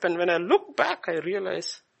step. And when I look back, I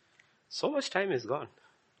realize so much time is gone.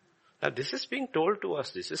 Now this is being told to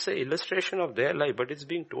us. This is an illustration of their life, but it's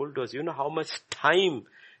being told to us. You know how much time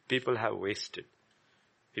people have wasted.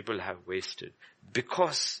 People have wasted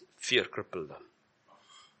because fear crippled them.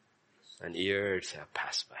 And years have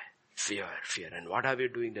passed by. Fear. And what are we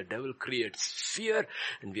doing? The devil creates fear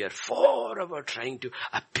and we are forever trying to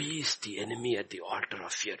appease the enemy at the altar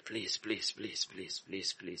of fear. Please.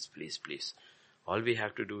 All we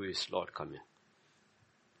have to do is, Lord, come in.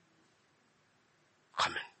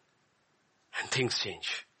 Come in. And things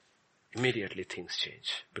change. Immediately things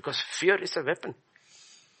change. Because fear is a weapon.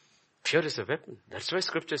 Fear is a weapon. That's why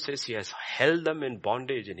scripture says he has held them in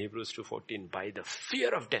bondage in Hebrews 2:14 by the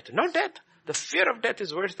fear of death. Not death. The fear of death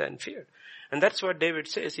is worse than fear. And that's what David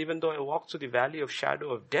says. Even though I walk through the valley of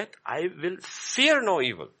shadow of death, I will fear no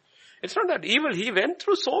evil. It's not that evil. He went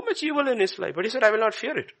through so much evil in his life. But he said, I will not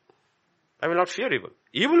fear it. I will not fear evil.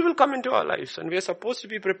 Evil will come into our lives. And we are supposed to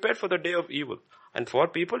be prepared for the day of evil. And for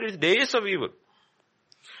people, it's days of evil.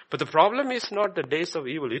 But the problem is not the days of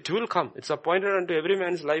evil. It will come. It's appointed unto every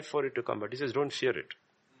man's life for it to come. But he says, don't fear it.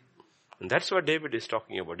 And that's what David is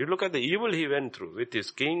talking about. You look at the evil he went through with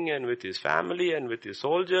his king and with his family and with his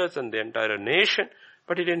soldiers and the entire nation.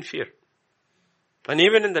 But he didn't fear. And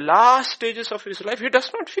even in the last stages of his life, he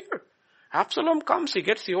does not fear. Absalom comes, he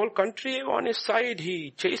gets the whole country on his side.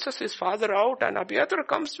 He chases his father out and Abiathar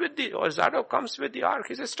comes with Zadok comes with the ark.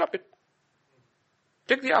 He says, stop it.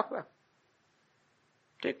 Take the ark back.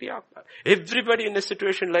 Take the ark back. Everybody in a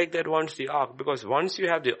situation like that wants the ark, because once you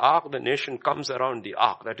have the ark, the nation comes around the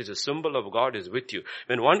ark. That is a symbol of God is with you.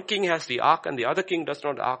 When one king has the ark and the other king does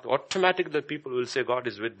not ark, automatically the people will say God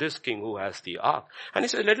is with this king who has the ark. And he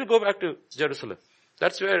says, let it go back to Jerusalem.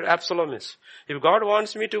 That's where Absalom is. If God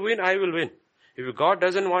wants me to win, I will win. If God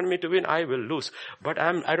doesn't want me to win, I will lose. But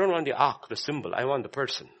I don't want the ark, the symbol. I want the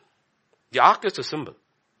person. The ark is the symbol.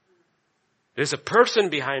 There's a person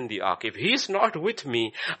behind the ark. If he's not with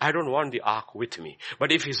me, I don't want the ark with me.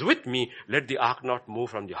 But if he's with me, let the ark not move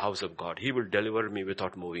from the house of God. He will deliver me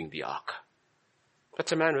without moving the ark.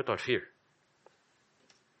 That's a man without fear.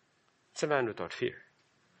 It's a man without fear.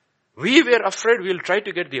 We were afraid we'll try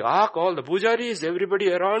to get the ark, all the pujaris, everybody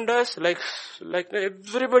around us, like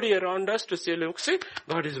everybody around us to say, look, see,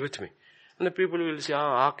 God is with me. And the people will say,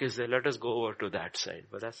 ark is there, let us go over to that side.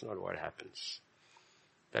 But that's not what happens.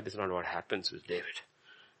 That is not what happens with David.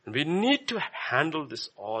 And we need to handle this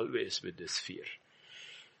always with this fear.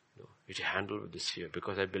 We need to handle with this fear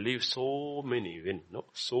because I believe so many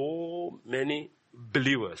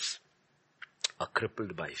believers are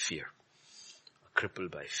crippled by fear.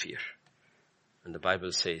 Crippled by fear. And the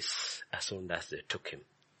Bible says, as soon as they took him,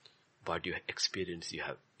 what you experience,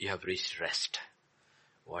 you have reached rest.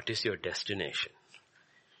 What is your destination?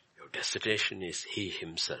 Your destination is He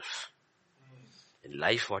Himself. In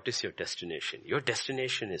life, what is your destination? Your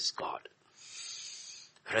destination is God.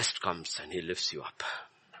 Rest comes and He lifts you up.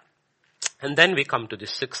 And then we come to the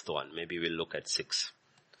sixth one. Maybe we'll look at 6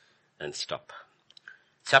 and stop.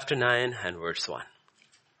 Chapter 9 and verse 1.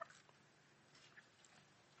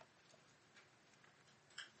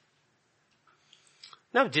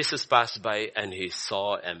 Now Jesus passed by and he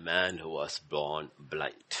saw a man who was born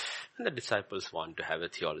blind. And the disciples want to have a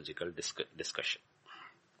theological discussion.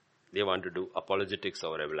 They want to do apologetics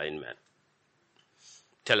over a blind man.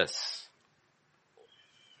 Tell us,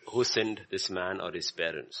 who sinned, this man or his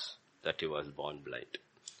parents, that he was born blind?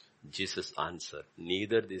 Jesus answered,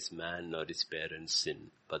 neither this man nor his parents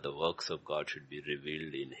sinned, but the works of God should be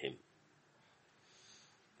revealed in him.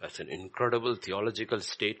 That's an incredible theological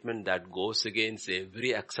statement that goes against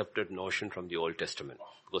every accepted notion from the Old Testament.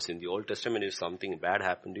 Because in the Old Testament, if something bad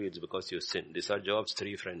happened to you, it's because you sinned. These are Job's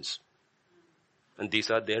 3 friends. And these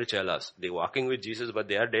are their chelas. They're walking with Jesus, but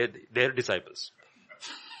they are their disciples.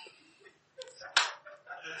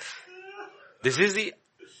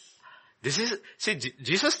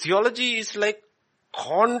 Jesus' theology is like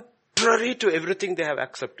contrary to everything they have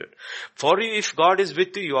accepted. For you, if God is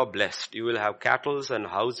with you, you are blessed. You will have cattle and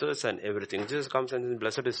houses and everything. Jesus comes and says,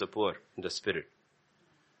 blessed is the poor in the spirit.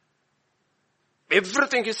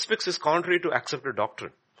 Everything he speaks is contrary to accepted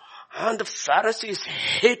doctrine. And the Pharisees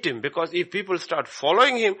hate him because if people start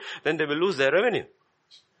following him, then they will lose their revenue.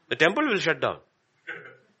 The temple will shut down.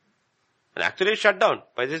 And actually it shut down.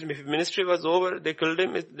 By this, if ministry was over, they killed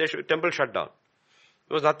him, the temple shut down.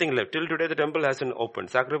 There was nothing left. Till today the temple hasn't opened.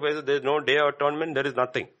 Sacrifices, there is no day of atonement, there is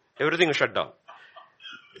nothing. Everything is shut down.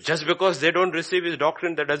 Just because they don't receive his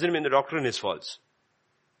doctrine, that doesn't mean the doctrine is false.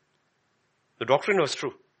 The doctrine was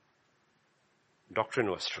true. Doctrine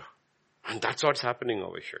was true. And that's what's happening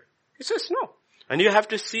over here. He says no. And you have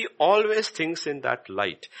to see always things in that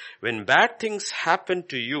light. When bad things happen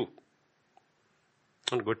to you,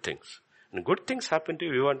 and good things. When good things happen to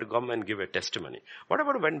you, you want to come and give a testimony. What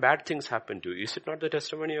about when bad things happen to you? Is it not the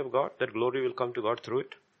testimony of God that glory will come to God through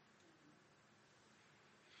it?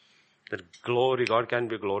 That glory, God can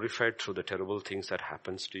be glorified through the terrible things that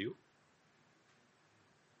happens to you?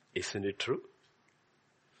 Isn't it true?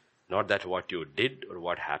 Not that what you did or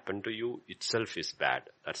what happened to you itself is bad.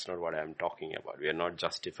 That's not what I am talking about. We are not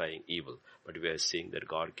justifying evil, but we are saying that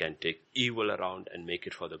God can take evil around and make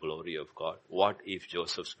it for the glory of God. What if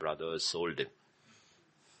Joseph's brothers sold him?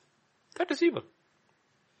 That is evil.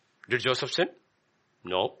 Did Joseph sin?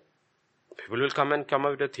 No. People will come up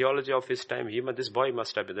with a theology of his time. This boy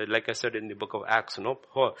must have been, like I said in the book of Acts,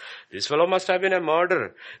 this fellow must have been a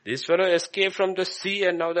murderer. This fellow escaped from the sea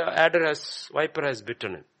and now the viper has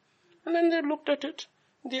bitten him. And then they looked at it.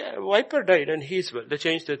 The viper died and he's well. They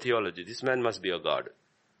changed their theology. This man must be a god.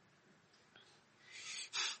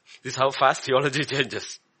 This is how fast theology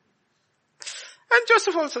changes. And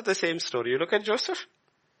Joseph also the same story. You look at Joseph.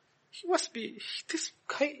 This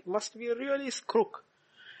guy must be a really crook.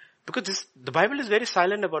 Because the Bible is very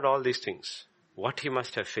silent about all these things. What he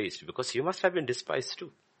must have faced. Because he must have been despised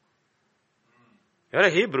too. You're a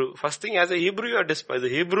Hebrew. First thing, as a Hebrew, you are despised. The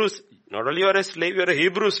Hebrews, not only you are a slave, you are a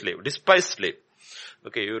Hebrew slave, despised slave.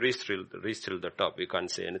 Okay, you reach till the top. You can't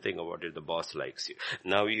say anything about it. The boss likes you.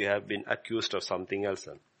 Now you have been accused of something else.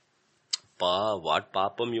 What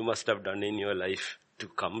papam you must have done in your life to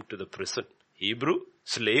come to the prison. Hebrew,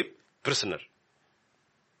 slave, prisoner.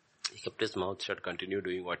 He kept his mouth shut, continued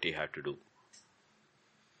doing what he had to do.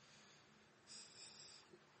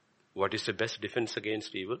 What is the best defense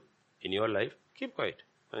against evil in your life? Keep quiet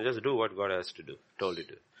and just do what God has to do, told you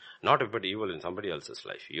to. Not about evil in somebody else's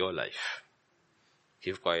life, your life.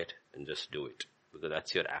 Keep quiet and just do it. Because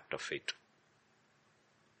that's your act of faith.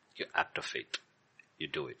 Your act of faith. You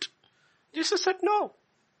do it. Jesus said no.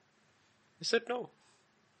 He said no.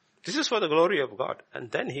 This is for the glory of God.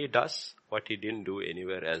 And then he does what he didn't do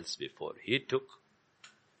anywhere else before. He took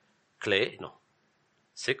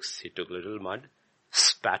he took little mud,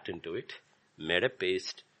 spat into it, made a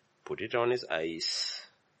paste, put it on his eyes,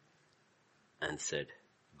 and said,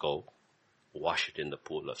 go, wash it in the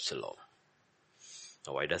pool of Siloam.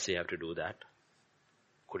 Now why does he have to do that?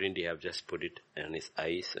 Couldn't he have just put it on his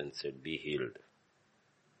eyes and said, be healed?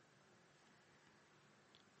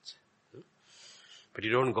 But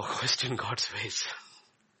you don't go question God's ways.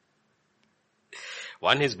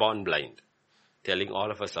 One is born blind, telling all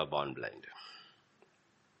of us are born blind.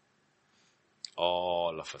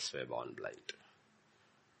 All of us were born blind.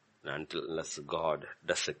 And unless God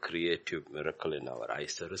does a creative miracle in our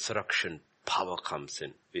eyes, the resurrection power comes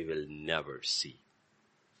in, we will never see.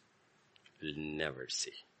 We'll never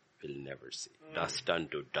see. We'll never see. Dust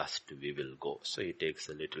unto dust we will go. So he takes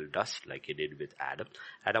a little dust like he did with Adam.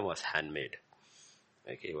 Adam was handmade.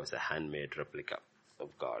 Okay, he was a handmade replica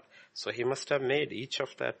of God. So he must have made each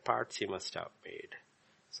of that parts he must have made.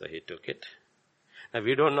 So he took it. Now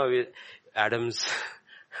we don't know Adam's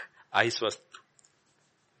eyes was,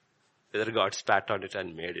 whether God spat on it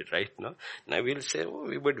and made it, right? No? Now we'll say, oh,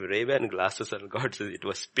 we put Ray-Ban glasses and God says it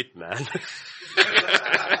was spit, man.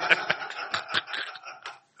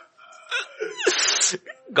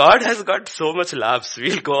 God has got so much laughs.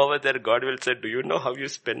 We'll go over there. God will say, do you know how you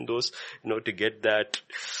spend those, to get that,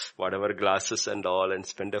 whatever glasses and all, and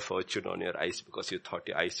spend a fortune on your eyes because you thought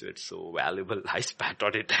your eyes were so valuable. I spat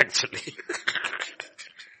on it actually.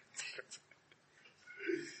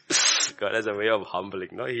 God has a way of humbling.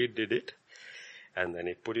 No, he did it. And then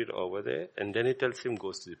he put it over there. And then he tells him,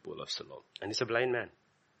 goes to the pool of Siloam. And he's a blind man.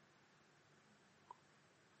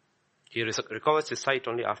 He recovers his sight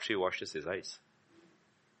only after he washes his eyes.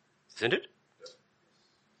 Isn't it?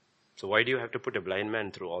 So why do you have to put a blind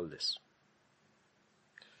man through all this?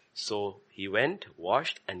 So he went,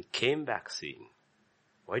 washed, and came back seeing.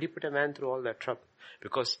 Why do you put a man through all that trouble?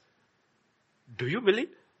 Because, do you believe?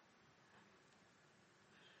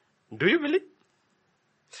 Do you believe?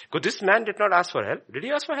 Because this man did not ask for help. Did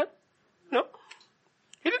he ask for help? No.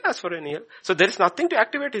 He didn't ask for any help. So there is nothing to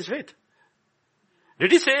activate his faith.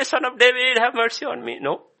 Did he say, Son of David, have mercy on me?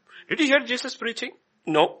 No. Did he hear Jesus preaching?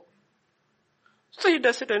 No. So he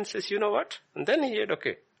does it and says, you know what? And then he said,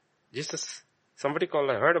 okay, Jesus, somebody called,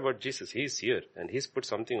 I heard about Jesus. He's here and he's put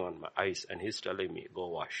something on my eyes and he's telling me, go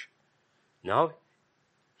wash. Now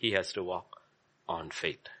he has to walk on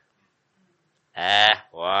faith.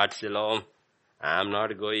 What, Siloam? I'm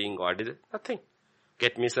not going. What is it? Nothing.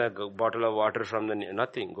 Get me a bottle of water from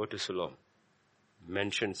nothing. Go to Siloam.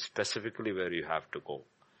 Mention specifically where you have to go.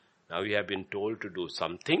 Now you have been told to do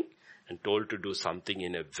something and told to do something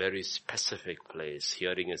in a very specific place.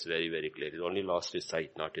 Hearing is very, very clear. He's only lost his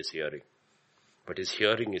sight, not his hearing. But his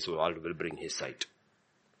hearing is what will bring his sight.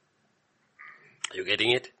 Are you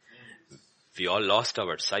getting it? We all lost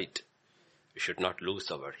our sight. We should not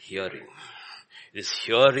lose our hearing. It is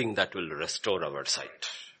hearing that will restore our sight.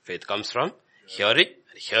 Faith comes from hearing,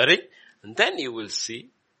 and then you will see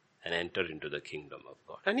and enter into the kingdom of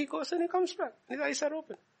God. And he goes and he comes back. His eyes are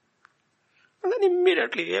open. And then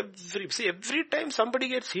immediately, every time somebody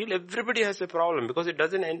gets healed, everybody has a problem because it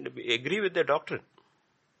doesn't agree with their doctrine.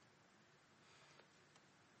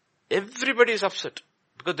 Everybody is upset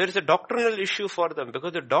because there is a doctrinal issue for them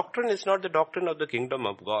because the doctrine is not the doctrine of the kingdom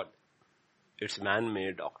of God. It's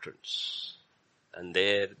man-made doctrines. And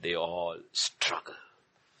there they all struggle.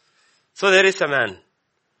 So there is a man,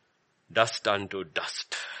 dust unto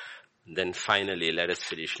dust. Then finally, let us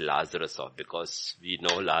finish Lazarus off because we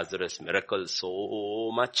know Lazarus' miracle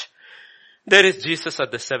so much. There is Jesus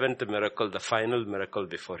at the seventh miracle, the final miracle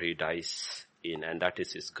before he dies in, and that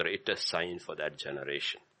is his greatest sign for that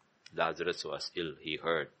generation. Lazarus was ill, he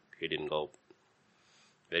heard, he didn't go.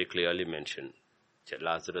 Very clearly mentioned,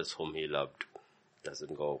 Lazarus whom he loved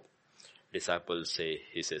doesn't go. Disciples say,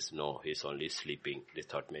 he says, no, he's only sleeping. They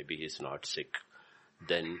thought maybe he's not sick.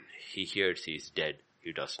 Then he hears he's dead.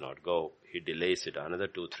 He does not go. He delays it another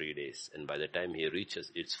 2-3 days. And by the time he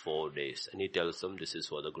reaches, it's 4 days. And he tells them this is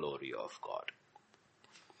for the glory of God.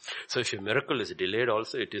 So if a miracle is delayed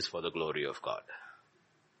also, it is for the glory of God.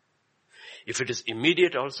 If it is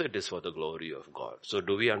immediate also, it is for the glory of God. So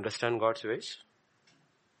do we understand God's ways?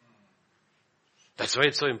 That's why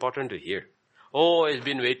it's so important to hear. Oh, it's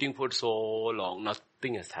been waiting for so long.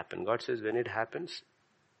 Nothing has happened. God says when it happens,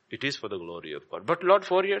 it is for the glory of God. But Lord,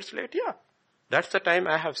 4 years late, yeah. That's the time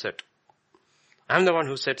I have set. I'm the one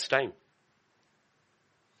who sets time.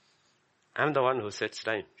 I'm the one who sets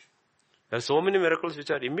time. There are so many miracles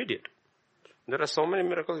which are immediate. There are so many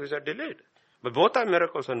miracles which are delayed. But both are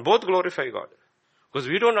miracles and both glorify God. Because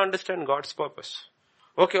we don't understand God's purpose.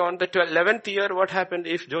 Okay, on the 11th year, what happened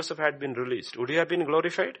if Joseph had been released? Would he have been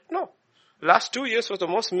glorified? No. Last 2 years was the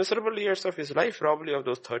most miserable years of his life, probably of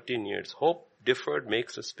those 13 years. Hope deferred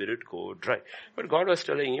makes the spirit go dry. But God was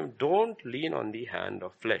telling him, don't lean on the hand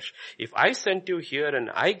of flesh. If I sent you here and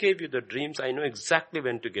I gave you the dreams, I know exactly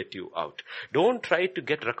when to get you out. Don't try to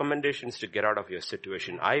get recommendations to get out of your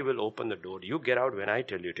situation. I will open the door. You get out when I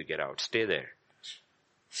tell you to get out. Stay there.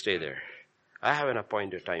 Stay there. I have an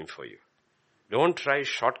appointed time for you. Don't try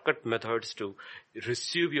shortcut methods to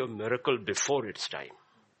receive your miracle before its time.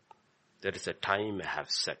 There is a time I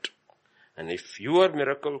have set. And if your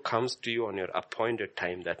miracle comes to you on your appointed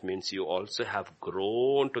time, that means you also have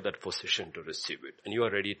grown to that position to receive it. And you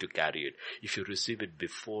are ready to carry it. If you receive it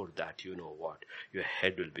before that, you know what? Your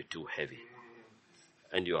head will be too heavy.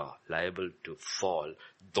 And you are liable to fall,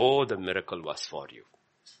 though the miracle was for you.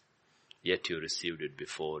 Yet you received it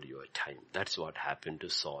before your time. That's what happened to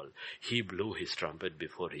Saul. He blew his trumpet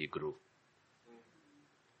before he grew.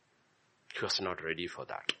 He was not ready for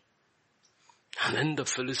that. And when the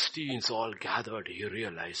Philistines all gathered, he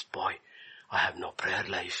realized, boy, I have no prayer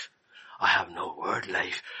life. I have no word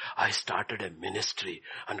life. I started a ministry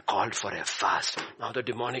and called for a fast. Now the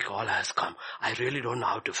demonic all has come. I really don't know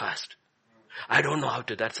how to fast. I don't know how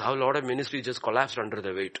to. That's how a lot of ministries just collapsed under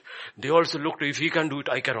the weight. They also looked, if he can do it,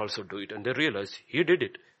 I can also do it. And they realized, he did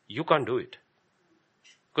it. You can't do it.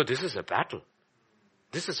 Because this is a battle.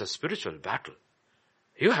 This is a spiritual battle.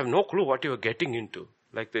 You have no clue what you are getting into.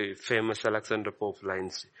 Like the famous Alexander Pope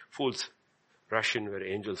lines, fools rush in where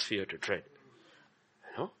angels fear to tread.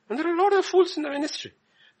 You know? And there are a lot of fools in the ministry.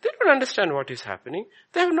 They don't understand what is happening.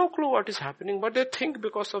 They have no clue what is happening, but they think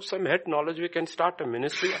because of some head knowledge we can start a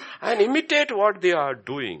ministry and imitate what they are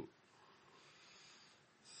doing.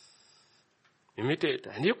 Imitate.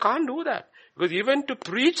 And you can't do that. Because even to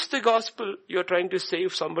preach the gospel, you're trying to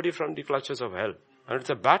save somebody from the clutches of hell. And it's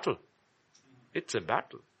a battle. It's a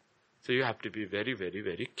battle. So you have to be very, very,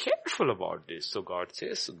 very careful about this. So God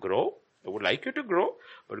says, grow. I would like you to grow,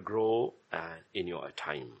 but grow in your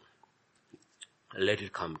time. Let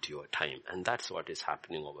it come to your time. And that's what is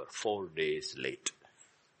happening over 4 days late.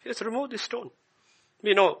 He says, remove the stone.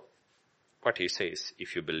 We know what he says.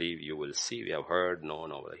 If you believe, you will see. We have heard,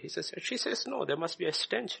 known. She says, no, there must be a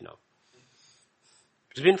stench now.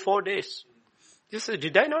 It's been 4 days. He says,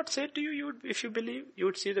 did I not say to you, if you believe, you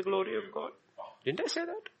would see the glory of God? Didn't I say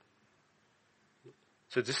that?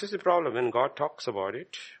 So this is the problem. When God talks about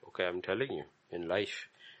it, okay, I'm telling you, in life,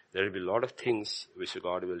 there will be a lot of things which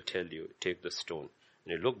God will tell you, take the stone.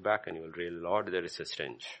 And you look back and you will realize, Lord, there is a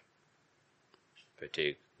stench. If I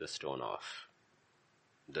take the stone off,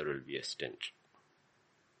 there will be a stench.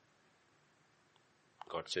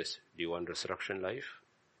 God says, do you want resurrection life?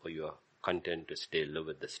 Or you are content to live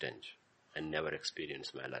with the stench and never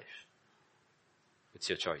experience my life? It's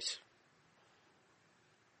your choice.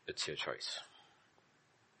 It's your choice.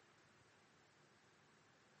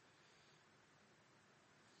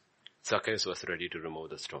 Zacchaeus was ready to remove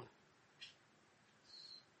the stone.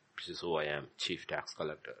 This is who I am, chief tax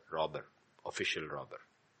collector, robber, official robber.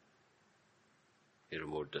 He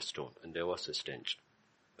removed the stone and there was a stench.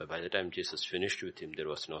 But by the time Jesus finished with him, there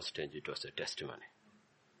was no stench, it was a testimony.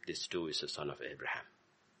 This too is the son of Abraham.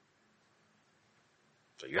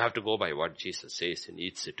 So you have to go by what Jesus says in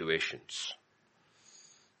each situation.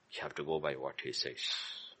 You have to go by what he says.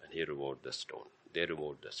 And he removed the stone. They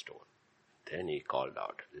removed the stone. Then he called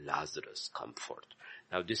out, Lazarus, come forth.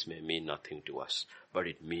 Now this may mean nothing to us, but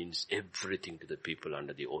it means everything to the people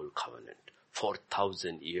under the old covenant.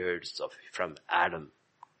 4,000 years from Adam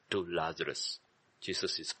to Lazarus.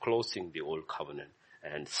 Jesus is closing the old covenant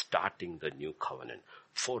and starting the new covenant.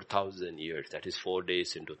 4,000 years, that is 4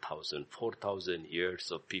 days into 1,000. 4,000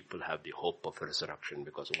 years of people have the hope of resurrection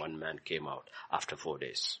because one man came out after 4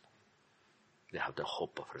 days. They have the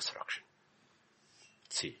hope of resurrection.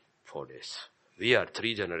 See, 4 days. We are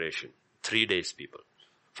 3 generations, 3 days people.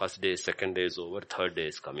 First day, second day is over, third day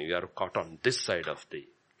is coming. We are caught on this side of the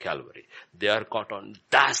Calvary. They are caught on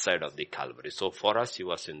that side of the Calvary. So for us, he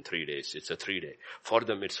was in 3 days. It's a 3 day. For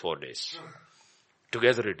them, it's 4 days.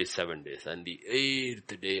 Together it is 7 days. And the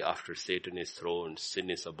 8th day after Satan is thrown, sin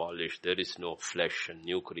is abolished, there is no flesh and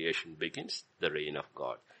new creation begins, the reign of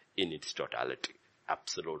God in its totality.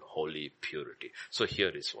 Absolute holy purity. So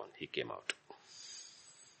here is one. He came out.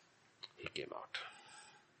 He came out.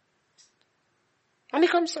 And he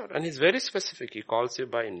comes out. And he's very specific. He calls you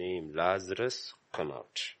by name. Lazarus, come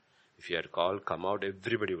out. If he had called, come out,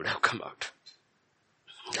 everybody would have come out.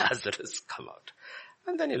 Lazarus, come out.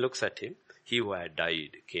 And then he looks at him. He who had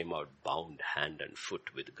died came out bound hand and foot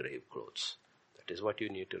with grave clothes. That is what you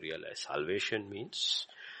need to realize. Salvation means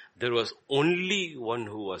there was only one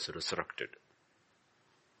who was resurrected,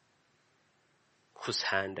 whose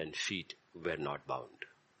hand and feet were not bound.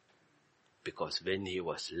 Because when he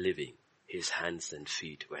was living, his hands and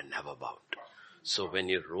feet were never bound. So when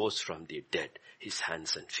he rose from the dead, his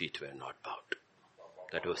hands and feet were not bound.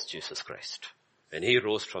 That was Jesus Christ. When he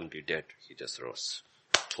rose from the dead, he just rose,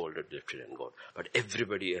 shouldered, lifted and gone. But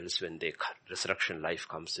everybody else, when their resurrection life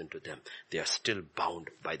comes into them, they are still bound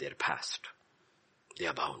by their past. They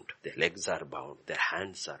are bound. Their legs are bound. Their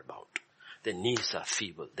hands are bound. Their knees are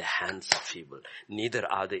feeble. Their hands are feeble.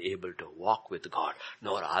 Neither are they able to walk with God,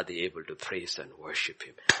 nor are they able to praise and worship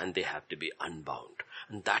Him. And they have to be unbound.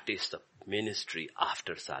 And that is the ministry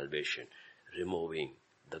after salvation, removing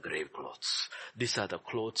the grave clothes. These are the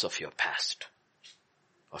clothes of your past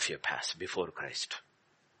before Christ.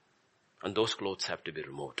 And those clothes have to be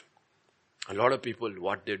removed. A lot of people,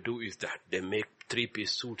 what they do is that they make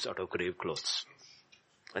 3-piece suits out of grave clothes.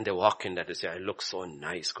 And they walk in that and say, I look so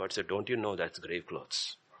nice. God said, don't you know that's grave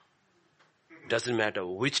clothes? Doesn't matter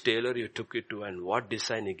which tailor you took it to and what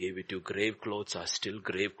design he gave it to. Grave clothes are still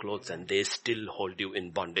grave clothes and they still hold you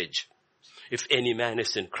in bondage. If any man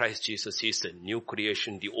is in Christ Jesus, he is a new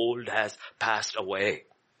creation. The old has passed away.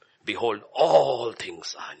 Behold, all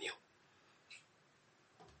things are new.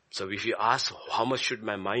 So if you ask, how much should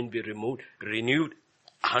my mind be renewed?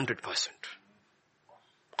 100%.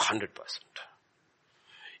 100%.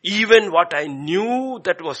 Even what I knew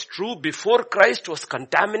that was true before Christ was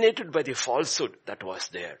contaminated by the falsehood that was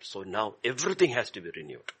there. So now everything has to be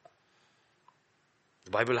renewed. The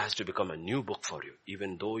Bible has to become a new book for you.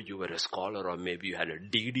 Even though you were a scholar or maybe you had a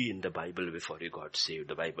DD in the Bible before you got saved,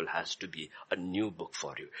 the Bible has to be a new book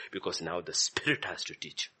for you. Because now the Spirit has to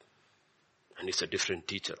teach you. And it's a different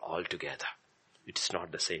teacher altogether. It's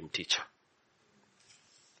not the same teacher.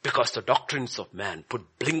 Because the doctrines of man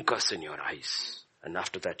put blinkers in your eyes. And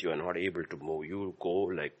after that you are not able to move. You go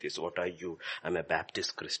like this. What are you? I'm a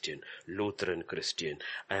Baptist Christian, Lutheran Christian.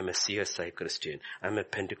 I'm a CSI Christian. I'm a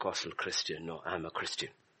Pentecostal Christian. No, I'm a Christian.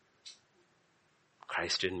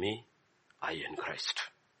 Christ in me, I in Christ.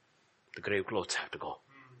 The grave clothes have to go.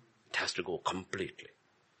 It has to go completely.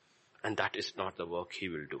 And that is not the work He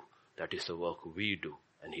will do. That is the work we do.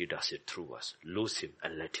 And He does it through us. Lose Him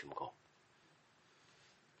and let Him go.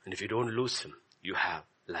 And if you don't lose Him, you have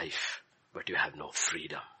life. But you have no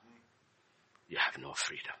freedom. You have no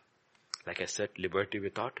freedom. Like I said, liberty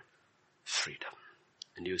without freedom.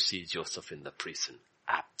 And you see Joseph in the prison.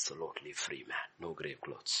 Absolutely free man. No grave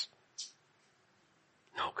clothes.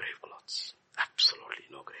 No grave clothes. Absolutely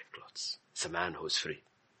no grave clothes. It's a man who is free.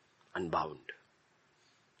 Unbound.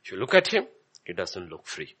 If you look at him, he doesn't look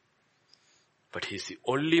free. But he's the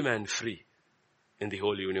only man free in the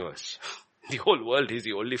whole universe. The whole world, he's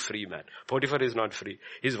the only free man. Potiphar is not free.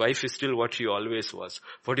 His wife is still what she always was.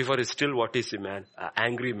 Potiphar is still what is a man, an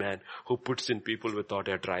angry man who puts in people without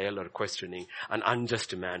a trial or questioning, an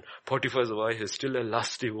unjust man. Potiphar's wife is still a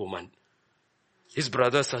lusty woman. His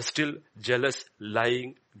brothers are still jealous,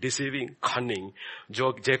 lying, deceiving, cunning.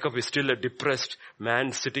 Jacob is still a depressed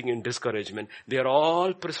man sitting in discouragement. They are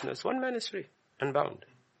all prisoners. One man is free and bound.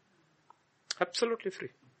 Absolutely free.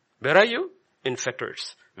 Where are you? In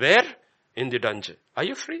fetters. Where? In the dungeon. Are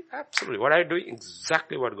you free? Absolutely. What are you doing?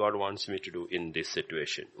 Exactly what God wants me to do in this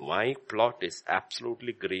situation. My plot is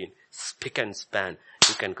absolutely green. Spick and span.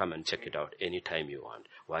 You can come and check it out anytime you want.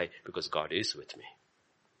 Why? Because God is with me.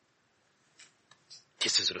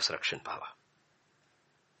 This is resurrection power.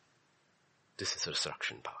 This is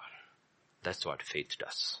resurrection power. That's what faith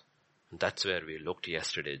does. And that's where we looked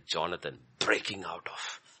yesterday, Jonathan breaking out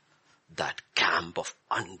of that camp of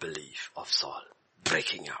unbelief of Saul.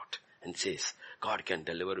 Breaking out. And says, God can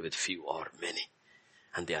deliver with few or many.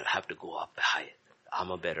 And they have to go up high.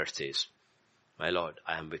 Armor bearer says, my Lord,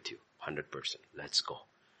 I am with you, 100%. Let's go.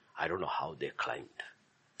 I don't know how they climbed.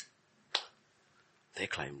 They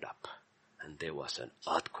climbed up. And there was an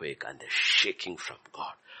earthquake and a shaking from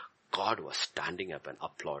God. God was standing up and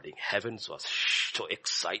applauding. Heavens was so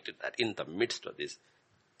excited that in the midst of this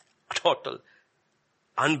total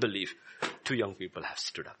unbelief, 2 young people have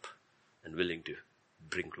stood up and willing to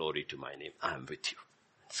bring glory to my name. I am with you.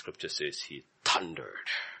 And scripture says he thundered.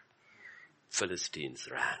 Philistines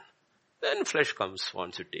ran. Then flesh comes,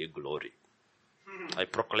 wants to take glory. I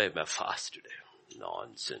proclaim a fast today.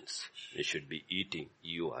 Nonsense. You should be eating.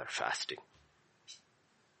 You are fasting.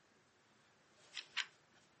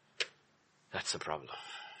 That's the problem.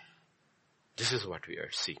 This is what we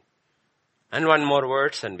are seeing. And one more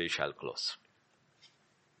verse and we shall close.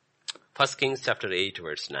 1 Kings chapter 8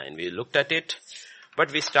 verse 9. We looked at it,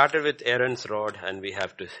 but we started with Aaron's rod and we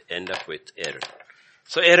have to end up with Aaron.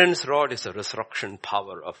 So Aaron's rod is the resurrection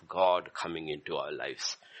power of God coming into our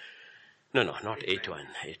lives. No, not 8:1.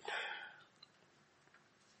 8.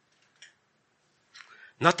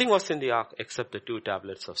 Nothing was in the ark except the 2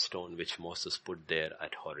 tablets of stone which Moses put there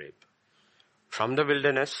at Horeb. From the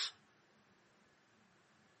wilderness,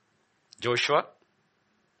 Joshua,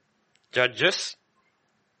 Judges,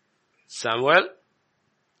 Samuel,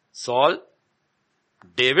 Saul,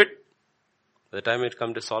 David. By the time it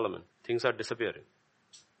comes to Solomon, things are disappearing.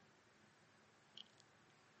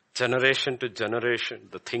 Generation to generation,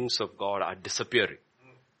 the things of God are disappearing.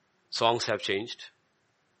 Songs have changed.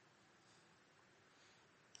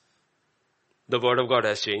 The word of God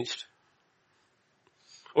has changed.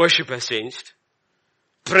 Worship has changed.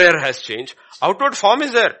 Prayer has changed. Outward form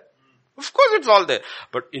is there. Of course it's all there.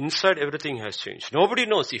 But inside everything has changed. Nobody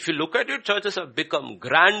knows. If you look at it, churches have become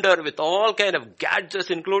grander with all kind of gadgets,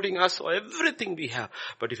 including us, or everything we have.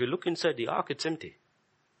 But if you look inside the ark, it's empty.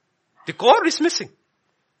 The core is missing.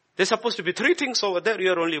 There's supposed to be 3 things over there.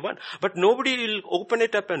 You're only 1. But nobody will open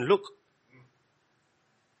it up and look.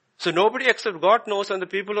 So nobody except God knows, and the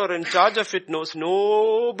people who are in charge of it knows.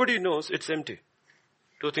 Nobody knows it's empty.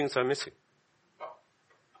 2 things are missing.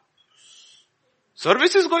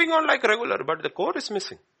 Service is going on like regular, but the core is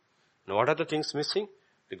missing. Now what are the things missing?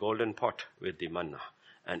 The golden pot with the manna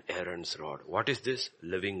and Aaron's rod. What is this?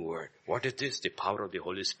 Living word. What is this? The power of the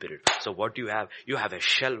Holy Spirit. So what do you have? You have a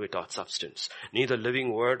shell without substance. Neither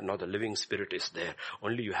living word nor the living spirit is there.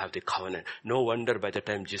 Only you have the covenant. No wonder by the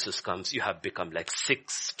time Jesus comes, you have become like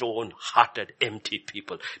 6 stone-hearted, empty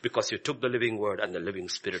people, because you took the living word and the living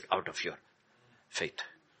spirit out of your faith.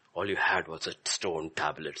 All you had was a stone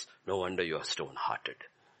tablets. No wonder you are stone-hearted.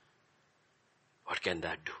 What can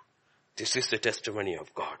that do? This is the testimony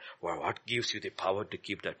of God. Well, what gives you the power to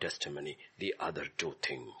keep that testimony? The other 2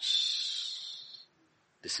 things.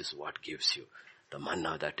 This is what gives you the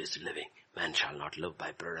manna that is living. Man shall not live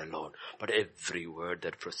by bread alone, but every word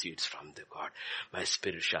that proceeds from the God. My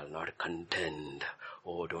spirit shall not contend.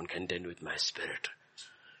 Oh, don't contend with my spirit.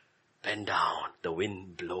 Bend down. The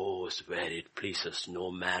wind blows where it pleases. No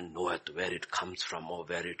man knoweth where it comes from or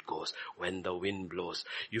where it goes. When the wind blows,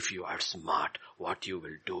 if you are smart, what you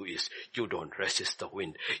will do is you don't resist the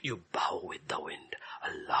wind. You bow with the wind.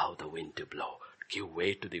 Allow the wind to blow. Give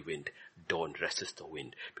way to the wind. Don't resist the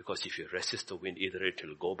wind. Because if you resist the wind, either it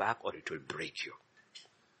will go back or it will break you.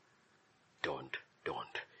 Don't.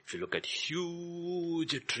 If you look at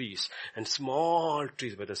huge trees and small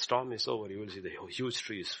trees, when the storm is over, you will see the huge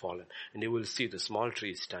tree is fallen. And you will see the small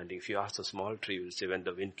tree standing. If you ask the small tree, you will say, when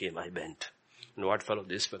the wind came, I bent. And what fellow?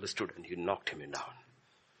 This fellow stood and he knocked him down.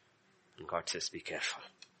 And God says, be careful.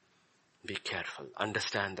 Be careful.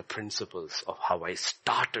 Understand the principles of how I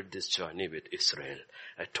started this journey with Israel.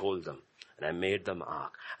 I told them. And I made them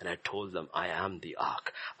ark. And I told them, I am the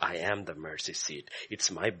ark. I am the mercy seat. It's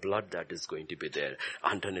my blood that is going to be there.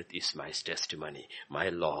 Underneath is my testimony, my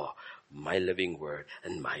law, my living word,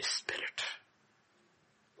 and my spirit.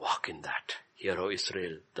 Walk in that. Hear, O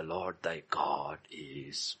Israel, the Lord thy God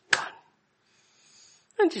is one.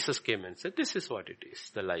 And Jesus came and said, this is what it is,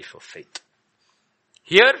 the life of faith.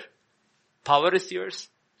 Here, power is yours.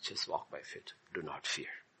 Just walk by faith. Do not fear.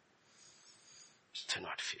 Do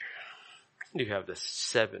not fear. You have the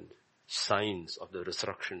 7 signs of the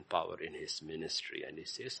resurrection power in his ministry. And he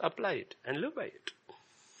says, apply it and live by it.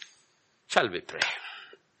 Shall we pray?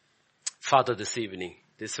 Father, this evening,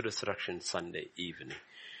 this Resurrection Sunday evening,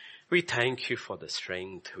 we thank you for the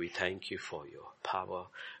strength. We thank you for your power.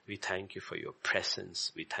 We thank you for your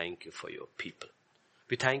presence. We thank you for your people.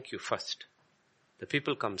 We thank you first. The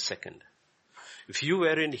people come second. If you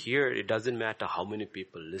weren't here, it doesn't matter how many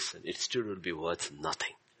people listen. It still will be worth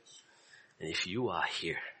nothing. And if you are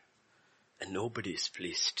here and nobody is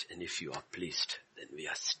pleased, and if you are pleased, then we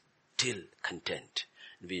are still content.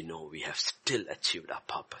 We know we have still achieved our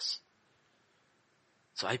purpose.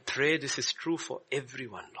 So I pray this is true for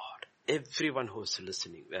everyone, Lord. Everyone who is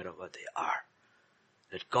listening, wherever they are.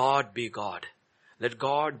 Let God be God. Let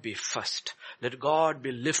God be first. Let God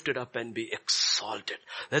be lifted up and be exalted.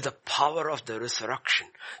 Let the power of the resurrection,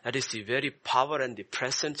 that is the very power and the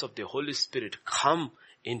presence of the Holy Spirit, come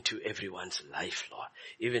into everyone's life, Lord,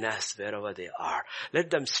 even as wherever they are.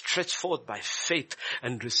 Let them stretch forth by faith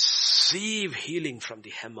and receive healing from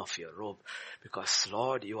the hem of your robe, because,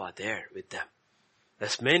 Lord, you are there with them.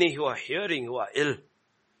 There's many who are hearing who are ill.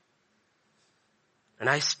 And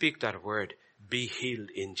I speak that word, be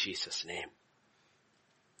healed in Jesus' name.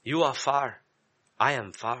 You are far, I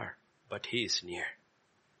am far, but he is near.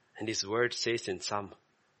 And his word says in Psalm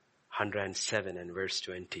 107 and verse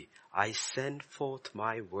 20. I send forth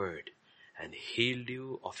my word and healed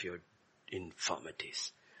you of your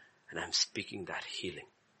infirmities. And I'm speaking that healing.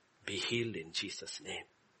 Be healed in Jesus' name.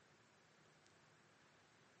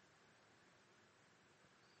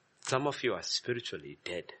 Some of you are spiritually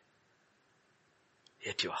dead,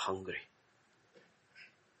 yet you're hungry.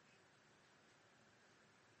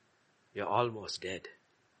 You're almost dead.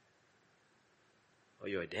 Or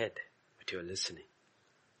you're dead, but you're listening.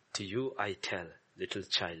 To you I tell, little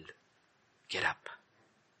child, get up.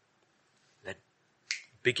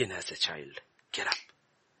 Begin as a child. Get up.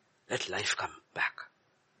 Let life come back.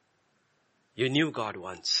 You knew God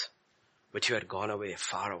once, but you had gone away,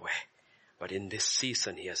 far away. But in this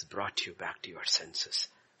season, He has brought you back to your senses.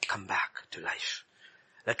 Come back to life.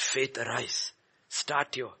 Let faith arise.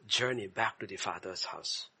 Start your journey back to the Father's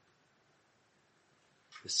house.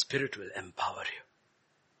 The Spirit will empower you.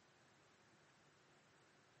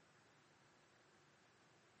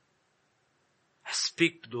 I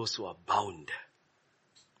speak to those who are bound.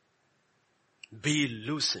 Be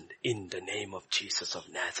loosened in the name of Jesus of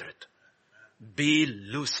Nazareth. Be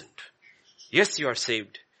loosened. Yes, you are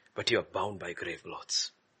saved, but you are bound by grave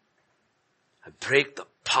clothes. I break the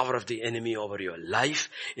power of the enemy over your life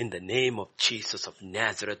in the name of Jesus of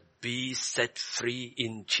Nazareth. Be set free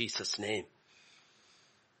in Jesus' name.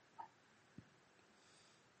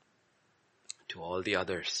 To all the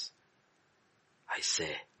others, I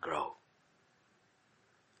say, grow.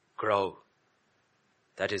 Grow.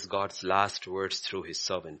 That is God's last words through His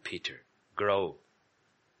servant Peter. Grow.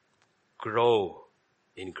 Grow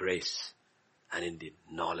in grace and in the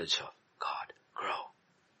knowledge of God. Grow.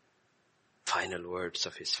 Final words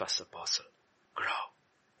of His first apostle. Grow.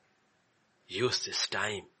 Use this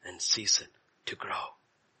time and season to grow.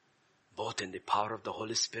 Both in the power of the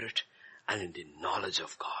Holy Spirit and in the knowledge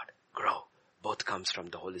of God. Grow. Both comes from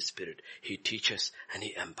the Holy Spirit. He teaches and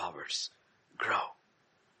He empowers. Grow.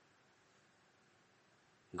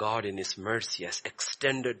 God in His mercy has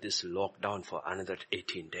extended this lockdown for another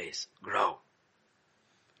 18 days. Grow.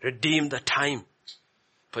 Redeem the time.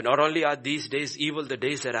 For not only are these days evil, the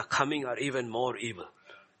days that are coming are even more evil.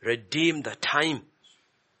 Redeem the time.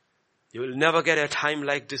 You will never get a time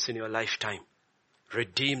like this in your lifetime.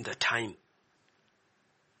 Redeem the time.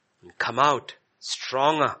 And come out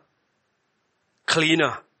stronger,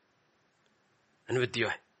 cleaner, and with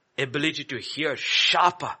your ability to hear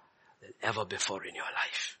sharper than ever before in your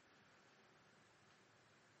life.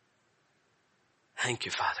 Thank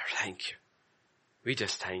you, Father. Thank you. We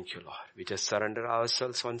just thank you, Lord. We just surrender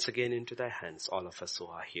ourselves once again into thy hands, all of us who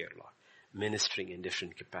are here, Lord, ministering in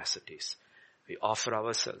different capacities. We offer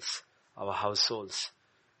ourselves, our households,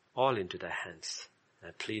 all into thy hands.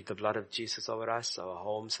 I plead the blood of Jesus over us, our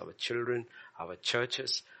homes, our children, our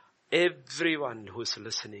churches, everyone who's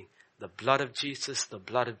listening. The blood of Jesus, the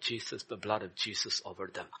blood of Jesus, the blood of Jesus over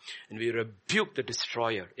them. And we rebuke the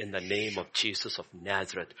destroyer in the name of Jesus of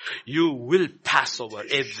Nazareth. You will pass over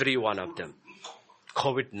every one of them.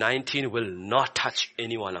 COVID-19 will not touch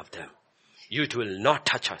any one of them. It will not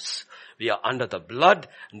touch us. We are under the blood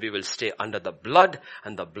and we will stay under the blood,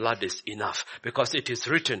 and the blood is enough, because it is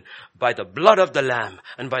written, by the blood of the Lamb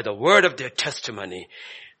and by the word of their testimony,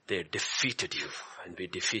 they defeated you, and we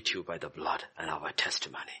defeat you by the blood and our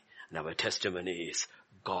testimony. And our testimony is,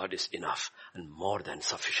 God is enough and more than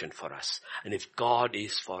sufficient for us. And if God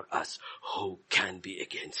is for us, who can be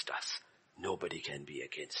against us? Nobody can be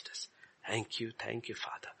against us. Thank you,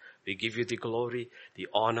 Father. We give you the glory, the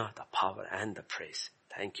honor, the power, and the praise.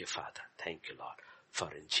 Thank you, Father. Thank you, Lord. For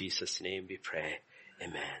in Jesus' name we pray.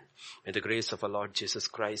 Amen. May the grace of our Lord Jesus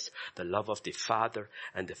Christ, the love of the Father,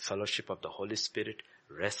 and the fellowship of the Holy Spirit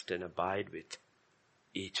rest and abide with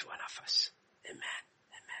each one of us. Amen.